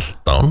er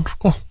meltdown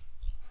sko.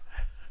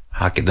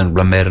 Það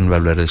getur meir en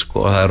vel verið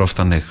sko, það er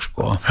ofta neitt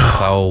sko.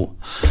 Þá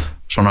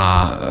svona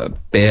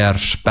ber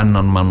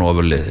spennan mann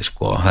ofurliði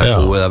sko. Það er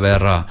búið að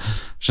vera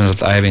sem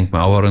sagt æfing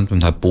með áhorfendum,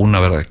 það er búin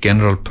að vera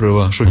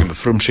generalpröfa, svo kemur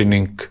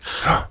frumsýning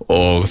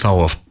og þá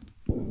oft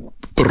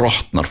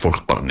brotnar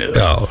fólk bara niður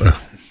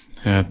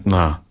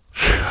hérna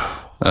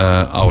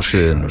á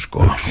sviðinu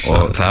sko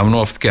og það hefur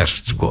nú oft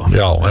gerst sko á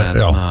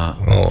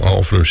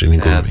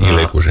frumsýningum í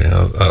leikhúsi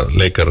að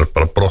leikarar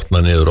bara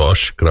brotna niður og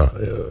öskra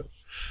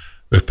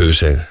upp yfir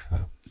sig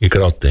í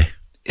gráti.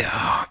 Já,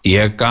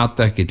 ég gat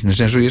ekki til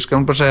eins og ég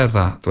skal bara segja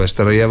það, þú veist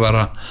þegar ég var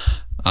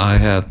að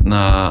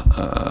hérna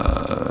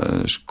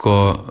sko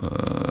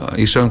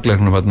í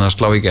söngleiknum að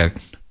slá í gegn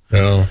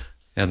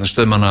hérna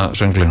stöðmanna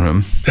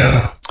söngleiknum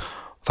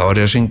þá var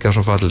ég að syngja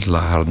svo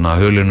fallilega hérna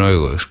hulin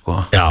augu sko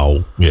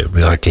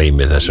við það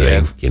gleymi þessu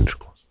engin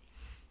sko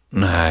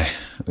nei,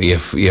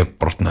 ég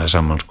brotnaði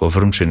saman sko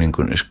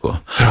frumsýningunni sko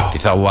því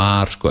þá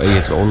var sko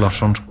Egill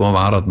Ólafsson sko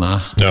var þarna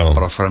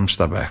bara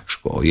fremsta bekk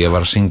sko og ég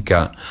var að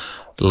syngja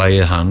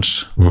lagið hans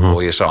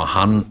og ég sá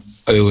hann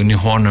augun í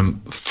honum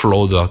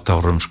flóðu á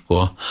tárum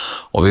sko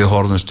og við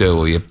horfðumst í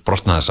augu og ég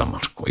brotnaði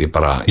saman sko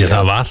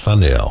það var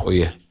þannig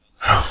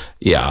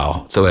já,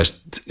 þú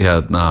veist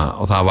hérna,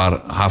 og það var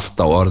haft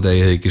á orði að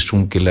ég hef ekki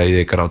sungilega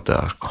ég grátið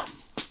það sko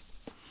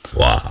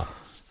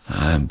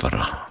það er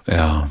bara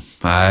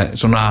það er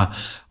svona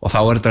og þá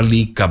er þetta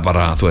líka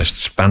bara þú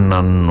veist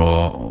spennan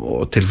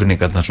og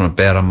tilfinningarna svona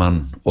bera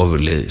mann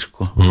ofurliði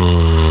sko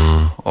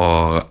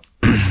og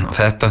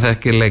þetta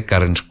þekkir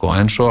leikarinn sko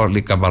en svo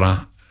líka bara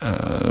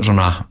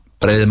svona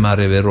breiði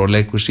maður yfir og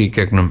leikur sí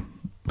gegnum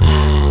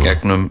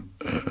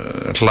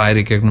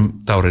hlæri gegnum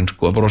tárin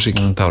sko, brosi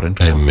gegnum tárin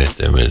sko. Einmitt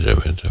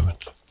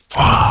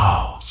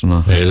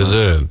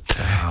heyrðu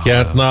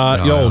hérna,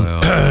 Jón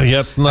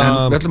hérna en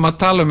við ætlum að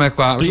tala um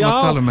eitthvað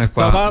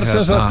það var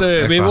sem sagt,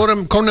 við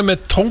vorum komin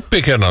með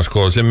tónbik hérna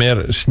sko, sem er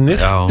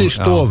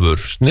snyrtistofur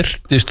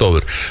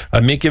það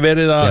er mikið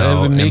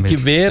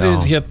verið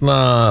hérna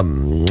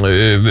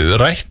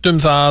rætt um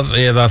það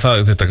eða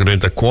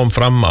þetta kom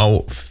fram á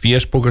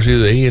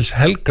fésbókarsíðu Egils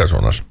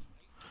Helgasonar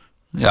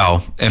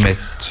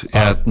einmitt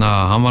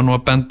hann var nú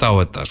að benda á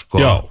þetta sko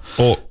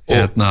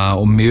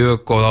og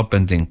mjög góð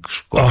ábending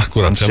sko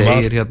akkurat, hann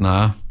segir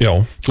hérna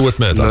þú ert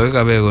með þetta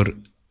Laugavegur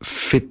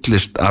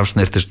fyllist af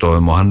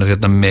snyrtistofum og hann er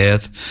hérna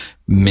með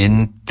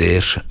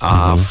myndir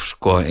af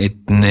sko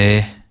 1,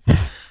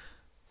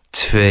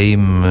 2,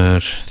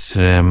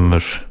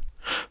 3,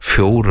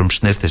 4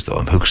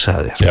 snyrtistofum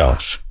hugsaði þér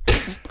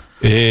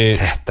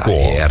Þetta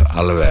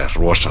alveg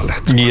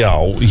rosalegt Já,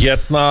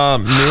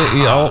 hérna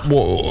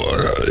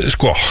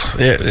sko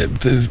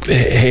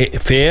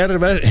fer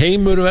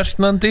heimur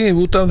versnandi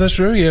út af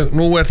þessu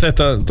nú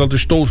þetta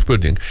dálítið stór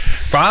spurning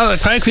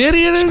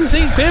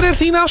hver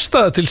þín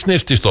afstaða til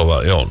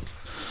snyrtistofa, Jón?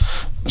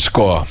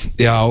 Sko,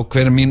 já,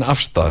 hver mín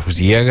afstæð?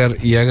 Ég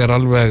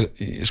alveg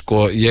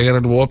sko, ég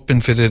alveg opinn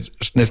fyrir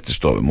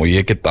snyrtistofum og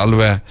ég get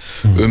alveg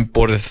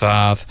umborið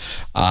það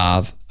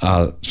að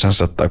sem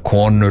sagt að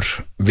konur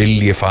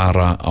vilji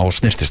fara á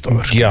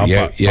snyrtistofur Já,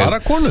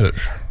 bara konur?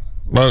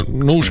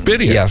 Nú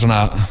spyr ég Já,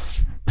 svona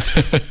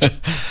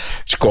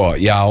sko,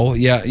 já,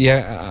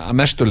 ég að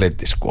mestu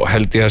leyti, sko,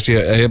 held ég að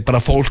sé bara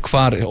fólk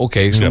fari,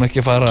 ég skulum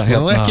ekki fara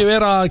hérna ekki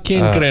vera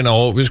kyngreina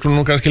og við skulum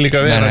nú kannski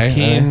líka vera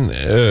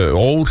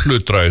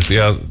óhlutdræg því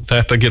að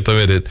þetta geta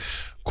verið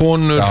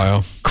konur,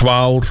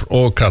 kvár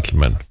og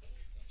kallmenn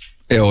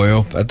Jú,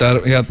 þetta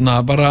er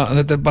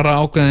bara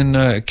ákveðin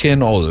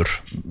kynóður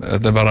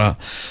þetta er bara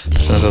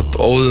sem sagt,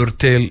 óður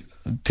til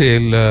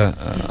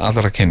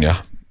allra kynja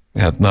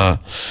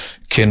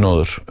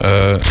kynóður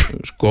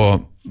sko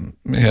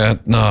nei,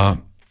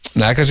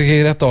 kannski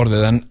ekki rétt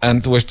orðið en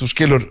þú veist, þú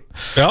skilur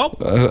það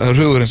er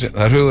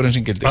hugurinn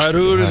sem gildir það er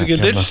hugurinn sem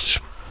gildir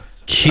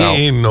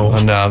kynó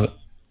þannig að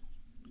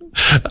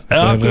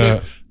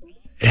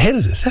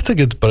heyrðu, þetta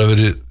getur bara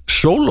verið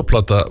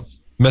sóloplata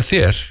með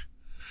þér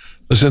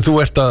þar sem þú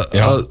ert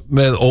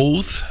með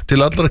óð til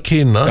allra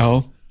kynja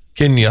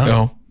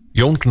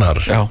Jón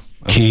Gnarr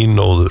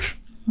kynóður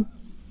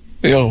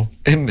Já,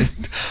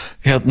 einmitt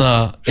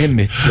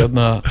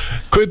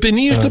kaupið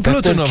nýjustu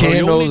plötuna frá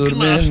Jóni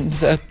Gnarr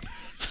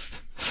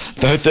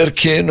Þetta er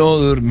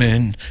kynóður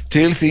minn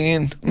til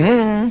þín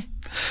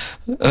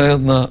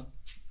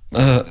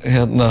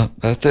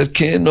þetta er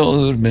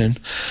kynóður minn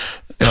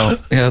Já,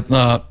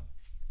 þetta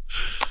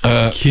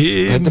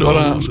er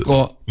bara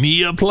sko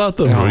nýja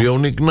plata frá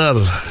Jóni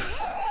Gnarr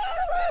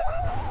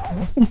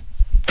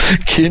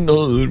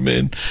kynóður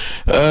minn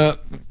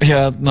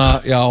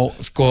já,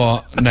 sko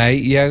nei,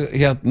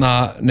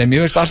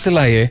 mér veist allt í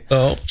lagi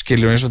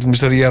skiljum eins og til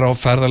mér ég á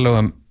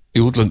ferðalögum í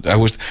útlönd,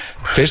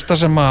 fyrsta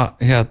sem að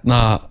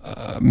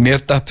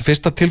mér datt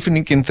fyrsta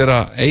tilfinningin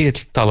þegar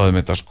Egill talaði um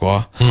þetta, sko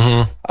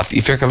að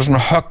ég fekk alveg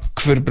svona högg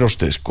fyrir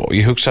brjóstið, sko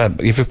ég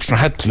fekk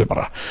svona hellu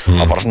bara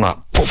bara svona,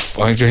 puff,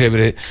 eins og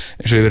hefur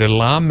verið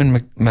lamin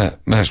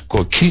með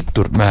sko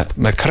kildur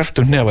með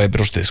kreftum hnefa í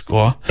brjóstið,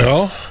 sko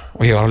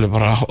og ég var alveg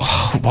bara,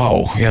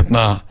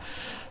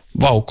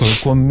 hvað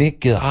kom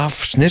mikið af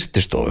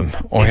snyrtistofum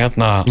og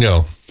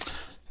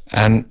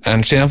en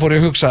síðan fór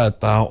ég að hugsa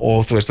þetta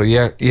og þú veist, og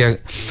ég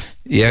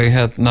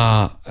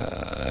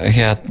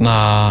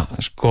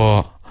sko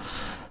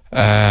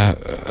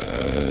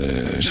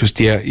þú veist,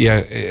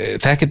 ég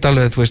þekkit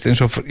alveg, þú veist, eins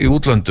og í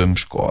útlöndum,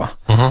 sko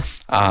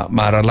að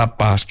maður að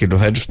labba,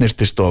 skilur, það eru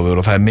snyrtistofur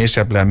og það er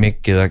misjaflega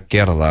mikið að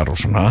gera þar og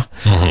svona,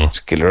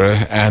 skilur,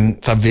 en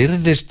það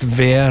virðist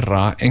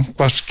vera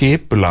einhvað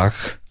skipulag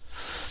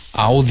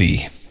á því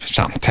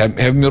samt,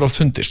 hef mjög oft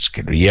fundist,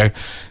 skilur,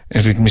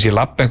 eins og ég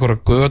labba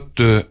einhverja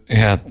götu í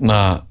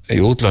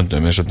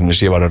útlöndum, eins og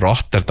ég var í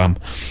Rotterdam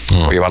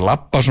og ég var að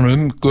labba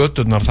svona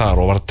göturnar þar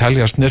og var að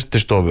telja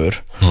snyrtistofur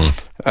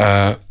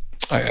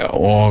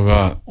og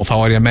þá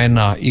er ég að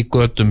meina í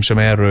götum sem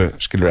eru,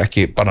 skilur,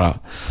 ekki bara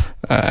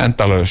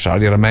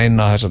endalausar, ég er að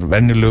meina þessar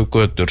venjulegu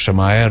götur sem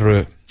eru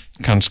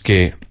kannski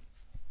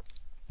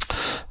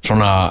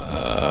svona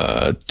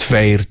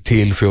 2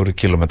 til 4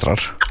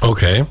 kilometrar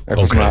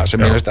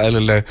sem ég veist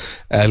eðlileg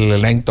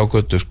lengd á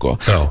götu, sko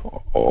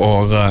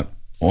og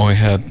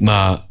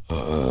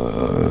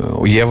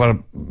ég var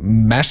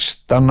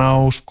mest að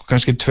ná, sko,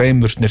 kannski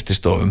 2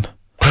 snyrtistofum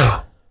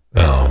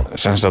og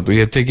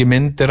ég teki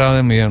myndir af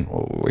þeim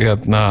og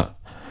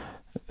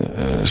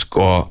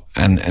sko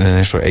en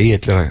eins og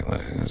Egill er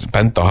að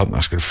benda á hann,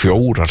 sko,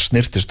 4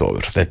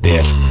 snyrtistofur, þetta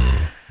er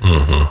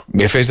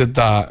mér finnst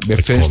þetta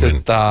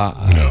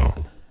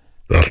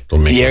allt og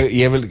mikið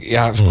ég vil,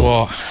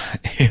 sko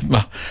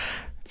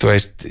þú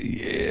veist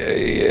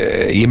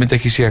ég myndi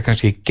ekki segja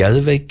kannski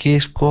geðveiki,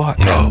 sko,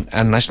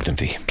 en næstum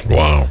því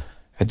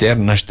þetta er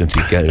næstum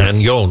því geðveiki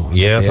en Jón,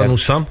 ég ætla nú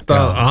samt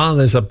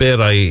aðeins að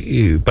bera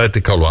í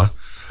bætikálfa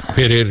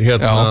fyrir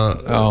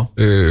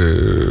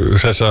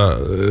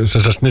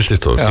þessa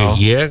snyrtistofu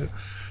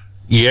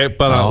ég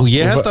bara, og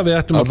ég held að við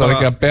ættum að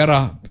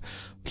bara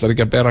Það er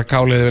ekki að bera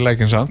kálið við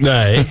leikinn samt.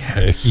 Nei,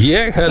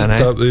 ég held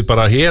að við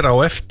bara hér á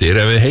eftir,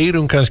 ef við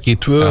heyrum kannski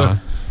tvö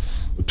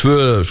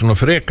svona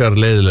frekar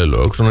leiðileg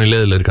lög, svona í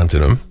leiðilegri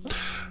kantinum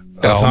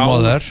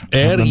Mother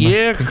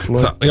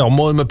Mother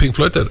með Pink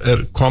Floyd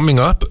er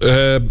coming up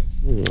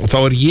þá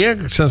er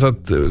ég sem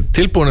sagt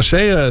tilbúin að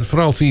segja þér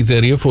frá því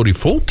þegar ég fór í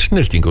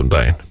fótsnyrtingum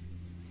daginn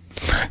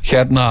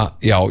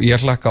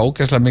ég hlakka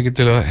ógeðslega mikið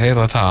til að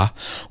heyra það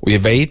og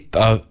ég veit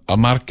að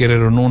margir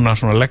eru núna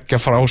svona að leggja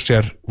frá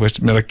sér,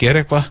 veist, mér að gera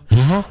eitthvað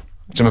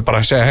sem er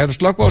bara að segja, heyrðu,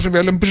 slökk á þessum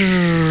vélum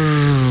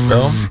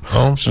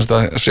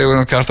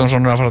Sigurjón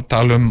Kjartansson er að fara að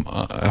tala um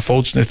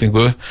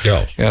fótsnyrtingu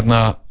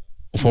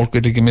og fólk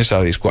vil ekki missa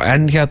því sko.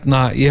 En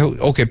hérna,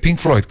 ok, Pink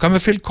Floyd, hvað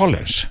með Phil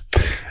Collins?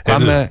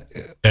 Hvað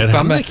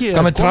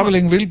með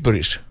Traveling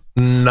Wilburys?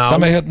 Hvað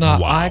með hérna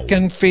I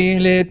can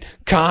feel it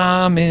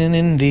coming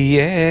in the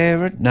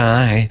air at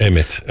night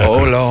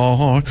Oh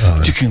Lord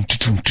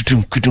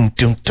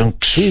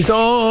He's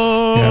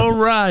all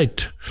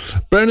right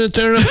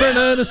Predator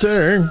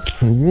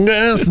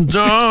Yes,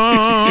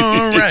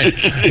 all right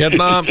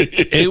Hérna,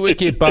 eigum við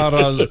ekki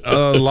bara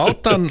að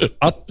láta hann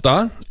Adda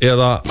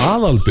eða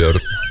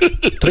Aðalbjörn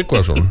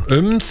Tryggvason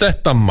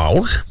þetta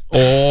mál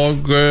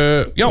og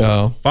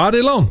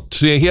farið langt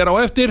því hér á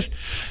eftir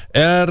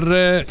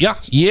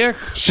ég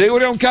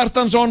Sigurjón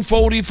Kjartansson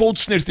fór í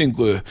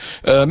fótsnyrtingu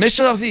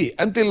missið af því,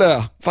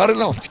 endilega, farið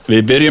langt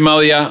Við byrjum á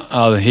því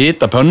að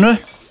hita pönnu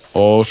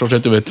og svo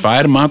setjum við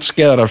 2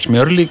 matskeiðar af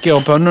smjörlíki á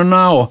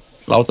pönnuna og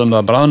látum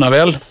það bráðna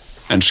vel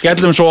en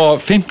skellum svo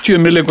 50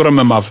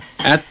 milligrammum af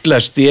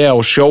LSD á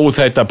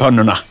sjóðheita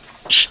pönnuna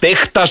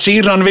Steikta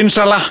sýran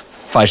vinsala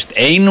fæst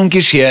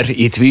einungis hér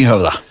í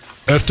Tvíhöfða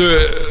Ertu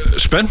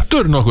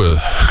spenntur nokkuð?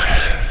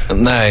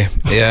 Nei,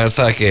 ég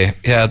það ekki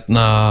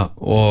hérna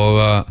og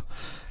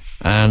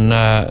en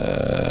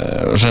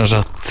sem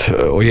sagt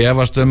og ég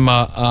efast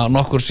að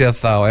nokkur sé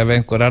það og ef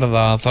einhver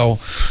það þá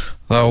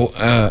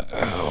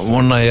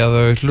vona ég að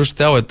þau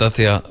hlusti á þetta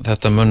því að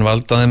þetta mun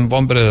valda þeim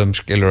vonbrigðum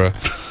skilur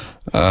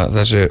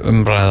þessi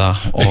umræða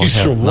og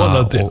svo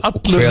vonandi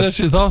allur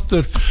þessi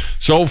þáttur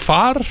svo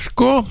far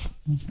sko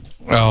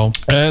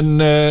en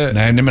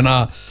nei, ég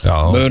meina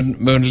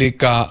mun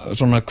líka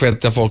svona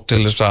hvetja fólk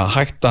til þess að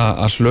hætta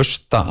að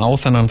hlusta á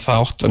þennan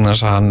þátt vegna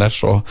þess að hann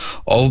svo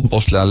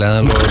ofboðslega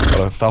leiðinlegur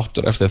bara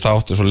þáttur eftir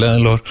þáttur svo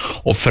leiðinlegur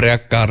og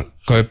frekar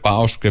kaupa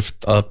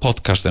áskrift að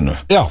podcastinu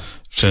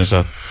sem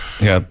sagt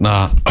hérna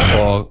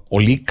og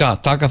líka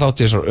taka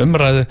þátt í þessar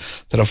umræðu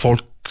þegar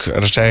fólk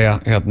að segja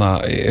hérna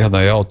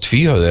já,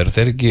 Tvíhöfði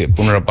þeir ekki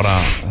búin að bara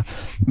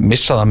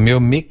missa það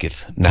mjög mikið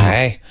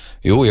nei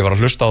Jú, ég var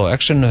að hlusta á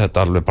X-inu,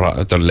 þetta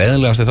er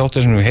leiðinlegasti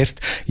þáttur sem við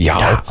heyrt.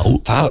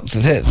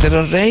 Þeir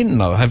að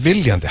reyna það, það er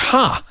viljandi.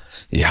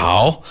 Já,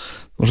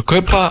 þú ert að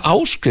kaupa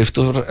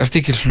áskrift og ert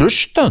ekki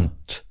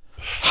hlustönd.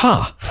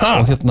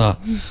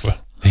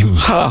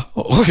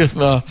 Og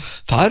hérna,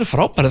 það eru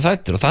frábæri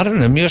þættir og það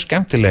eru mjög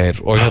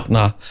skemmtilegir og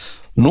hérna,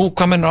 nú,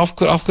 hvað mennur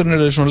ákvörðin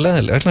eru svona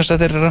leiðileg vegna þess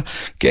að þeir eru að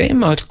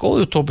geyma öll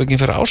góðu tópikin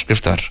fyrir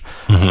áskriftar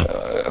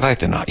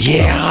þættina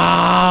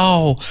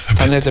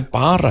þannig þetta er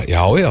bara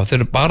þeir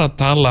eru bara að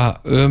tala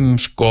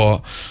sko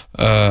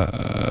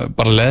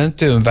bara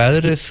leiðindi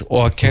veðrið og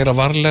að keyra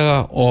varlega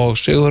og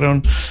Sigurjón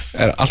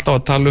er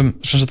alltaf að tala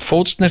sem sagt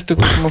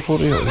fótsnyrtingu sem hann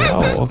fór í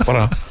og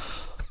bara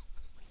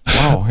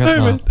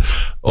hérna.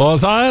 Og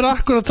það er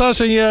akkurat það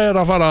sem ég er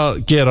að fara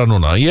að gera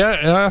núna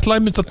ég ætla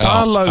að mynda að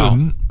tala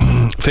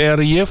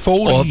þegar ég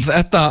fór í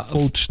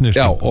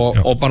fótsnyrtingu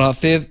og bara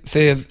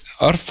þið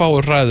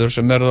örfáur ræður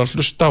sem eru að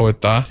hlusta á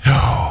þetta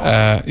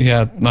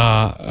hérna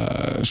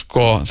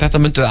sko, þetta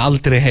myndið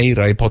aldrei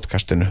heyra í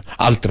podcastinu,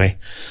 aldrei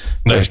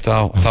veist,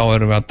 þá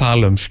erum við að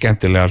tala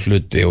skemmtilega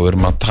hluti og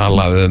erum að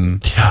tala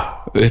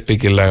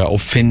uppbyggilega og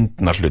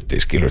fyndna hluti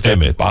skilur,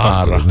 þetta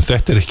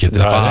er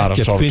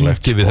ekkert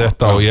fyndi við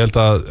þetta og ég held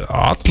að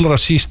allra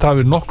síst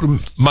hafi nokkrum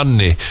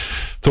manni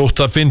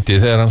þótt að fyndi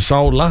þegar hann sá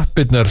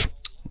lappirnar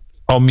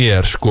á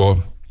mér sko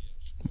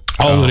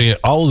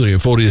áður ég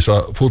fór í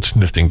þessa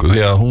fótsnyrtingu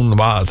því að hún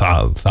var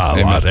það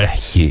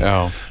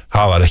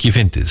var ekki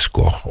fyndið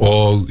sko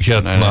og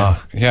hérna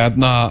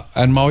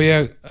en má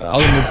ég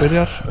áður mig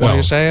byrjar og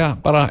ég segja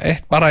bara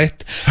eitt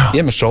ég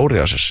er með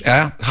psoriasis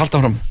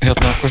halda fram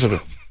hvað sér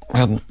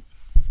hérna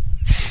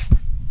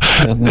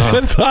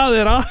það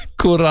er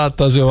akkurat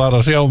það sem var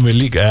að hrjá mig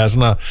líka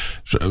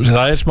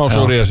það er smá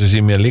psoriasis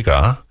í mér líka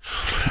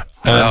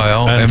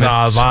en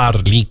það var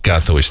líka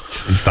þú veist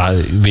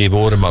við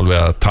vorum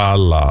alveg að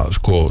tala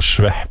sko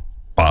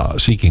sveppa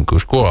sýkingu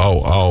sko á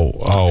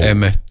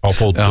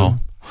fótum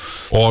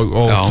og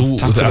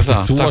takk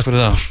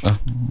fyrir það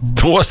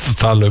þú varst að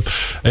tala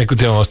einhvern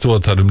tíma varst þú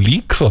að tala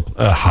líkþorn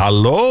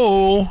halló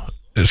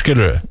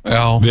skilur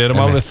við erum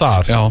alveg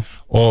þar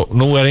og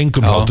nú er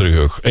engum hlátur í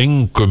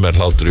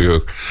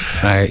hug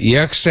Nei,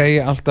 ég segi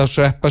alltaf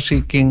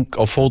sveppasýking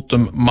á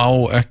fótum má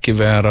ekki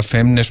vera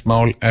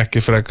feimnismál ekki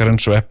frekar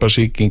en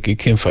sveppasýking í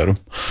kynfærum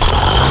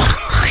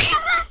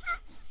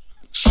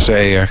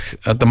segi ég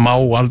þetta má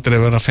aldrei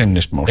vera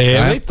feimnismál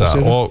ég veit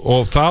það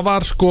og það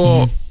var sko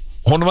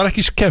hún var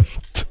ekki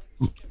skemmt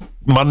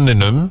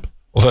manninum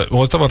og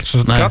það var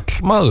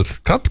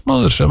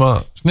kallmaður sem að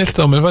snilti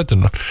á mér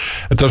fætunar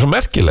þetta var svo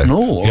merkilegt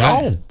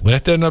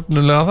þetta er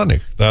nefnilega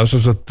þannig það er svo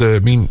að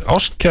mín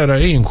ástkæra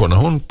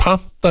eiginkona hún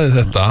pantaði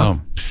þetta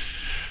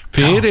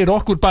fyrir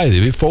okkur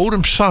bæði við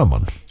fórum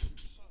saman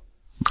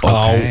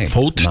á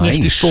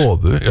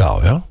fótsnyrtistofu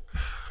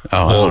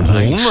og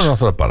hún var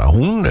náttúrulega bara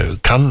hún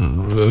kann,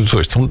 þú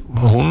veist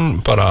hún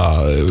bara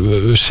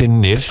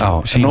sinnir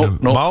sínum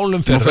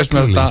málum fyrir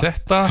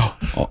þetta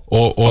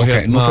og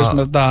nú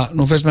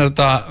finnst mér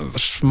þetta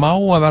smá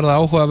að verða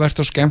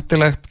áhugavert og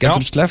skemmtilegt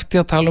getur sleppt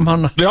í að tala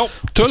hana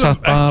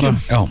tölum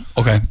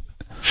ekki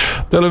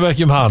tölum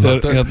ekki hana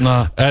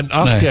en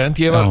allt en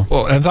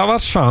það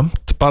var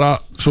samt bara,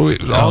 svo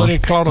áður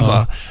ég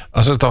klára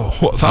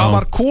það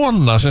var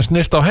kona sem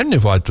snirti á henni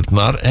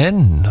fæturnar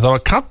en það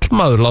var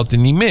kallmaður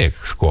látin í mig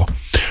sko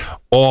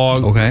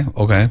og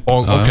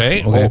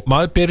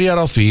maður byrjar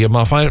á því að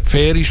maður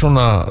fer í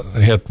svona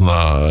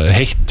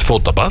heitt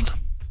fótabað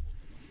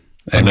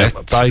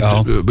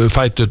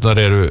fæturnar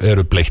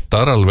eru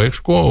bleittar alveg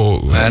sko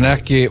en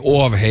ekki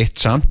of heitt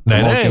samt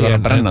það má ekki vera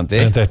brennandi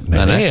en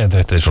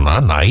þetta svona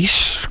næs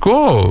sko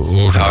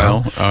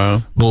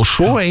nú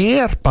svo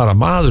bara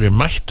maðurinn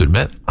mættur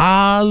með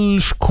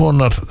alls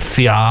konar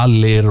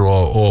þjalir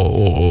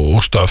og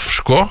stöf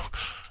sko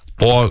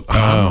og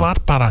hann var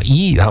bara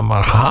hann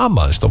var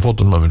hamaðist á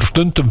fótunum að mér og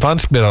stundum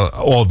fannst mér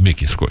of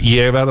mikið sko.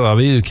 Ég verða að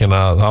viðurkenna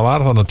að það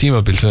var þannig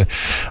tímabil sem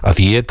að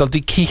því ég daldi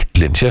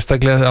kýtlinn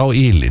sérstaklega á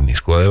ílinni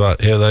sko,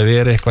 ef það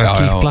er eitthvað að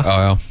kýtla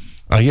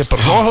að ég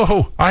bara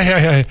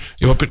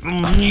ég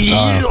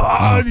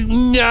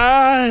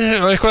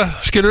var eitthvað,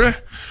 skilur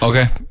og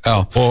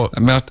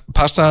mér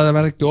passa að það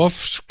verði ekki of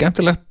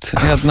skemmtilegt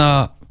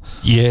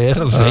ég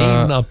alveg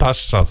eina að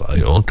passa það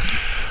Jón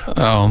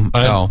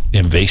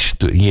en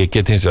veistu, ég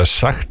get eins og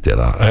sagt þér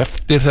að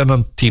eftir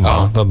þennan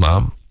tíma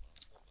þannig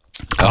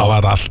það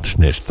var allt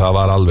snirt, það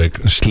var alveg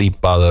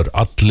slípaður,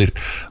 allt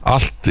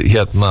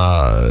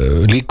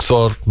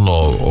líkþorn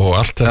og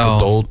allt þetta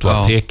dót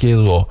var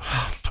tekið og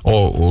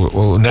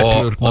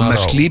neglurnar og með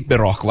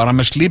slípirokk, var hann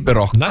með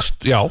slípirokk?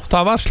 Já,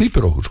 það var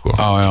slípirokkur sko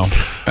já,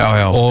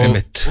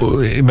 einmitt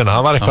og ég meina,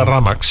 það var eitthvað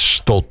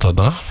rafmagnsdót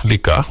þarna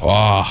líka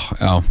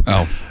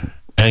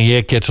en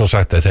ég get svo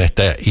sagt að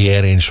þetta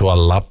er eins og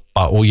að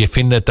labba og ég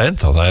finn þetta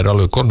ennþá, það er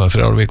alveg konar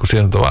 3 vikur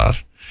síðan þetta var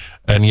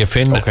en ég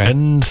finn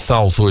ennþá,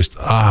 þú veist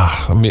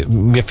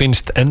mér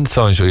finnst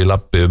ennþá eins og ég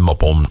labbi á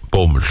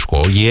bómul sko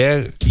og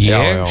ég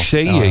var að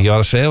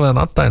segja við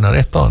hann aðdæna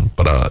rétt á hann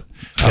bara,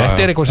 þetta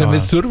er eitthvað sem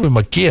við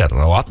þurfum að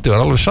gera og Addi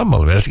var alveg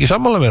sammála, við erum ekki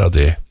sammála með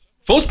Addi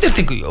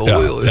fótsnirtingu,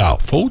 já,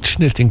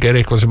 fótsnirting er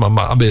eitthvað sem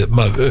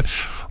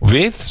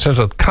við sem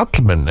sagt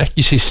kallmenn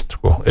ekki síst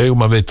sko,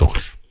 eigum að veit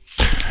okkur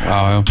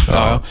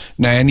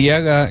Nei, en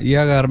ég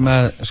er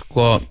með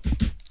sko,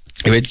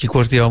 ég veit ekki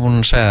hvort ég var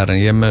búin að segja það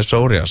en ég er með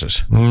psoriasis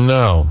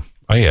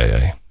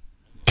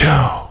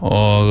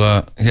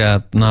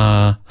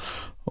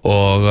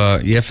og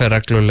ég fer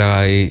reglulega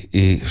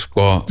í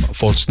sko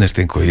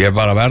fótsnirtingu, ég er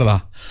bara verða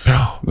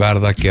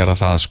að gera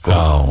það sko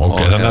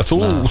þannig að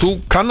þú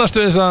kannast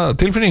við þessa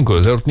tilfinningu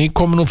þegar þú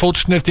nýkomin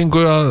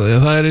fótsnirtingu að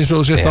það er eins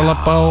og sért að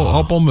labba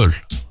á bómul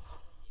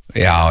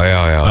ég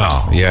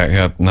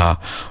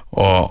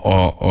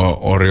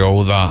og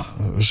rjóða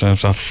sem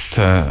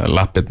sagt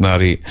lappirnar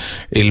í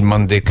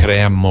ilmandi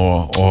krem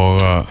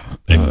og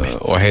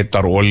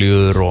heitar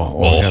olíur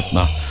og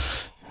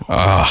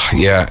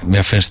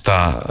mér finnst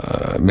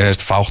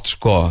fátt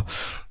sko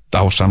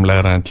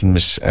dásamlegra en til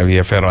dæmis ef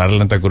ég fer á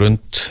erlenda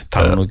grund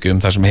tala nú ekki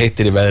það sem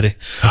heitir í veðri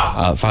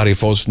að fara í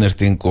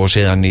fótsnirting og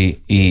síðan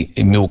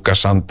í mjúka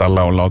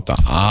sandala og láta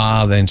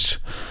aðeins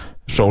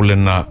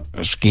sólina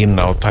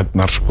skína á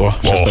tærnar sko,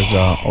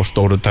 sérstaklega á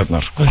stóru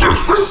tærnar sko.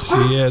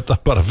 Ég þetta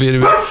bara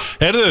fyrir mig.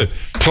 Heyrðu,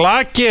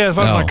 Klaki er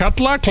þannig að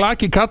kalla,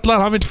 Klaki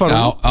kallar, hann vil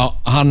fara út.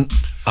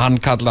 Hann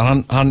kallar,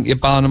 ég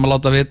baði hann að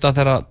láta vita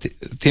þegar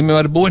tími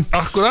væri búinn.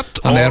 Akkurat.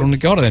 Þannig er hún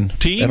ekki orðin.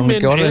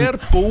 Tíminn er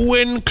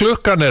búinn,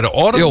 klukkan er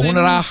orðin. Jú, hún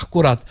er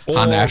akkurat.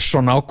 Hann er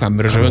svo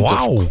nákvæmur þessu hundur.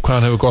 Vá, hvað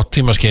hann hefur gott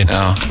tímaskinn.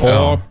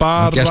 Og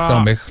bara,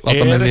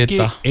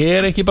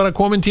 er ekki bara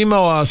komin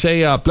tíma á að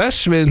segja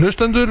bless við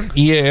hlustendur.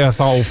 Ég er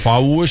þá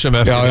fáu sem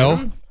eftir. Já.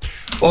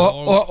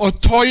 Og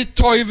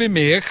tói við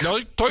mig. Já,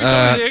 tói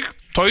við þig.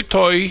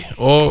 Tói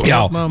og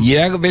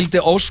ég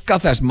vildi óska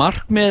þess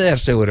markmið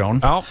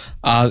Sigurjón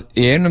að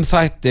í einum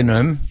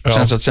þættinum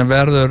sem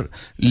verður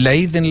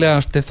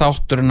leiðinlegasti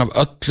þátturinn af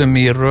öllum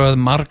í röð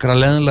margra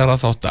leiðinlegra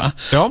þátta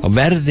þá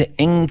verði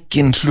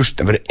engin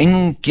hlusta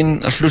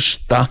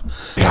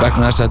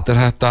vegna þess að þetta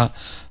er þetta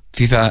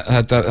því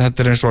þetta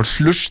er eins og að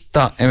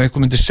hlusta ef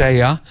einhver myndi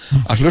segja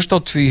að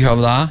hlusta á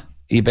Tvíhöfða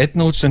í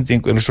beinni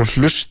útsendingu er svo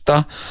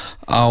hlusta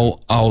á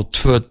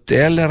 2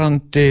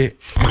 delirandi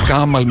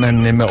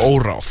gamalmenni með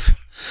óráð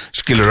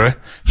skilurðu,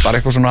 bara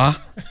eitthvað svona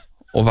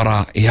og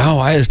bara, já,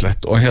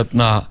 æðislegt og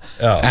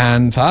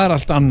en það er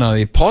allt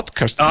annað í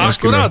podcast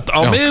Akkurat, á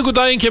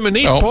miðvikudaginn kemur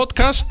nýtt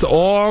podcast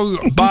og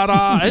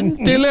bara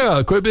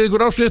endilega kaupið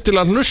ykkur áskrift til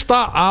að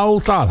hlusta á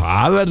það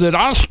verður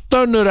allt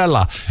önnur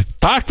ella.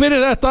 Takk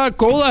fyrir þetta,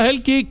 góða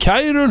helgi,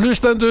 kæru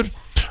hlustendur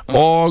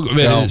og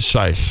verið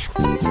sæl.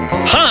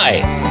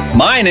 Hi,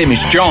 my name is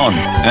John,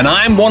 and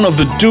I'm one of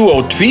the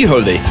duo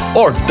Tvíhöfði,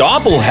 or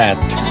Doublehead.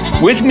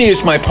 With me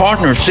is my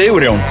partner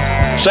Sigurjón.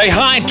 Say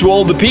hi to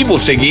all the people,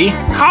 Siggy.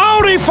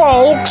 Howdy,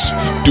 folks!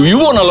 Do you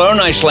want to learn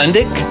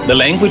Icelandic, the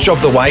language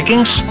of the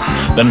Vikings?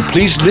 Then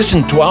please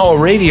listen to our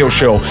radio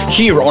show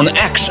here on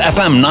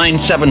XFM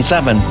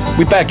 977.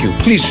 We beg you,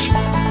 please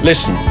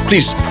listen.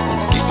 Please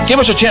give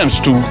us a chance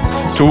to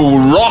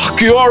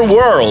rock your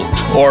world,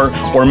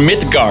 or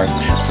Midgard,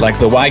 like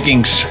the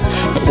Vikings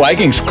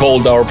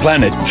called our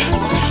planet.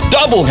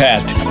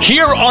 Doublehead,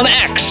 here on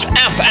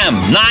XFM. FM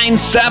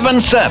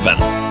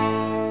 977